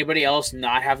North. Anybody else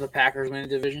not have the Packers win the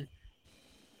division?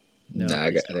 No, I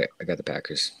got the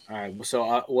Packers. All right,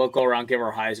 so we'll go around, give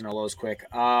our highs and our lows quick.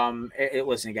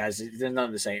 Listen, guys, there's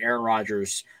nothing to say. Aaron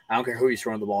Rodgers, I don't care who he's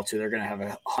throwing the ball to, they're going to have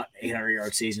a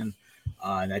 800-yard season.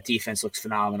 And that defense looks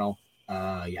phenomenal.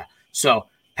 Yeah. So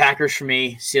Packers for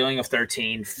me, ceiling of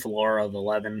 13, floor of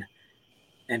 11,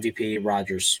 MVP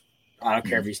Rodgers. I don't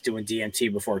care if he's doing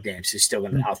DMT before games. He's still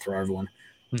going to outthrow everyone.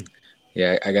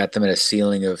 Yeah, I got them at a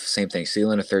ceiling of same thing.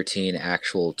 Ceiling of 13,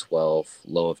 actual 12,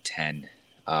 low of 10.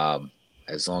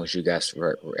 As long as you guys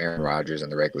were Aaron Rodgers in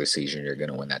the regular season, you're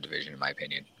going to win that division, in my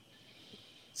opinion.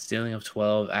 Ceiling of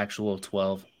 12, actual of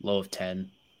 12, low of 10.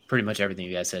 Pretty much everything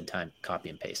you guys said, time, copy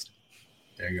and paste.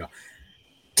 There you go.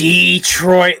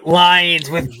 Detroit Lions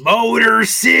with Motor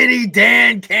City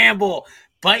Dan Campbell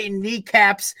biting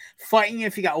kneecaps, fighting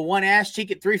if you got one ass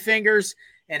cheek and 3 fingers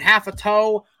and half a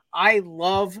toe. I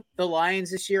love the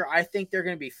Lions this year. I think they're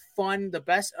going to be fun. The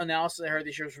best analysis I heard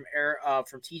this year was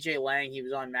from TJ Lang. He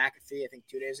was on McAfee, I think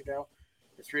 2 days ago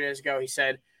or 3 days ago. He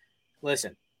said,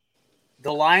 listen,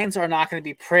 the Lions are not going to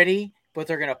be pretty, but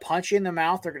they're going to punch you in the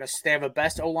mouth. They have a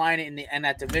best O-line in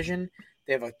that division.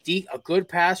 They have a good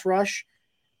pass rush,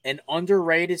 an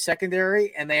underrated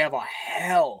secondary, and they have a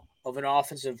hell of an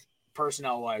offensive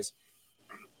personnel-wise.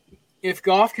 If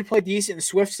Goff can play decent and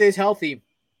Swift stays healthy,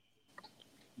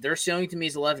 their ceiling to me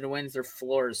is 11 wins. Their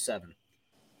floor is 7.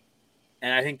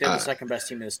 And I think they're the second best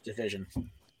team in this division.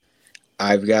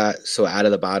 I've got, so out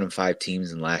of the bottom 5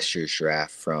 teams in last year's draft,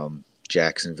 from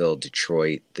Jacksonville,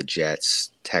 Detroit, the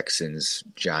Jets, Texans,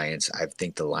 Giants, I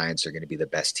think the Lions are going to be the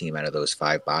best team out of those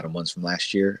 5 bottom ones from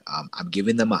last year. I'm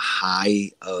giving them a high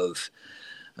of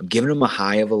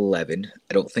 11.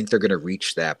 I don't think they're going to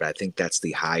reach that, but I think that's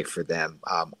the high for them.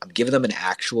 I'm giving them an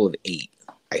actual of 8.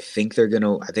 I think they're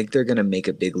gonna make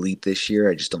a big leap this year.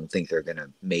 I just don't think they're gonna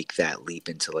make that leap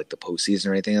into like the postseason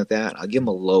or anything like that. I'll give them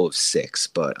a low of 6,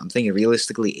 but I'm thinking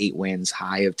realistically 8 wins,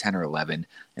 high of 10 or 11,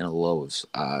 and a low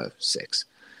of 6.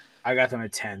 I got them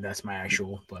at 10. That's my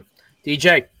actual. But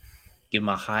DJ, give them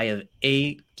a high of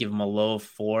 8, give them a low of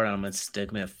 4, and I'm gonna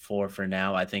stick them at 4 for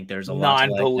now. I think there's a lot.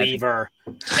 Non-believer.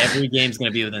 Every game's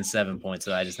gonna be within 7 points,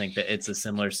 so I just think that it's a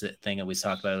similar thing that we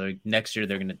talked about. Like next year,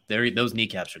 those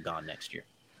kneecaps are gone next year.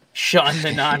 Shun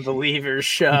the non-believers,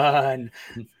 shun.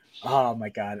 Oh my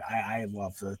God, I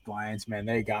love the Lions, man.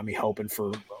 They got me hoping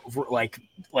for like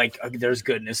there's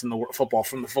goodness in the football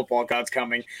from the football gods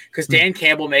coming. Because Dan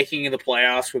Campbell making the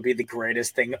playoffs would be the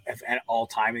greatest thing at all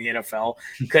time in the NFL.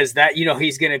 Because that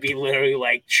he's going to be literally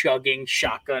like chugging,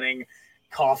 shotgunning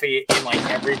coffee in like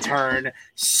every turn,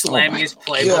 slamming his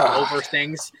playbook over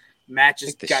things. Matt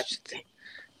just got.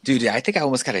 Dude, I think I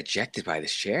almost got ejected by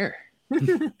this chair.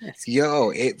 Yo,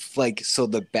 it like so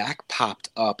the back popped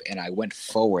up and I went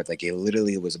forward like it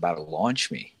literally was about to launch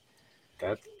me.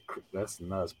 That's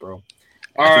nuts, bro.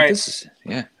 All right.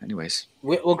 Anyways,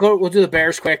 we'll do the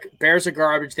Bears quick. Bears are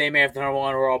garbage. They may have the number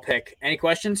 1 overall pick. Any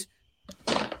questions?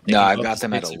 No, I've got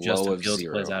them at a low of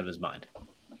 0. Plays out of his mind.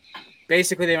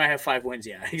 Basically, they might have 5 wins.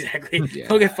 Yeah, exactly.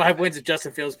 They'll get 5 wins if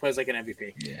Justin Fields plays like an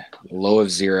MVP. Yeah, low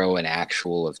of 0, an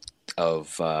actual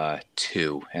of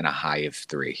 2, and a high of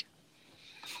 3.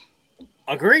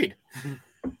 Agreed.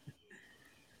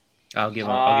 I'll give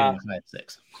him 5,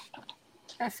 6.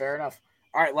 Yeah, fair enough.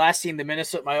 All right, last team,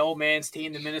 my old man's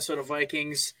team, the Minnesota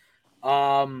Vikings.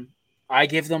 I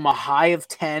give them a high of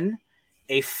 10,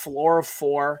 a floor of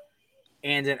 4,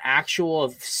 and an actual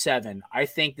of 7. I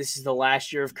think this is the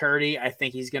last year of Curdy. I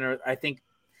think he's gonna.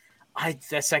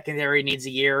 That secondary needs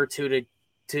a year or two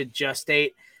to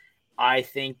gestate. I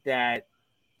think that.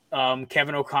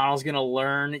 Kevin O'Connell's going to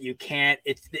learn. You can't.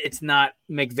 It's not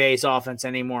McVay's offense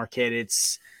anymore, kid.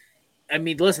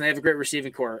 Listen, they have a great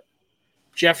receiving core.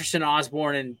 Jefferson,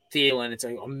 Osborne, and Thielen. It's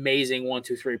an amazing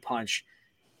 1-2-3 punch.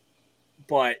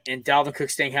 And Dalvin Cook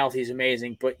staying healthy is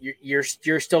amazing. But you're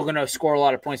still going to score a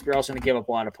lot of points, but you're also going to give up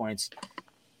a lot of points.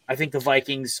 I think the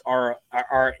Vikings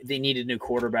they need a new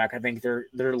quarterback. I think they're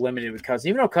limited with Cousins.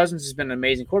 Even though Cousins has been an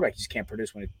amazing quarterback, he just can't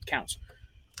produce when it counts.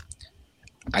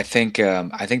 I think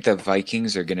the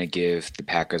Vikings are going to give the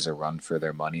Packers a run for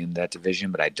their money in that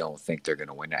division, but I don't think they're going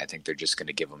to win it. I think they're just going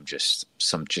to give them just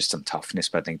some toughness,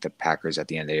 but I think the Packers at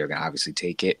the end of the day are going to obviously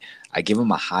take it. I give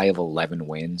them a high of 11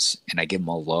 wins, and I give them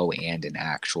a low and an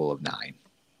actual of 9.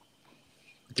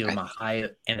 Give them a high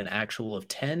and an actual of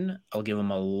 10. I'll give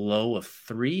them a low of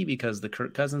 3 because the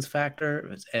Kirk Cousins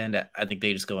factor, and I think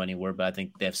they just go anywhere, but I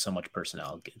think they have so much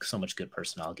personnel, so much good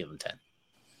personnel. I'll give them 10.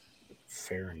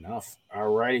 Fair enough. All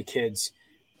righty, kids.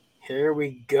 Here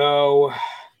we go.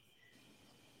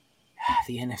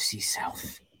 The NFC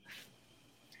South.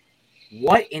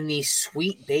 What in the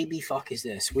sweet baby fuck is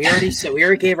this? We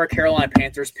already gave our Carolina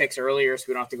Panthers picks earlier, so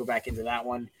we don't have to go back into that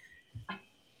one.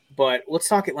 But let's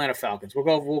talk Atlanta Falcons.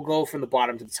 We'll go from the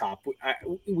bottom to the top.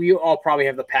 We all probably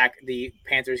have the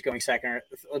Panthers going second,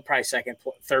 or probably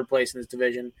third place in this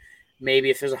division. Maybe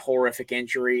if there's a horrific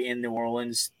injury in New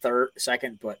Orleans,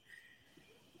 second. But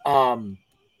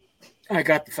I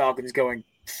got the Falcons going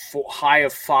high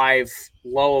of 5,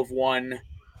 low of 1,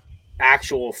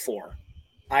 actual of 4.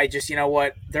 I just, you know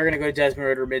what? They're going to go to Desmond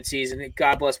Ridder midseason.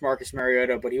 God bless Marcus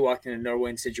Mariota, but he walked in a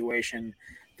no-win situation.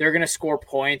 They're going to score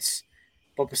points,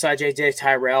 but besides AJ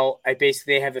Tyrell,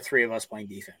 they have the three of us playing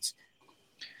defense.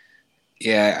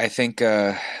 Yeah, I think,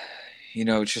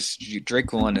 just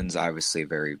Drake London's obviously a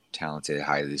very talented,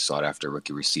 highly sought-after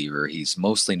rookie receiver. He's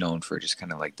mostly known for just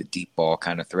kind of like the deep ball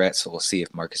kind of threat, so we'll see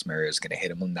if Marcus Mariota is going to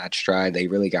hit him on that stride. They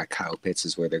really got Kyle Pitts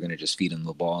is where they're going to just feed him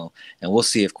the ball, and we'll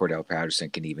see if Cordell Patterson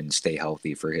can even stay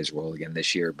healthy for his role again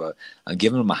this year, but I'm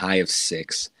giving him a high of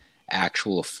 6,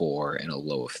 actual of 4, and a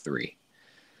low of 3.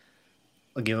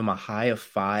 I'll give him a high of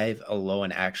 5, a low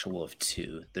and actual of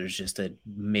 2. There's just a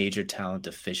major talent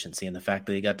deficiency, and the fact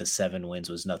that they got to 7 wins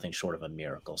was nothing short of a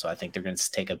miracle. So I think they're going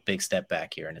to take a big step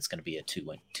back here, and it's going to be a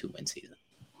two-win season.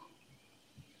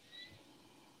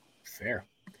 Fair.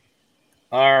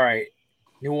 All right.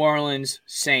 New Orleans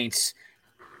Saints.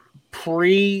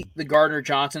 Pre the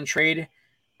Gardner-Johnson trade,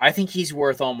 I think he's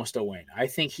worth almost a win. I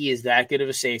think he is that good of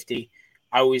a safety.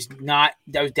 I was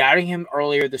doubting him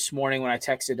earlier this morning when I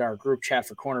texted our group chat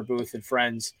for Corner Booth and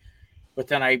friends, but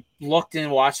then I looked and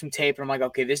watched some tape, and I'm like,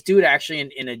 okay, this dude actually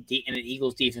in an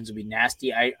Eagles defense would be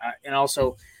nasty. And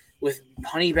also with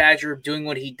Honey Badger doing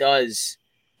what he does,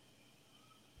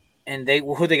 and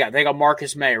who they got? They got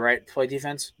Marcus May, right? Play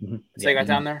defense. Mm-hmm. They got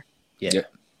down there. Yeah.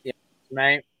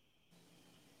 May.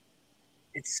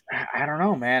 I don't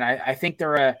know, man. I think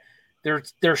their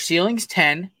ceiling's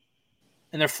 10.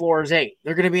 And their floor is 8.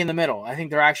 They're going to be in the middle. I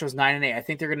think their actual is 9 and 8. I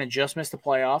think they're going to just miss the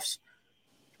playoffs.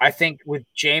 I think with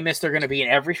Jameis, they're going to be in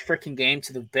every freaking game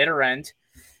to the bitter end.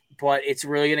 But it's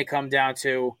really going to come down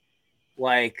to,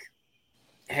 like,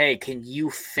 hey, can you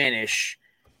finish?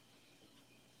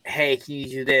 Hey, can you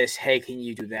do this? Hey, can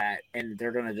you do that? And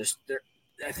they're going to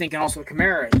I think, and also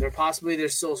Kamara, they're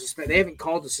still suspended. They haven't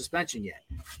called the suspension yet.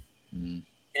 Mm-hmm.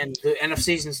 And the NFL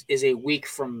season is a week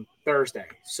from Thursday.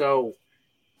 So,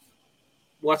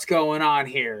 what's going on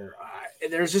here?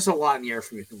 There's just a lot in the air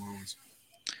for me at the moment.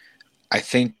 I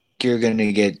think you're going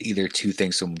to get either two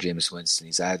things from Jameis Winston.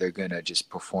 He's either going to just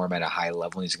perform at a high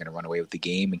level and he's going to run away with the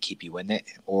game and keep you in it,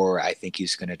 or I think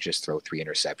he's going to just throw 3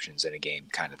 interceptions in a game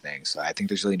kind of thing. So I think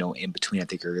there's really no in between. I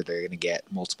think you're either going to get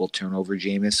multiple turnover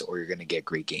Jameis or you're going to get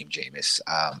great game Jameis.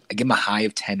 I give him a high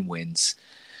of 10 wins.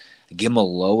 I give him a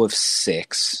low of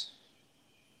 6.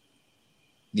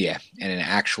 Yeah, and an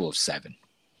actual of 7.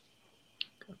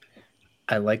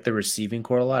 I like the receiving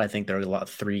core a lot. I think there are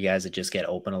 3 guys that just get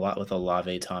open a lot with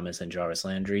Olave, Thomas, and Jarvis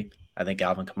Landry. I think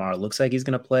Alvin Kamara looks like he's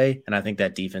going to play, and I think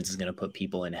that defense is going to put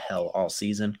people in hell all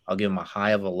season. I'll give them a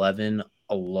high of 11,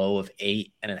 a low of 8,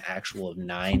 and an actual of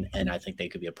 9, and I think they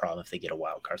could be a problem if they get a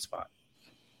wild card spot.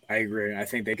 I agree. I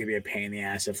think they could be a pain in the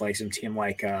ass if like some team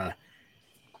like I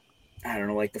don't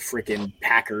know, like the freaking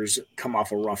Packers come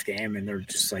off a rough game and they're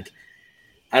just like,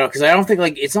 I don't, because I don't think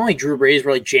like it's not like Drew Brees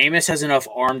where like Jameis has enough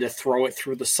arm to throw it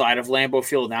through the side of Lambeau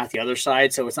Field, not the other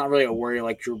side. So it's not really a worry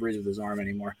like Drew Brees with his arm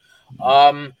anymore.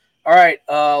 All right,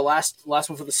 last one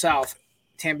for the South,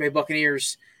 Tampa Bay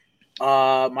Buccaneers.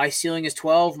 My ceiling is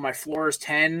 12, my floor is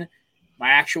 10, my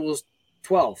actual is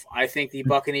 12. I think the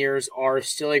Buccaneers are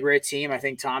still a great team. I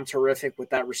think Tom terrific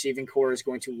with that receiving core is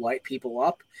going to light people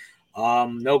up.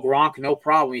 No Gronk, no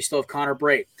problem. You still have Connor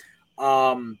Brate.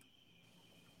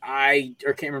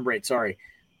 Cameron Brate, sorry.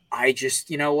 I just,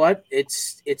 you know what?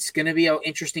 It's going to be an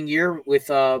interesting year with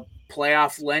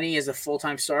playoff Lenny as a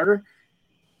full-time starter.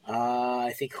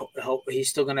 I think he's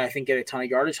still going to, get a ton of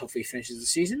yardage. Hopefully he finishes the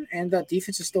season. And the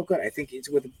defense is still good. I think it's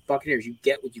with the Buccaneers. You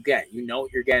get what you get. You know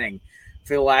what you're getting.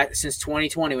 Since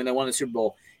 2020 when they won the Super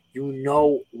Bowl, you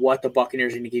know what the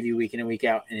Buccaneers are going to give you week in and week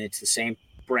out, and it's the same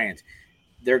brand.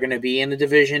 They're going to be in the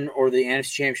division or the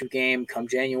NFC Championship game come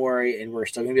January, and we're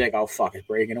still going to be like, oh, fuck, is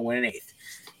Brady going to win an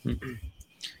 8th?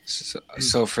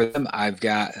 So for them, I've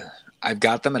got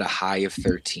them at a high of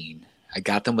 13. I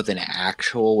got them with an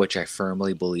actual, which I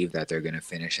firmly believe that they're going to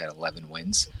finish at 11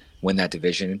 wins, win that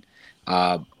division.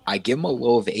 I give them a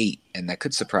low of 8, and that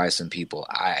could surprise some people.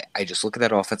 I just look at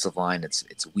that offensive line.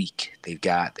 It's weak. They've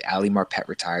got Ali Marpet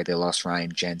retired. They lost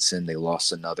Ryan Jensen. They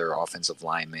lost another offensive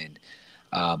lineman.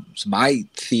 So my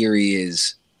theory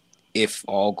is if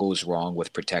all goes wrong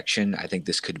with protection, I think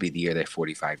this could be the year that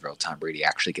 45-year-old Tom Brady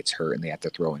actually gets hurt and they have to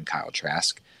throw in Kyle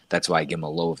Trask. That's why I give him a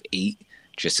low of 8,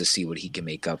 just to see what he can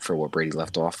make up for what Brady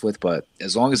left off with. But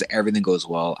as long as everything goes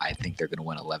well, I think they're going to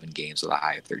win 11 games with a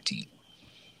high of 13.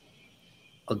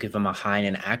 I'll give them a high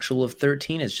and an actual of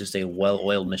 13. It's just a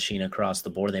well-oiled machine across the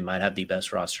board. They might have the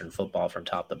best roster in football from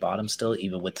top to bottom still,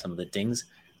 even with some of the dings.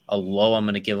 A low, I'm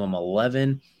going to give them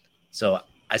 11. So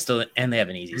and they have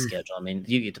an easy schedule. I mean,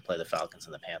 you get to play the Falcons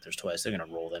and the Panthers twice. They're going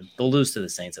to roll them. They'll lose to the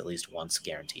Saints at least once,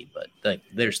 guaranteed, but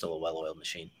they're still a well-oiled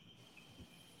machine.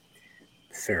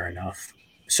 Fair enough.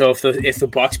 So if the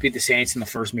Bucs beat the Saints in the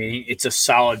first meeting, it's a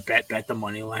solid bet the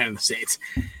money line on the Saints.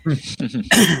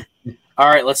 All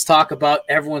right, let's talk about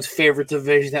everyone's favorite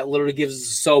division that literally gives us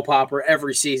a soap opera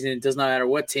every season. It does not matter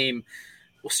what team.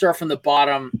 We'll start from the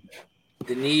bottom.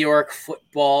 The New York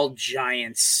Football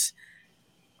Giants.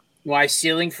 My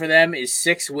ceiling for them is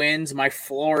 6 wins. My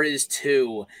floor is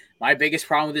 2. My biggest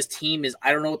problem with this team is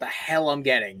I don't know what the hell I'm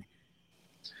getting.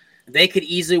 They could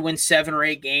easily win 7 or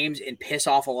 8 games and piss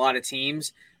off a lot of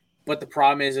teams, but the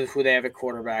problem is who they have at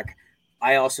quarterback.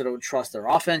 I also don't trust their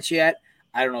offense yet.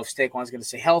 I don't know if Saquon's going to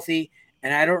stay healthy,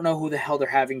 and I don't know who the hell they're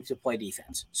having to play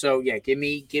defense. So yeah, give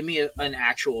me an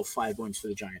actual 5 wins for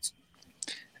the Giants.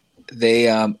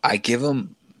 I give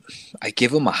them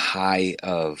a high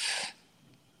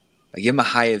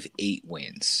of 8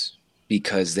 wins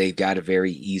because they've got a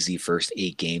very easy first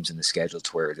 8 games in the schedule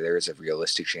to where there is a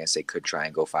realistic chance they could try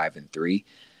and go 5-3.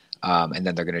 And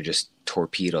then they're going to just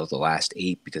torpedo the last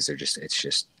 8 because it's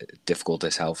just difficult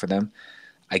as hell for them.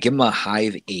 I give them a high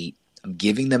of 8. I'm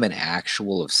giving them an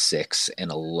actual of 6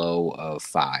 and a low of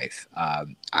 5.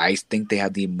 I think they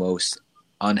have the most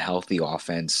unhealthy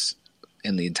offense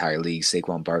in the entire league.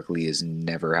 Saquon Barkley is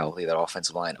never healthy. That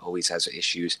offensive line always has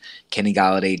issues. Kenny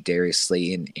Golladay, Darius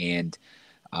Slayton, and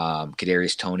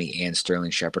Kadarius Toney and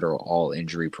Sterling Shepard are all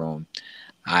injury prone.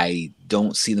 I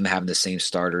don't see them having the same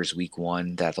starters week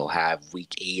 1 that they'll have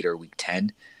week 8 or week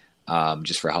 10,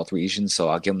 just for health reasons. So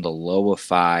I'll give them the low of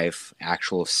 5,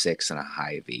 actual of 6, and a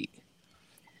high of 8.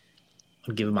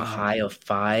 I'll give them a high of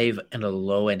 5 and a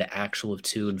low and actual of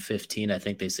 2 and 15. I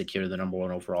think they secure the number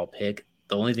 1 overall pick.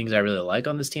 The only things I really like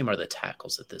on this team are the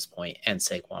tackles at this point and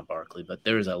Saquon Barkley. But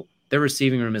their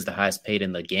receiving room is the highest paid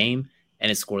in the game, and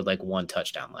it scored like 1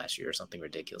 touchdown last year or something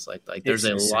ridiculous. Like there's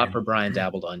a lot for Brian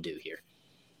Dabble to undo here.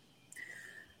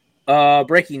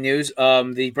 Breaking news: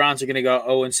 the Browns are going to go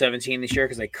 0-17 this year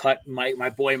because they cut my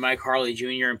boy Mike Harley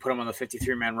Jr. and put him on the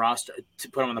 53-man roster to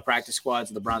put him on the practice squad.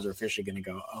 So the Browns are officially going to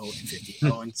go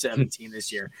 0-17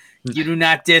 this year. You do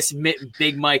not diss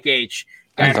Big Mike H.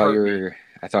 I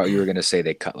thought you were going to say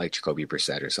they cut like Jacoby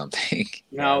Brissett or something.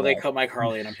 No, they cut Mike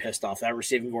Harley, and I'm pissed off. That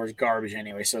receiving core is garbage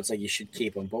anyway, so it's like you should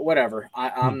keep him. But whatever.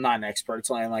 I'm not an expert.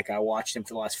 It's only like I watched him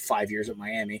for the last 5 years at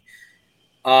Miami.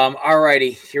 All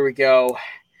righty, here we go.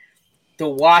 The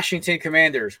Washington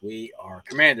Commanders. We are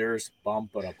Commanders. Bum,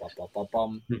 ba, bum, bum, bum,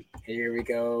 bum. Here we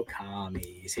go,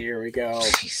 commies. Here we go.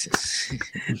 Jesus.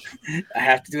 I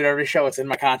have to do it every show. It's in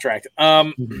my contract.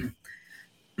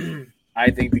 I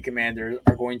think the Commanders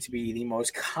are going to be the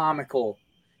most comical.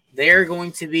 They're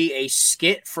going to be a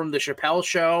skit from the Chappelle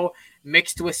Show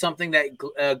mixed with something that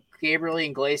Gabriel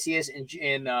Iglesias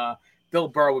and Bill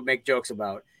Burr would make jokes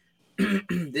about.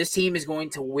 This team is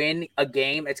going to win a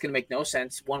game. It's going to make no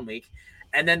sense 1 week.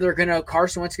 And then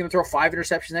Carson Wentz is going to throw 5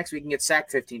 interceptions next week and get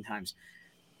sacked 15 times.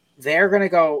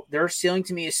 Their ceiling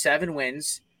to me is 7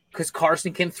 wins because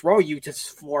Carson can throw you to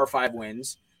 4 or 5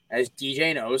 wins, as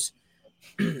DJ knows,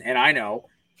 and I know.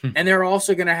 And they're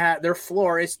also going to have their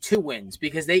floor is 2 wins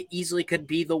because they easily could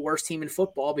be the worst team in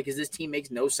football because this team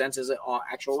makes no sense as an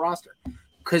actual roster.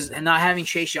 Because not having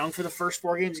Chase Young for the first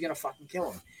 4 games is going to fucking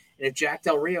kill him. And if Jack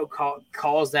Del Rio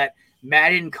calls that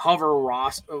Madden cover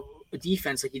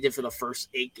defense like he did for the first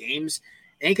 8 games,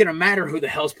 it ain't going to matter who the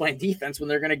hell's playing defense when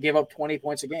they're going to give up 20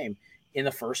 points a game in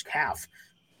the first half.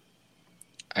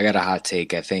 I got a hot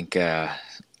take. I think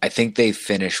they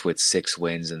finish with 6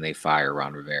 wins and they fire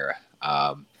Ron Rivera.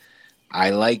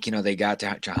 I like, they got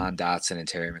Jahan Dotson and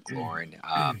Terry McLaurin.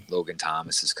 Logan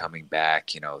Thomas is coming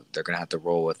back. They're going to have to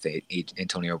roll with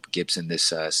Antonio Gibson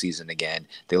this season again.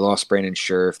 They lost Brandon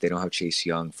Scherf. They don't have Chase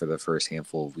Young for the first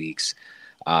handful of weeks.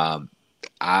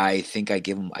 I think I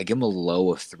give them a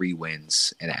low of 3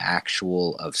 wins, an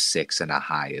actual of 6, and a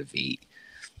high of 8.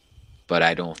 But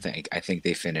I think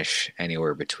they finish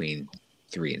anywhere between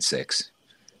 3 and 6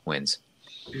 wins.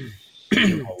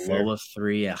 Give him a low of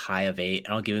 3, a high of 8,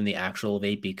 and I'll give him the actual of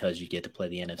 8 because you get to play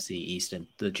the NFC East and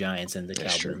the Giants and the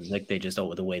Cowboys. Like they just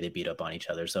the way they beat up on each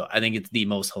other. So I think it's the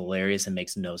most hilarious and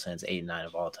makes no sense 8-9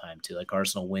 of all time too. Like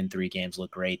Arsenal win 3 games,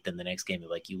 look great. Then the next game, you're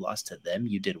like, you lost to them.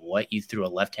 You did what? You threw a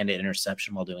left-handed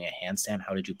interception while doing a handstand.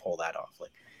 How did you pull that off?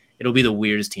 Like it'll be the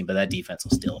weirdest team, but that defense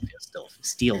will still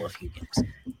steal a few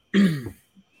games.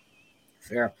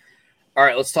 Fair. All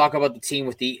right, let's talk about the team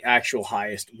with the actual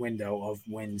highest window of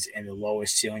wins and the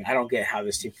lowest ceiling. I don't get how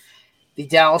this team – the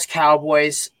Dallas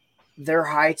Cowboys, their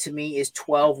high to me is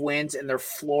 12 wins and their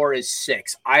floor is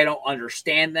 6. I don't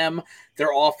understand them. Their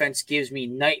offense gives me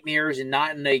nightmares and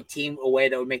not in a team a way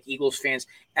that would make Eagles fans.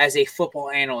 As a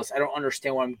football analyst, I don't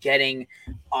understand what I'm getting.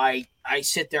 I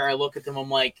sit there, I look at them, I'm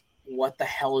like, what the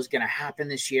hell is going to happen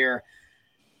this year?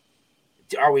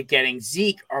 Are we getting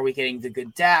Zeke? Are we getting the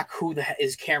good Dak? Who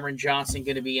is Cameron Johnson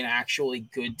going to be an actually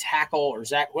good tackle? Or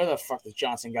Zach, where the fuck this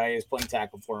Johnson guy is playing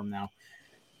tackle for him now?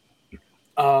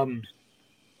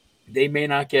 They may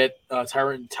not get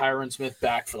Tyron Smith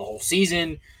back for the whole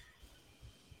season.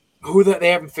 They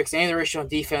haven't fixed any of their issue on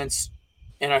defense.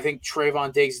 And I think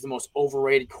Trayvon Diggs is the most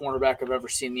overrated cornerback I've ever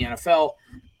seen in the NFL.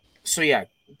 So, yeah,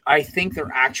 I think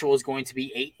their actual is going to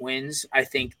be 8 wins. I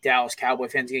think Dallas Cowboy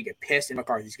fans are going to get pissed and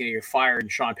McCarthy's going to get fired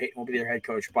and Sean Payton will be their head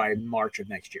coach by March of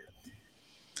next year.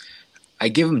 I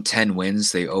give them 10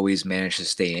 wins. They always manage to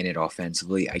stay in it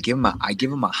offensively. I give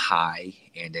them a high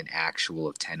and an actual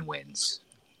of 10 wins.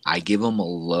 I give them a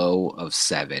low of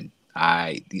 7.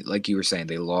 Like you were saying,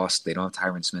 they lost. They don't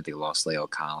have Tyron Smith. They lost Leo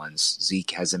Collins.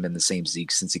 Zeke hasn't been the same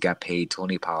Zeke since he got paid.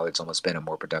 Tony Pollard's almost been a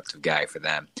more productive guy for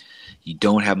them. You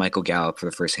don't have Michael Gallup for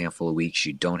the first handful of weeks.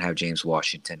 You don't have James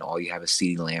Washington. All you have is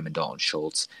CeeDee Lamb and Dalton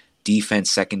Schultz. Defense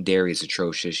secondary is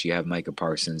atrocious. You have Micah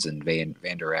Parsons and Van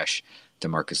Der Esch,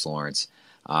 DeMarcus Lawrence.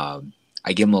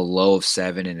 I give them a low of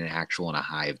 7 and an actual and a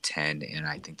high of 10, and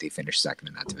I think they finish second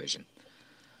in that division.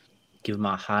 Give them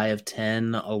a high of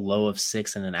 10, a low of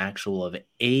 6, and an actual of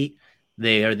 8.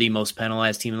 They are the most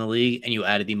penalized team in the league, and you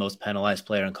added the most penalized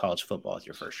player in college football with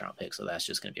your first-round pick, so that's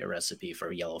just going to be a recipe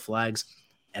for yellow flags.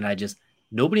 And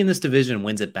nobody in this division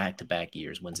wins it back-to-back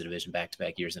years, wins the division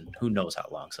back-to-back years, and who knows how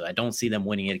long. So I don't see them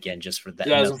winning it again just for that.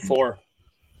 2004.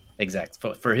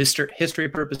 Exactly. For history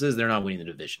purposes, they're not winning the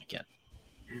division again.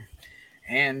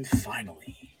 And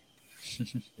finally,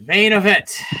 the main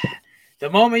event. The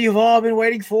moment you've all been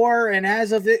waiting for, and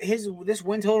as of this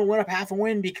win total went up half a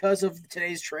win because of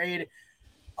today's trade.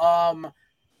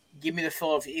 Give me the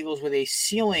Philadelphia Eagles with a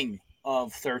ceiling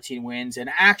of 13 wins,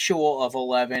 an actual of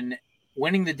 11,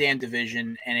 winning the damn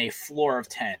division, and a floor of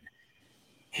 10.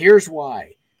 Here's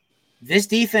why. This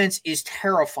defense is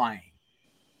terrifying.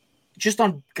 Just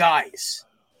on guys.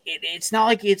 It's not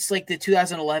like it's like the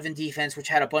 2011 defense, which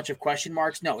had a bunch of question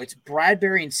marks. No, it's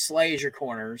Bradbury and Slay as your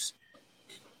corners.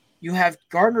 You have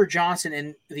Gardner Johnson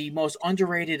and the most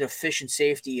underrated efficient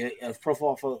safety of Pro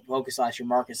Football Focus last year,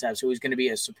 Marcus Epps, who is going to be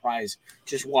a surprise.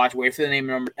 Just watch. Wait for the name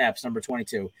of Epps, number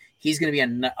 22. He's going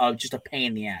to be just a pain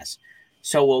in the ass.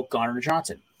 So will Gardner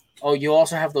Johnson. Oh, you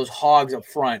also have those hogs up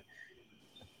front.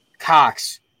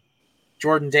 Cox,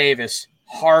 Jordan Davis,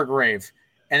 Hargrave.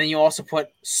 And then you also put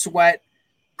Sweat,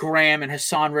 Graham, and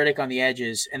Hassan Riddick on the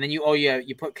edges. And then you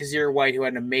put Kazir White, who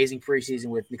had an amazing preseason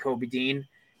with Nakobe Dean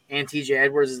and TJ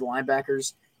Edwards as the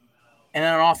linebackers. And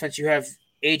then on offense, you have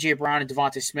A.J. Brown and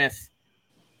Devontae Smith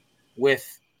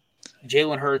with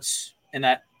Jalen Hurts and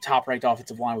that top-ranked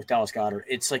offensive line with Dallas Goedert.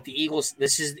 It's like the Eagles,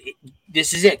 this is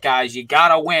it, guys. You got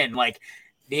to win. Like,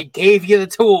 they gave you the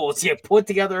tools. You put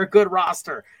together a good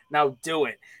roster. Now do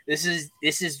it. This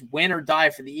is win or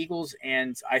die for the Eagles,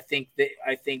 and I think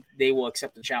they will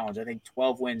accept the challenge. I think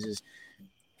 12 wins is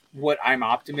what I'm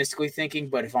optimistically thinking,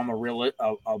 but if I'm a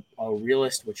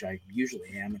realist, which I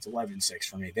usually am, it's 11-6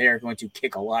 for me. They are going to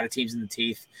kick a lot of teams in the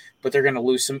teeth, but they're going to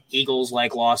lose some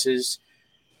Eagles-like losses,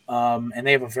 and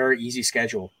they have a very easy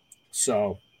schedule.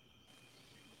 So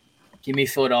give me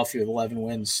Philadelphia with 11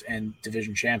 wins and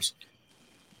division champs.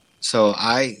 So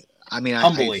I mean,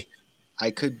 humbly. I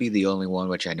could be the only one,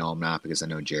 which I know I'm not, because I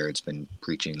know Jared's been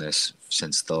preaching this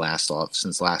since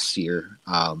last year.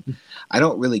 I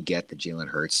don't really get the Jalen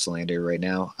Hurts slander right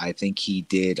now. I think he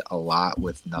did a lot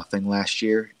with nothing last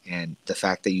year, and the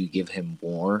fact that you give him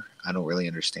more, I don't really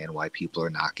understand why people are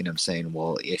knocking him, saying,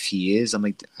 well, if he is, I'm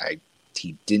like,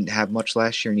 he didn't have much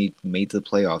last year and he made the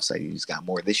playoffs. He's got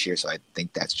more this year, so I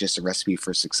think that's just a recipe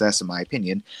for success, in my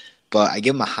opinion. But I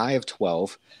give him a high of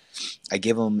 12. I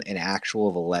give them an actual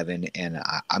of 11, and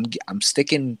I'm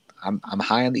sticking. I'm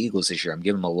high on the Eagles this year. I'm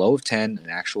giving them a low of 10, an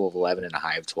actual of 11, and a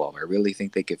high of 12. I really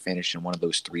think they could finish in one of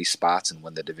those 3 spots and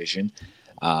win the division.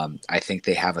 I think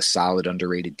they have a solid,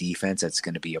 underrated defense that's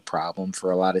going to be a problem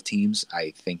for a lot of teams.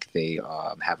 I think they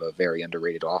have a very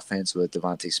underrated offense with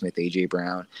Devontae Smith, A.J.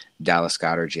 Brown, Dallas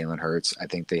Goedert, Jalen Hurts. I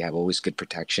think they have always good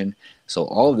protection. So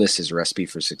all of this is a recipe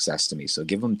for success to me. So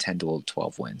give them 10 to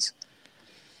 12 wins.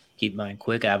 Keep mine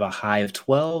quick. I have a high of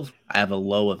 12. I have a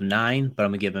low of 9, but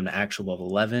I'm going to give them an actual of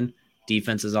 11.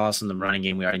 Defense is awesome. The running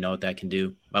game, we already know what that can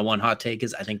do. My one hot take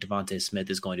is I think Devontae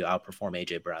Smith is going to outperform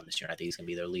A.J. Brown this year. I think he's going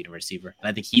to be their leading receiver. And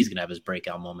I think he's going to have his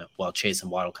breakout moment while Chase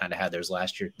and Waddle kind of had theirs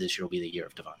last year. This year will be the year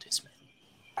of Devontae Smith.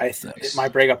 My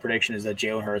breakout prediction is that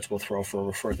Jalen Hurts will throw for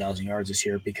over 4,000 yards this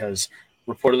year because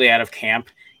reportedly out of camp,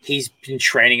 he's been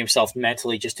training himself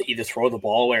mentally just to either throw the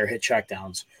ball away or hit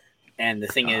checkdowns. And the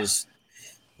thing is,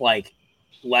 like,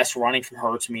 less running from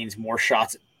Hurts means more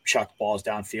shots chuck balls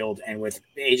downfield, and with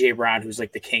A.J. Brown, who's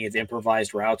like the king of the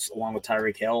improvised routes, along with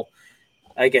Tyreek Hill,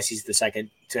 I guess he's the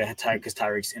second to Ty because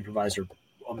Tyreek's improvised are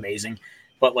amazing.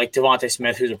 But like Devontae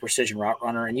Smith, who's a precision route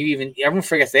runner, and everyone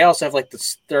forgets they also have like the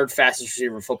third fastest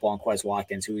receiver in football in Quez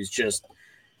Watkins, who is just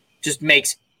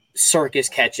makes circus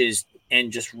catches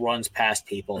and just runs past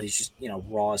people. He's just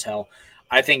raw as hell.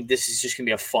 I think this is just gonna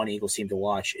be a fun Eagles team to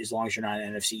watch as long as you're not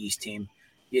an NFC East team.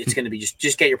 It's going to be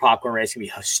just get your popcorn ready. It's going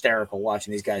to be hysterical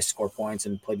watching these guys score points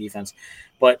and play defense.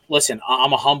 But listen,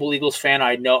 I'm a humble Eagles fan.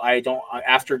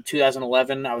 After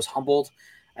 2011, I was humbled.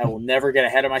 I will never get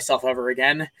ahead of myself ever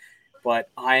again. But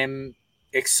I am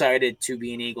excited to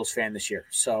be an Eagles fan this year.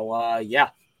 So,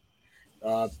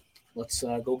 let's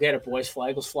go get it, boys.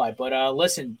 Fly, Eagles, fly. But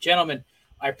listen, gentlemen,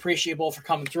 I appreciate you both for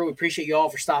coming through. We appreciate you all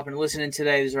for stopping and listening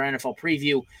today. This is our NFL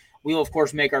preview. We will, of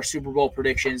course, make our Super Bowl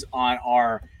predictions on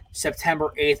our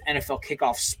September 8th NFL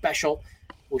kickoff special,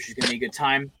 which is going to be a good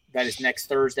time. That is next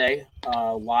Thursday,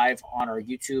 live on our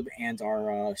YouTube and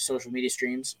our social media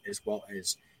streams, as well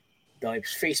as Belly's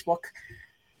Facebook.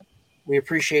 We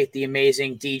appreciate the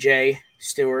amazing DJ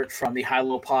Stewart from the High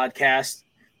Low Podcast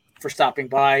for stopping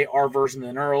by our version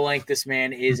of the Neuralink. This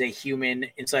man is a human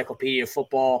encyclopedia of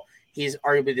football. He's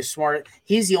arguably the smartest.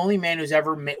 He's the only man who's I've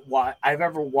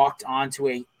ever walked onto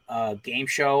a game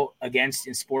show against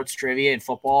in sports trivia and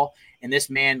football, and this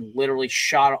man literally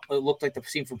shot. It looked like the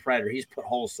scene from Predator. He's put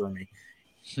holes through me.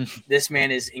 This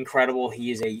man is incredible.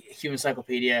 He is a human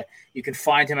encyclopedia. You can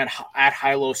find him at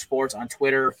High Low Sports on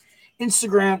Twitter,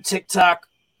 Instagram, TikTok,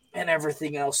 and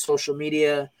everything else, social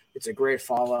media. It's a great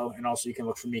follow, and also you can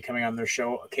look for me coming on their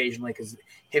show occasionally because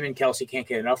him and Kelsey can't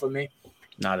get enough of me.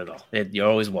 Not at all. You're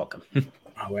always welcome.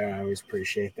 I always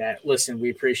appreciate that. Listen, we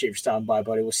appreciate you for stopping by,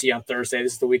 buddy. We'll see you on Thursday.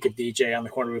 This is the week of DJ on the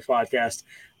Korner Podcast.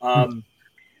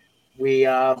 We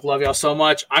love y'all so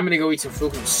much. I'm going to go eat some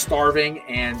food. I'm starving,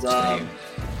 and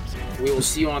we will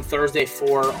see you on Thursday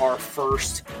for our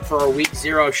week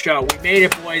 0 show. We made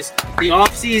it, boys. The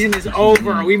off season is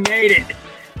over. We made it.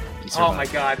 Oh my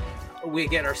God. We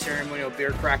get our ceremonial beer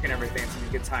crack and everything. It's going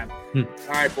to be a good time.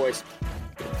 All right, boys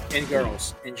and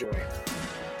girls, enjoy.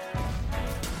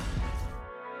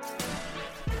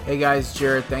 Hey guys,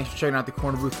 Jared. Thanks for checking out the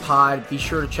Corner Booth Pod. Be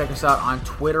sure to check us out on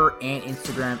Twitter and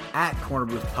Instagram at Corner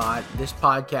Booth Pod. This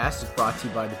podcast is brought to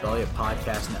you by the Belly Up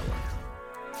Podcast Network.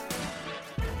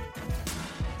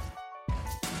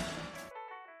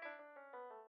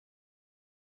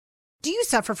 Do you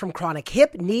suffer from chronic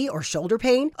hip, knee, or shoulder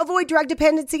pain? Avoid drug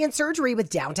dependency and surgery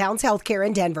with Downtown's Healthcare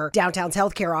in Denver. Downtown's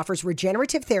Healthcare offers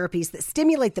regenerative therapies that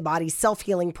stimulate the body's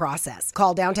self-healing process.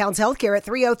 Call Downtown's Healthcare at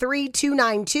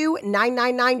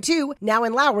 303-292-9992, now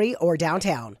in Lowry or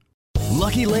downtown.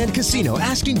 Lucky Land Casino,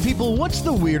 asking people, what's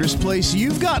the weirdest place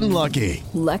you've gotten lucky?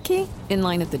 Lucky? In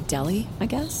line at the deli, I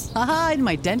guess? Aha, in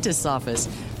my dentist's office.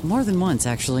 More than once,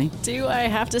 actually. Do I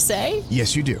have to say?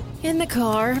 Yes, you do. In the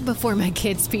car before my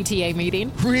kids' PTA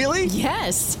meeting. Really?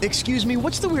 Yes. Excuse me,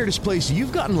 what's the weirdest place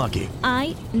you've gotten lucky?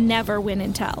 I never win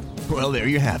and tell. Well, there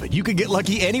you have it. You can get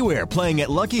lucky anywhere, playing at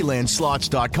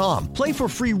LuckyLandSlots.com. Play for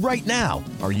free right now.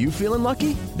 Are you feeling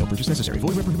lucky? No purchase necessary. Void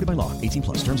where prohibited by law.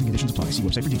 18+. Terms and conditions apply. See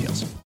website for details.